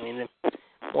interesting. I mean,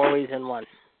 more ways than one.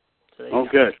 So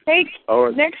okay. Hey,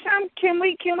 right. Next time, can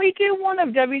we do one of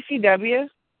WCW?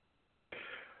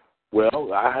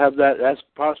 Well, I have that. That's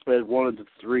possibly one of the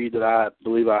three that I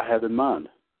believe I have in mind.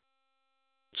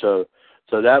 So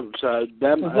that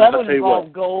would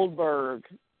involve Goldberg.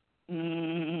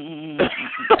 Mm.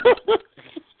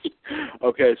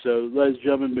 Okay, so ladies and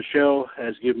gentlemen, Michelle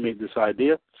has given me this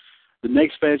idea. The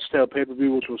next Fantasy Tale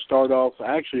pay-per-view, which will I'll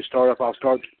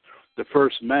start the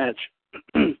first match.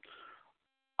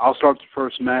 I'll start the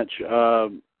first match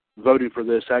voting for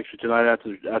this actually tonight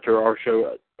after our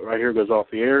show right here goes off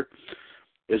the air,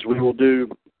 is we will do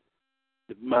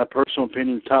my personal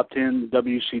opinion, top 10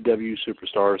 WCW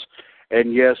superstars.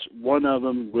 And yes, one of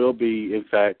them will be, in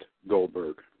fact,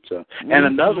 Goldberg. So, and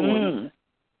another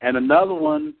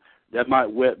one that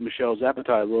might whet Michelle's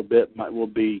appetite a little bit. Will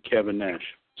be Kevin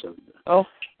Nash. So.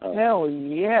 Hell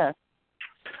yeah.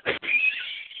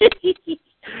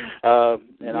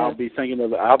 And I'll be thinking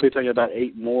about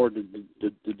 8 more to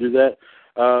do that.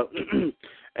 And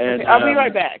okay, I'll be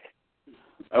right back.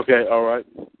 Okay, all right.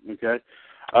 Okay.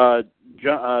 Ralph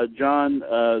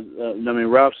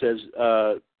says.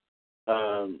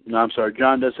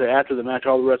 John does say after the match,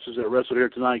 all the wrestlers that wrestled here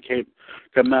tonight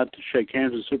come out to shake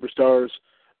hands with superstars.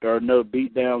 There are no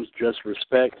beatdowns, just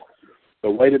respect.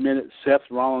 But wait a minute, Seth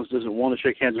Rollins doesn't want to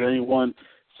shake hands with anyone.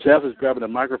 Seth is grabbing a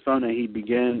microphone and he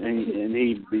begun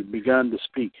to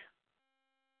speak.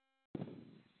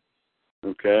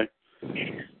 Okay.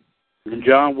 And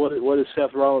John, what is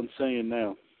Seth Rollins saying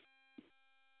now?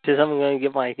 Says I'm going to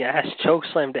get my ass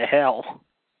chokeslammed to hell.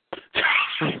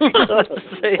 Let's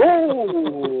say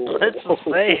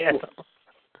it.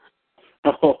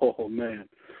 Oh man,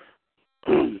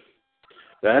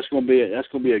 that's gonna be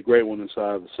a great one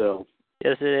inside of the cell.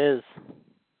 Yes, it is.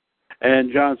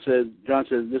 And John says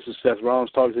this is Seth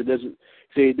Rollins talking.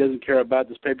 He doesn't care about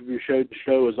this pay-per-view show. The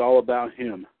show is all about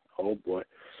him. Oh boy.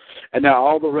 And now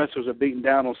all the wrestlers are beating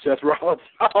down on Seth Rollins.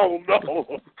 Oh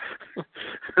no.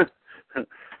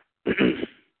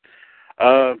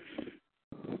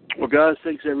 Well, guys,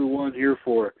 thanks everyone here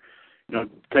for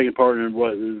taking part in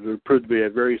what proved to be a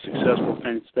very successful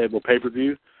and stable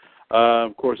pay-per-view.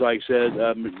 Of course, like I said,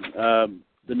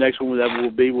 the next one that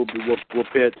we'll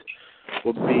pit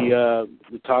will be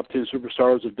the top 10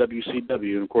 superstars of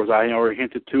WCW. And of course, I already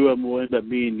hinted 2 of them will end up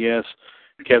being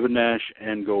Kevin Nash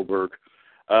and Goldberg.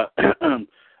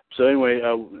 So anyway,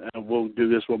 we'll do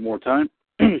this one more time.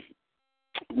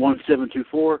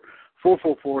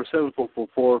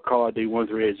 1-724-444-7444, call ID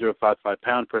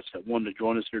 138-055#. Press that 1 to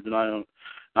join us here tonight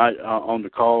on the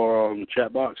call or on the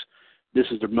chat box.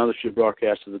 This is the mothership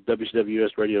broadcast of the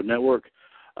WCWUS Radio Network,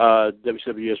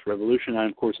 WCWUS Revolution.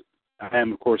 I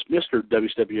am, of course, Mr.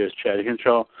 WCWUS Chad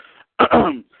Henshaw.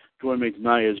 Joining me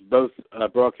tonight is both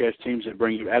broadcast teams that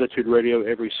bring you Attitude Radio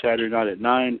every Saturday night at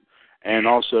 9, and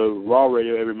also Raw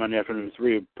Radio every Monday afternoon at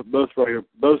 3. Both right here,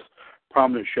 both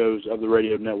prominent shows of the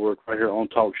radio network right here on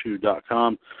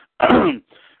TalkShoe.com. Of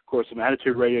course, from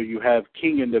Attitude Radio, you have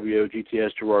King NWO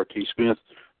GTS Gerard T. Smith,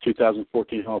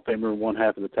 2014 Hall of Famer, one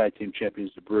half of the Tag Team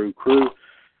Champions, the Brew Crew,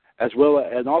 as well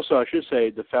as, and also I should say,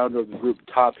 the founder of the group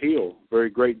Top Heel. Very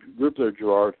great group there,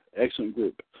 Gerard. Excellent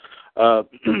group.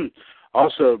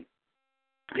 Also,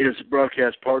 his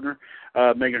broadcast partner,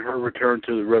 making her return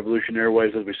to the Revolution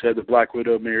Airways, as we said, the Black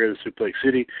Widow, Marietta Suplex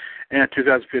City, and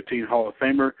 2015 Hall of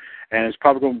Famer, and it's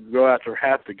probably going to go after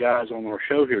half the guys on our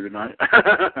show here tonight.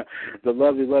 The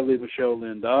lovely, lovely Michelle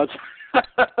Lynn Dodds.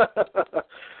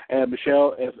 And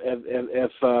Michelle,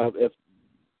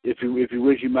 if you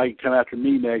wish, you might come after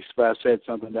me next if I said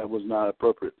something that was not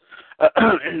appropriate.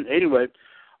 Anyway,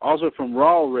 also from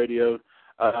Raw Radio.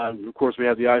 Of course, we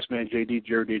have the Iceman, J.D.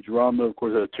 Jared DiGirolamo, of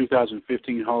course, a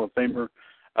 2015 Hall of Famer.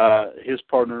 His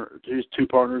 2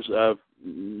 partners, I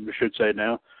should say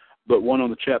now, but one on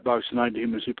the chat box tonight, the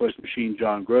Human Suplex Machine,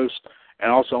 John Gross,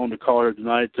 and also on the call here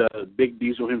tonight, Big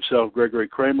Diesel himself, Gregory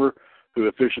Kramer, who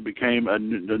officially became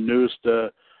the newest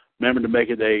member to make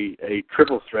it a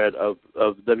triple threat of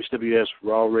WCWUS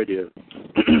Raw Radio.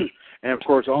 And, of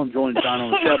course, on joining John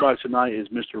on the chat box tonight is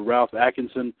Mr. Ralph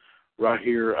Atkinson, right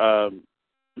here,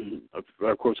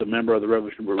 of course, a member of the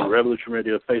Revolution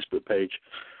Radio Facebook page.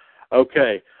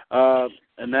 Okay,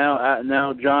 and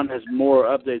now John has more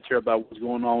updates here about what's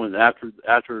going on after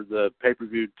the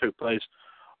pay-per-view took place.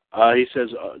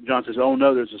 John says, oh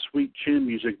no, there's a sweet chin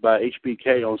music by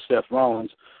HBK on Seth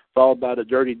Rollins, followed by the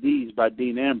Dirty D's by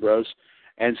Dean Ambrose,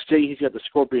 and Sting, he's got the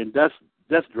Scorpion Death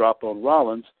Drop on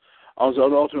Rollins. Also,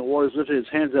 the Ultimate Warrior's lifted his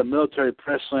hands up, military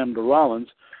press slam to Rollins.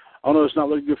 Oh no, it's not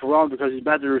looking good for Rollins because he's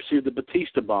about to receive the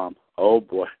Batista bomb. Oh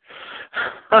boy.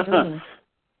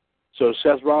 So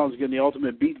Seth Rollins getting the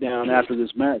ultimate beatdown after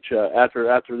this match,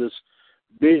 after this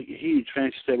big, huge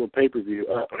fantasy stable pay-per-view.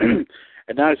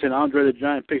 And now it's an Andre the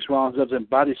Giant picks Rollins up and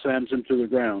body slams him to the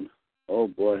ground. Oh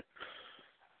boy.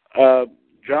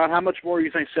 John, how much more do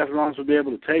you think Seth Rollins will be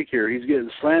able to take here? He's getting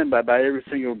slammed by every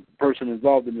single person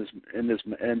involved in this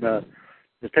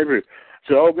pay-per-view.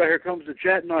 So, here comes the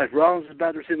chat knife. Rollins is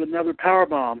about to receive another power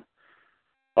bomb.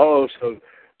 Oh, so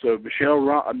Michelle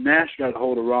Nash got a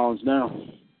hold of Rollins now.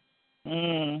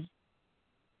 And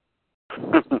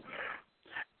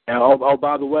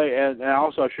by the way, and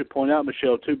also I should point out,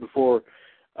 Michelle, too, before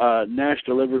Nash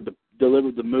delivered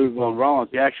the move on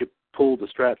Rollins, he actually pulled the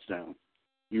straps down.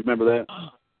 You remember that?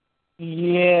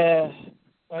 Yeah.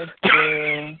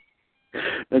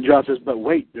 And John says, but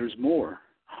wait, there's more.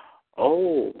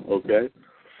 Oh, okay.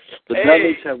 The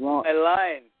Dudleys have Rollins. My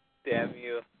line, damn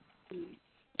you.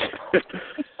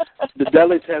 The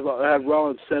Dudleys have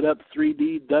Rollins set up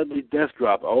 3D Dudley Death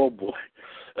Drop. Oh boy,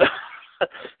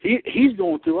 he's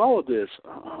going through all of this.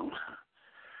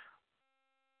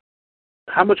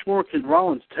 How much more can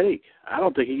Rollins take? I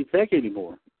don't think he can take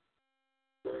anymore.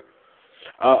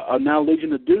 Now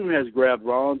Legion of Doom has grabbed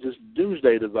Rollins. It's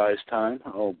Doomsday Device time.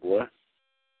 Oh boy.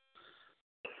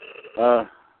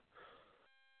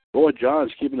 Boy,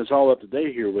 John's keeping us all up to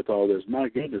date here with all this. My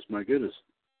goodness, my goodness.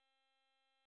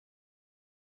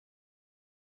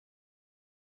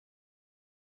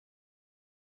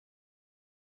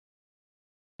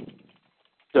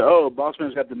 So,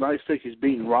 Bossman's got the nice stick. He's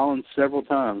beaten Rollins several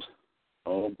times.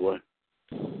 Oh boy.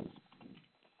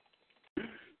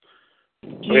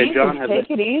 Jesus, John, take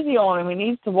it easy on him. He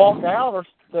needs to walk out of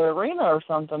the arena or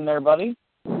something there, buddy.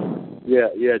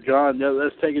 Yeah, John.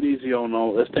 Let's take it easy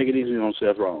on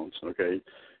Seth Rollins. Okay.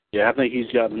 Yeah, I think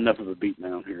he's got enough of a beat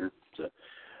down here. So.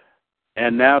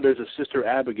 And now there's a Sister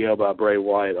Abigail by Bray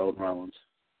Wyatt on Rollins.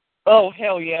 Oh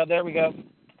hell yeah! There we go.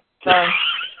 Sorry.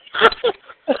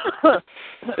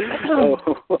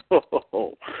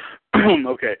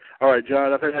 Okay. All right,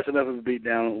 John. I think that's enough of a beat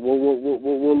down.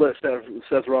 We'll let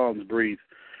Seth Rollins breathe,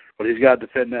 but he's got to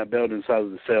defend that belt inside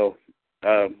of the cell.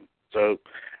 So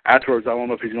afterwards, I don't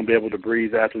know if he's going to be able to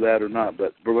breathe after that or not,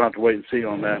 but we're going to have to wait and see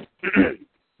on that.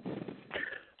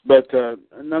 But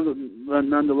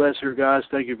nonetheless, here, guys,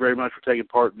 thank you very much for taking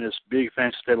part in this big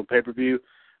Fantasy Table pay-per-view.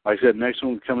 Like I said, next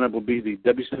one coming up will be the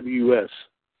WCWUS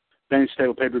Fantasy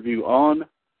Table pay-per-view on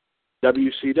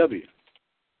WCW.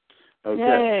 Okay.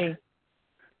 Yay.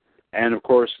 And, of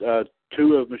course,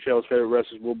 two of Michelle's favorite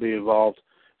wrestlers will be involved.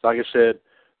 So like I said,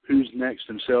 Who's Next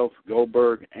himself,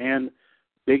 Goldberg, and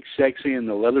Big Sexy in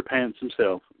the leather pants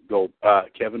himself,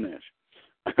 Kevin Nash.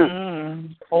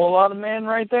 Whole lot of men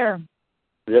right there.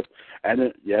 Yep.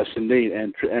 And yes, indeed.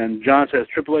 And John says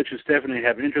Triple H and Stephanie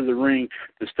have entered the ring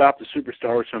to stop the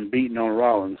superstars from beating on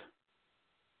Rollins.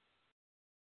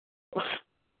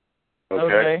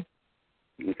 Okay.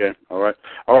 All right,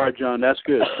 John. That's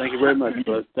good. Thank you very much,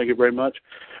 bud. Thank you very much.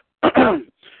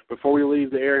 Before we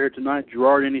leave the air here tonight,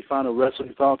 Gerard, any final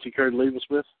wrestling thoughts you care to leave us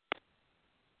with?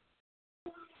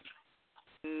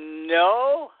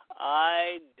 No,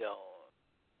 I don't.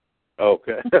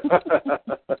 Okay.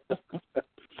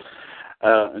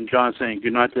 And John saying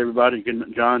good night to everybody.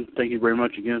 John, thank you very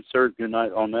much again, sir. Good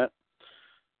night on that.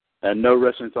 And no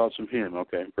wrestling thoughts from him.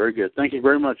 Okay, very good. Thank you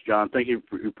very much, John. Thank you.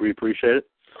 We appreciate it.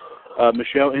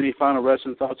 Michelle, any final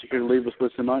wrestling thoughts you can leave us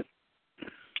with tonight?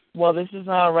 Well, this is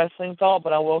not a wrestling thought,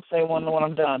 but I will say one when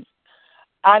I'm done.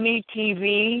 I need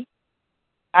TV.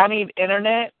 I need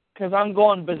internet because I'm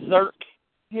going berserk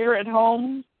here at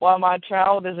home while my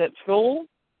child is at school.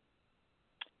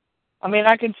 I mean,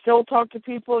 I can still talk to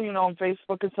people, on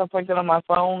Facebook and stuff like that on my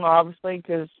phone, obviously,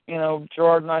 because,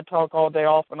 Gerard and I talk all day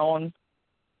off and on.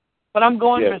 But I'm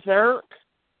going berserk.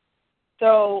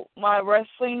 So my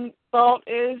wrestling thought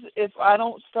is if I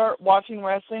don't start watching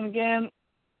wrestling again,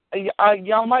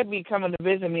 y'all might be coming to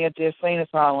visit me at the insane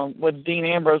asylum with Dean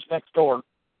Ambrose next door.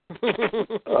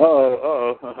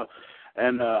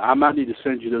 And I might need to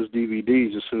send you those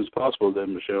DVDs as soon as possible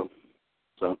then, Michelle.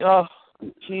 So. Oh,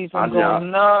 jeez, I'm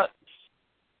going nuts.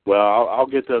 Well, I'll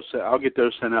get those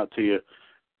sent out to you,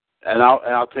 and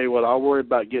I'll tell you what, I'll worry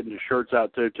about getting the shirts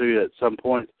out there to you at some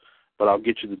point, but I'll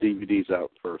get you the DVDs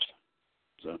out first.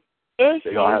 So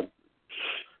you'll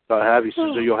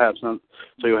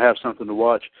have something to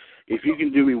watch. If you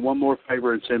can do me one more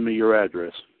favor and send me your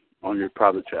address on your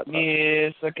private chat box.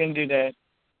 Yes, I can do that.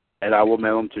 And I will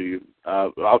mail them to you.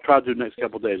 I'll try to do the next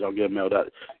couple of days. I'll get them mailed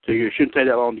out to you. It shouldn't take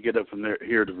that long to get up from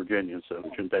here to Virginia, so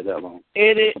it shouldn't take that long.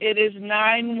 It is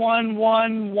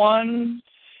 9111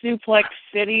 Suplex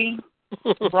City,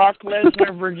 Brock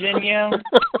Lesnar, Virginia.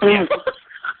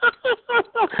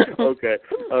 Okay.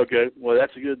 Well,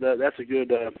 that's a good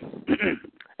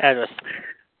address.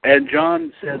 And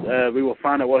John said we will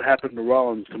find out what happened to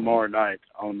Rollins tomorrow night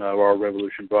on our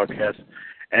Revolution broadcast.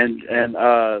 And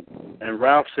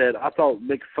Ralph said, I thought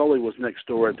Mick Foley was next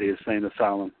door at the insane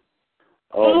asylum.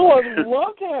 Oh, I'd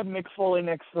love to have Mick Foley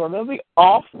next door. That'd be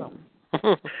awesome.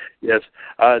 Yes.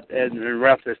 And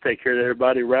Ralph says, take care of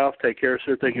everybody. Ralph, take care,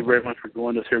 sir. Thank you very much for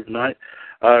joining us here tonight.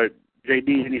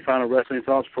 JD, any final wrestling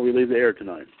thoughts before we leave the air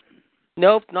tonight?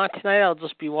 Nope, not tonight. I'll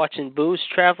just be watching Booze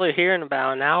Traveler here in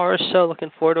about an hour or so. Looking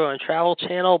forward to it on Travel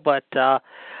Channel. But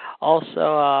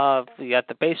also, we got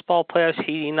the baseball playoffs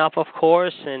heating up, of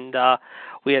course. And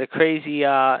we had a crazy,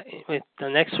 the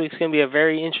next week's going to be a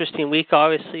very interesting week,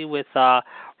 obviously, with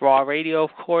Raw Radio,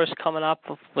 of course, coming up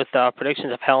with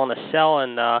predictions of Hell in a Cell,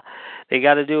 and they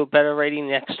got to do a better rating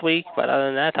next week. But other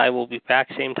than that, I will be back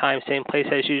same time, same place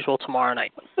as usual tomorrow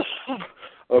night.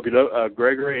 Okay,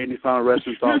 Gregory, any final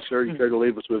wrestling thoughts, sir, you care to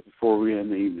leave us with before we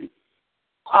end the evening?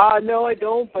 No, I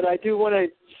don't, but I do want to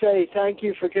say thank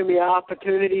you for giving me the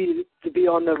opportunity to be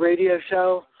on the radio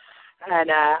show,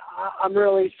 and I'm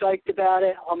really psyched about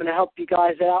it. I'm going to help you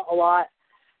guys out a lot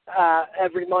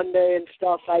every Monday and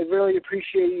stuff. I really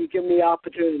appreciate you giving me the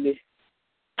opportunity.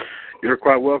 You're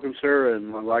quite welcome, sir,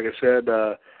 and like I said,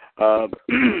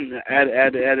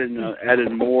 add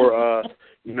in more,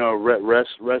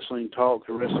 wrestling talk,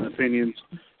 wrestling opinions,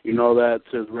 that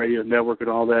to the radio network and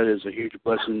all that is a huge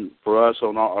blessing for us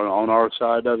on our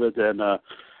side of it, and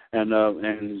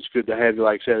it's good to have you.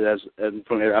 Like I said,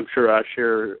 I'm sure I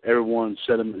share everyone's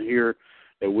sentiment here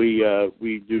that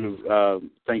we do.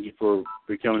 Thank you for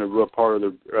becoming a real part of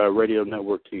the radio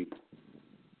network team.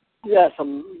 Yes,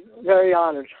 I'm very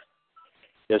honored.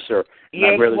 Yes, sir.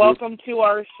 Yes, welcome to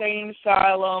our sane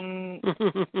asylum,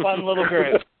 fun little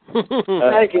group.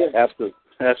 Thank you.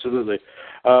 Absolutely.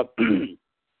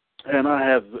 And I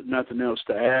have nothing else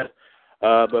to add.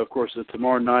 But, of course,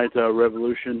 tomorrow night,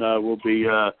 Revolution will be,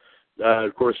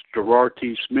 of course, Gerard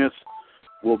T. Smith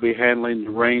will be handling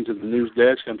the reins of the news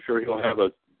desk. I'm sure he'll have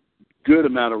a good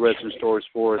amount of wrestling stories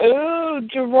for us. Oh,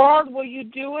 Gerard, will you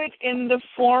do it in the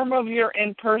form of your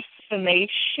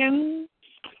impersonation?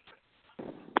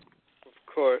 Of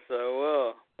course I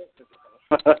will.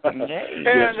 Turn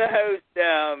the host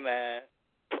down, man.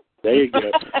 There you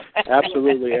go.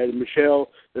 Absolutely. And Michelle,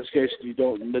 in this case you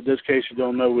don't know.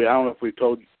 I don't know if we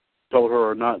told her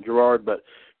or not, Gerard, but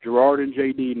Gerard and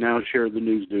JD now share the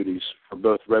news duties for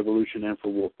both Revolution and for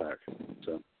Wolfpack.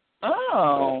 So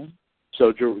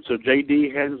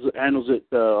JD handles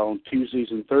it on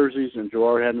Tuesdays and Thursdays, and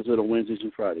Gerard handles it on Wednesdays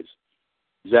and Fridays.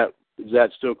 Is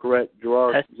that still correct,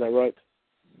 Gerard? Is that right?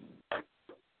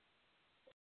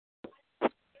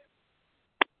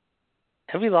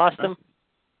 Have we lost him?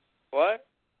 What?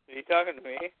 Are you talking to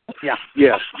me? Yeah.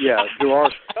 Yeah,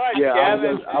 Gerard. God damn it,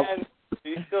 man. Are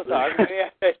you still talking to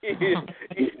me?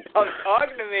 You stopped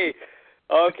talking to me.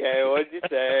 Okay, what did you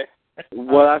say?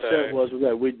 What I said was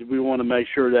that we want to make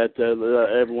sure that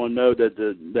everyone know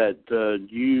that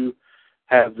you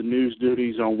have the news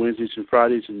duties on Wednesdays and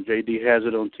Fridays, and JD has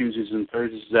it on Tuesdays and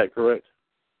Thursdays. Is that correct?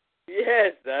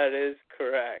 Yes, that is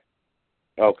correct.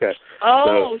 Okay.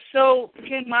 Oh, so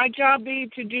can my job be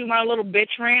to do my little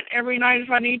bitch rant every night if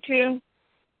I need to?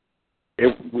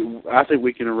 I think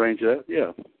we can arrange that,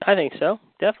 yeah. I think so,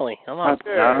 definitely. I'm on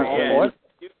board.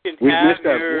 You can have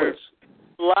your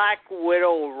Black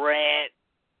Widow rant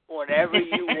whenever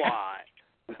you want.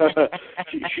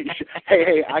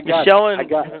 Hey, I got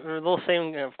a little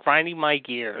saying, grinding my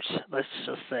gears, let's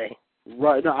just say.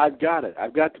 Right, no, I've got it.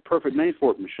 I've got the perfect name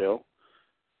for it, Michelle.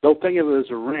 Don't think of it as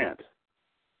a rant.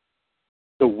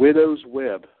 The Widow's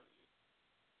Web.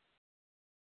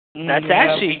 That's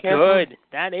actually good.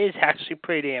 That is actually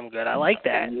pretty damn good. I like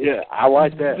that. Yeah, I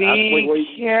like that.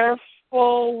 Be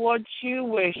careful what you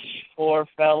wish for,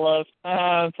 fellas.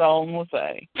 That's all I'm going to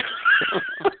say.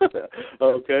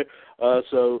 Okay.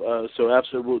 So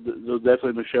absolutely,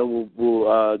 definitely Michelle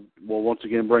will once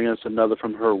again bring us another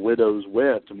from her Widow's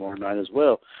Web tomorrow night as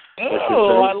well.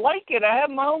 Oh, I like it. I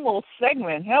have my own little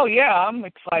segment. Hell yeah, I'm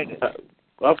excited.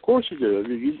 Of course you do.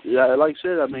 Like I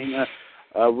said, I mean,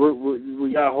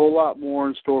 we got a whole lot more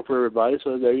in store for everybody,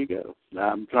 so there you go.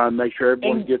 I'm trying to make sure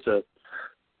everyone gets a...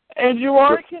 And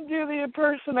Gerard can do the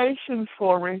impersonations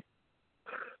for me.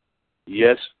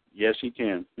 Yes, he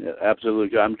can. Yeah,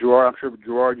 absolutely. I'm sure,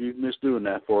 Gerard, you've missed doing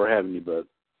that for her, haven't you, bud?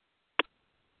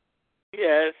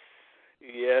 Yes,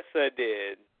 I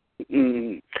did.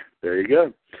 There you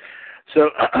go.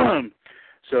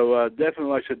 So definitely,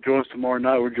 like I said, join us tomorrow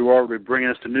night where Gerard will be bringing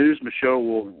us the news. Michelle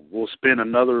will spin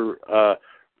another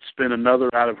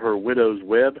out of her Widow's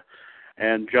Web,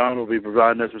 and John will be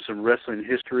providing us with some wrestling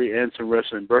history and some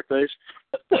wrestling birthdays.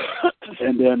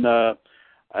 And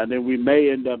then we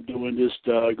may end up doing just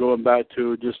going back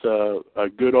to just a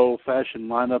good old-fashioned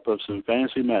lineup of some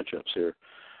fantasy matchups here.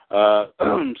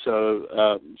 So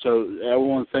I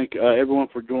want to thank everyone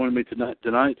for joining me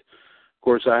tonight. Of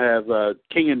course, I have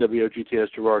King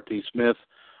NWOGTS Gerard T. Smith.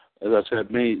 As I said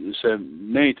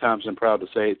many times, I'm proud to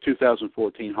say,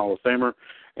 2014 Hall of Famer,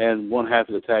 and one half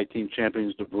of the tag team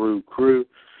champions, the Brew Crew,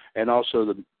 and also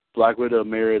the Black Widow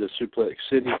Marriott of Suplex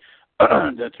City,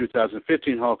 the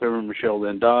 2015 Hall of Famer, Michelle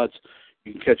Lynn Dodds.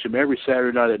 You can catch him every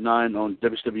Saturday night at 9 on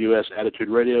WCWUS Attitude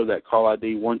Radio. That call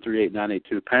ID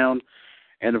 138982#.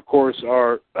 And of course,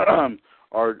 our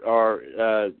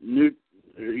new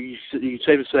you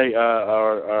safe to say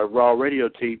our Raw radio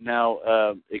team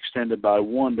now extended by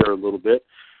one there a little bit.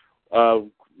 Of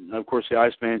course, the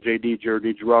Iceman, J.D.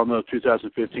 Giraldo,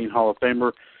 2015 Hall of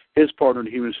Famer, his partner in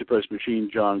the Human Suplex Machine,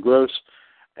 John Gross,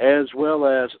 as well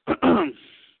as,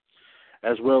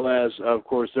 of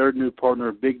course, their new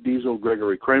partner, Big Diesel,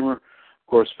 Gregory Kramer, of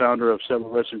course, founder of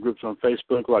several wrestling groups on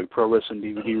Facebook like Pro Wrestling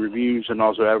DVD Reviews and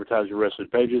also Advertise Your Wrestling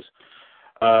Pages.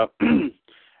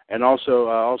 And also,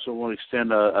 I also want to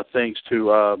extend a thanks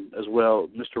to, as well,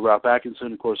 Mr. Ralph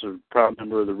Atkinson, of course, a proud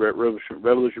member of the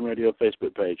Revolution Radio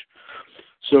Facebook page.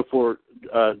 So for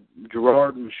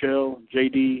Gerard, Michelle,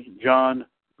 J.D., John,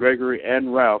 Gregory,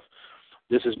 and Ralph,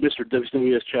 this is Mr.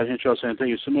 WCWUS Chad Henshaw saying thank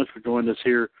you so much for joining us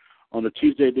here on the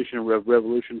Tuesday edition of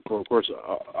Revolution for, of course,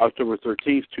 October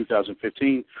 13th,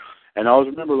 2015. And always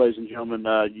remember, ladies and gentlemen,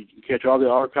 you can catch all the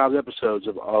archived episodes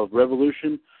of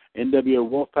Revolution, NWO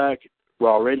Wolfpack,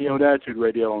 Raw Radio, and Attitude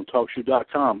Radio on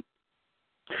TalkShoe.com.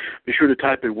 Be sure to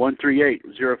type in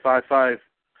 138-055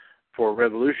 for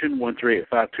Revolution,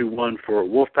 138-521 for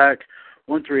Wolfpack,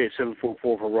 138-744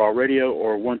 for Raw Radio,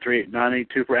 or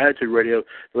 138-982 for Attitude Radio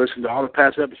to listen to all the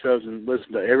past episodes and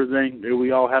listen to everything that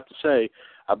we all have to say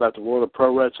about the world of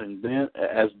pro wrestling. Then,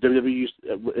 as WWE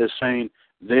is saying,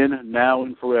 then, now,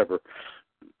 and forever.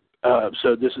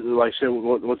 So this is, like I said,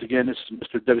 once again, this is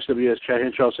Mr. WCWUS Chad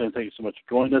Henshaw saying thank you so much for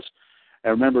joining us.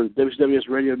 And remember, the WCWUS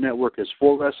Radio Network is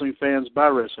for wrestling fans, by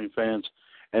wrestling fans,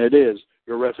 and it is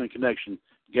your wrestling connection.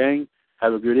 Gang,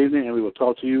 have a good evening, and we will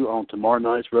talk to you on tomorrow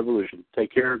night's Revolution.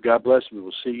 Take care, God bless, and we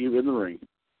will see you in the ring.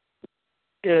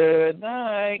 Good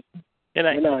night. Good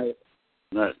night. Good night.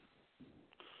 Good night.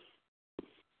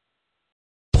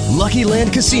 Lucky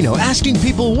Land Casino, asking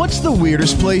people, what's the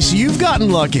weirdest place you've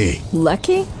gotten lucky?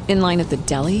 Lucky? In line at the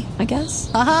deli, I guess?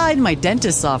 Aha, in my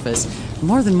dentist's office.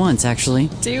 More than once,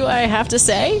 actually. Do I have to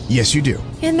say? Yes, you do.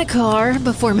 In the car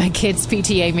before my kids'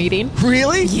 PTA meeting.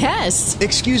 Really? Yes.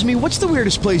 Excuse me, what's the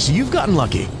weirdest place you've gotten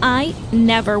lucky? I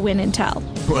never win and tell.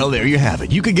 Well, there you have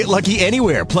it. You can get lucky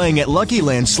anywhere, playing at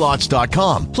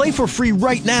LuckyLandSlots.com. Play for free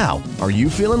right now. Are you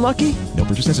feeling lucky? No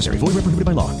purchase necessary. Void where prohibited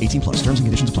by law. 18+. Terms and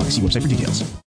conditions apply. See website for details.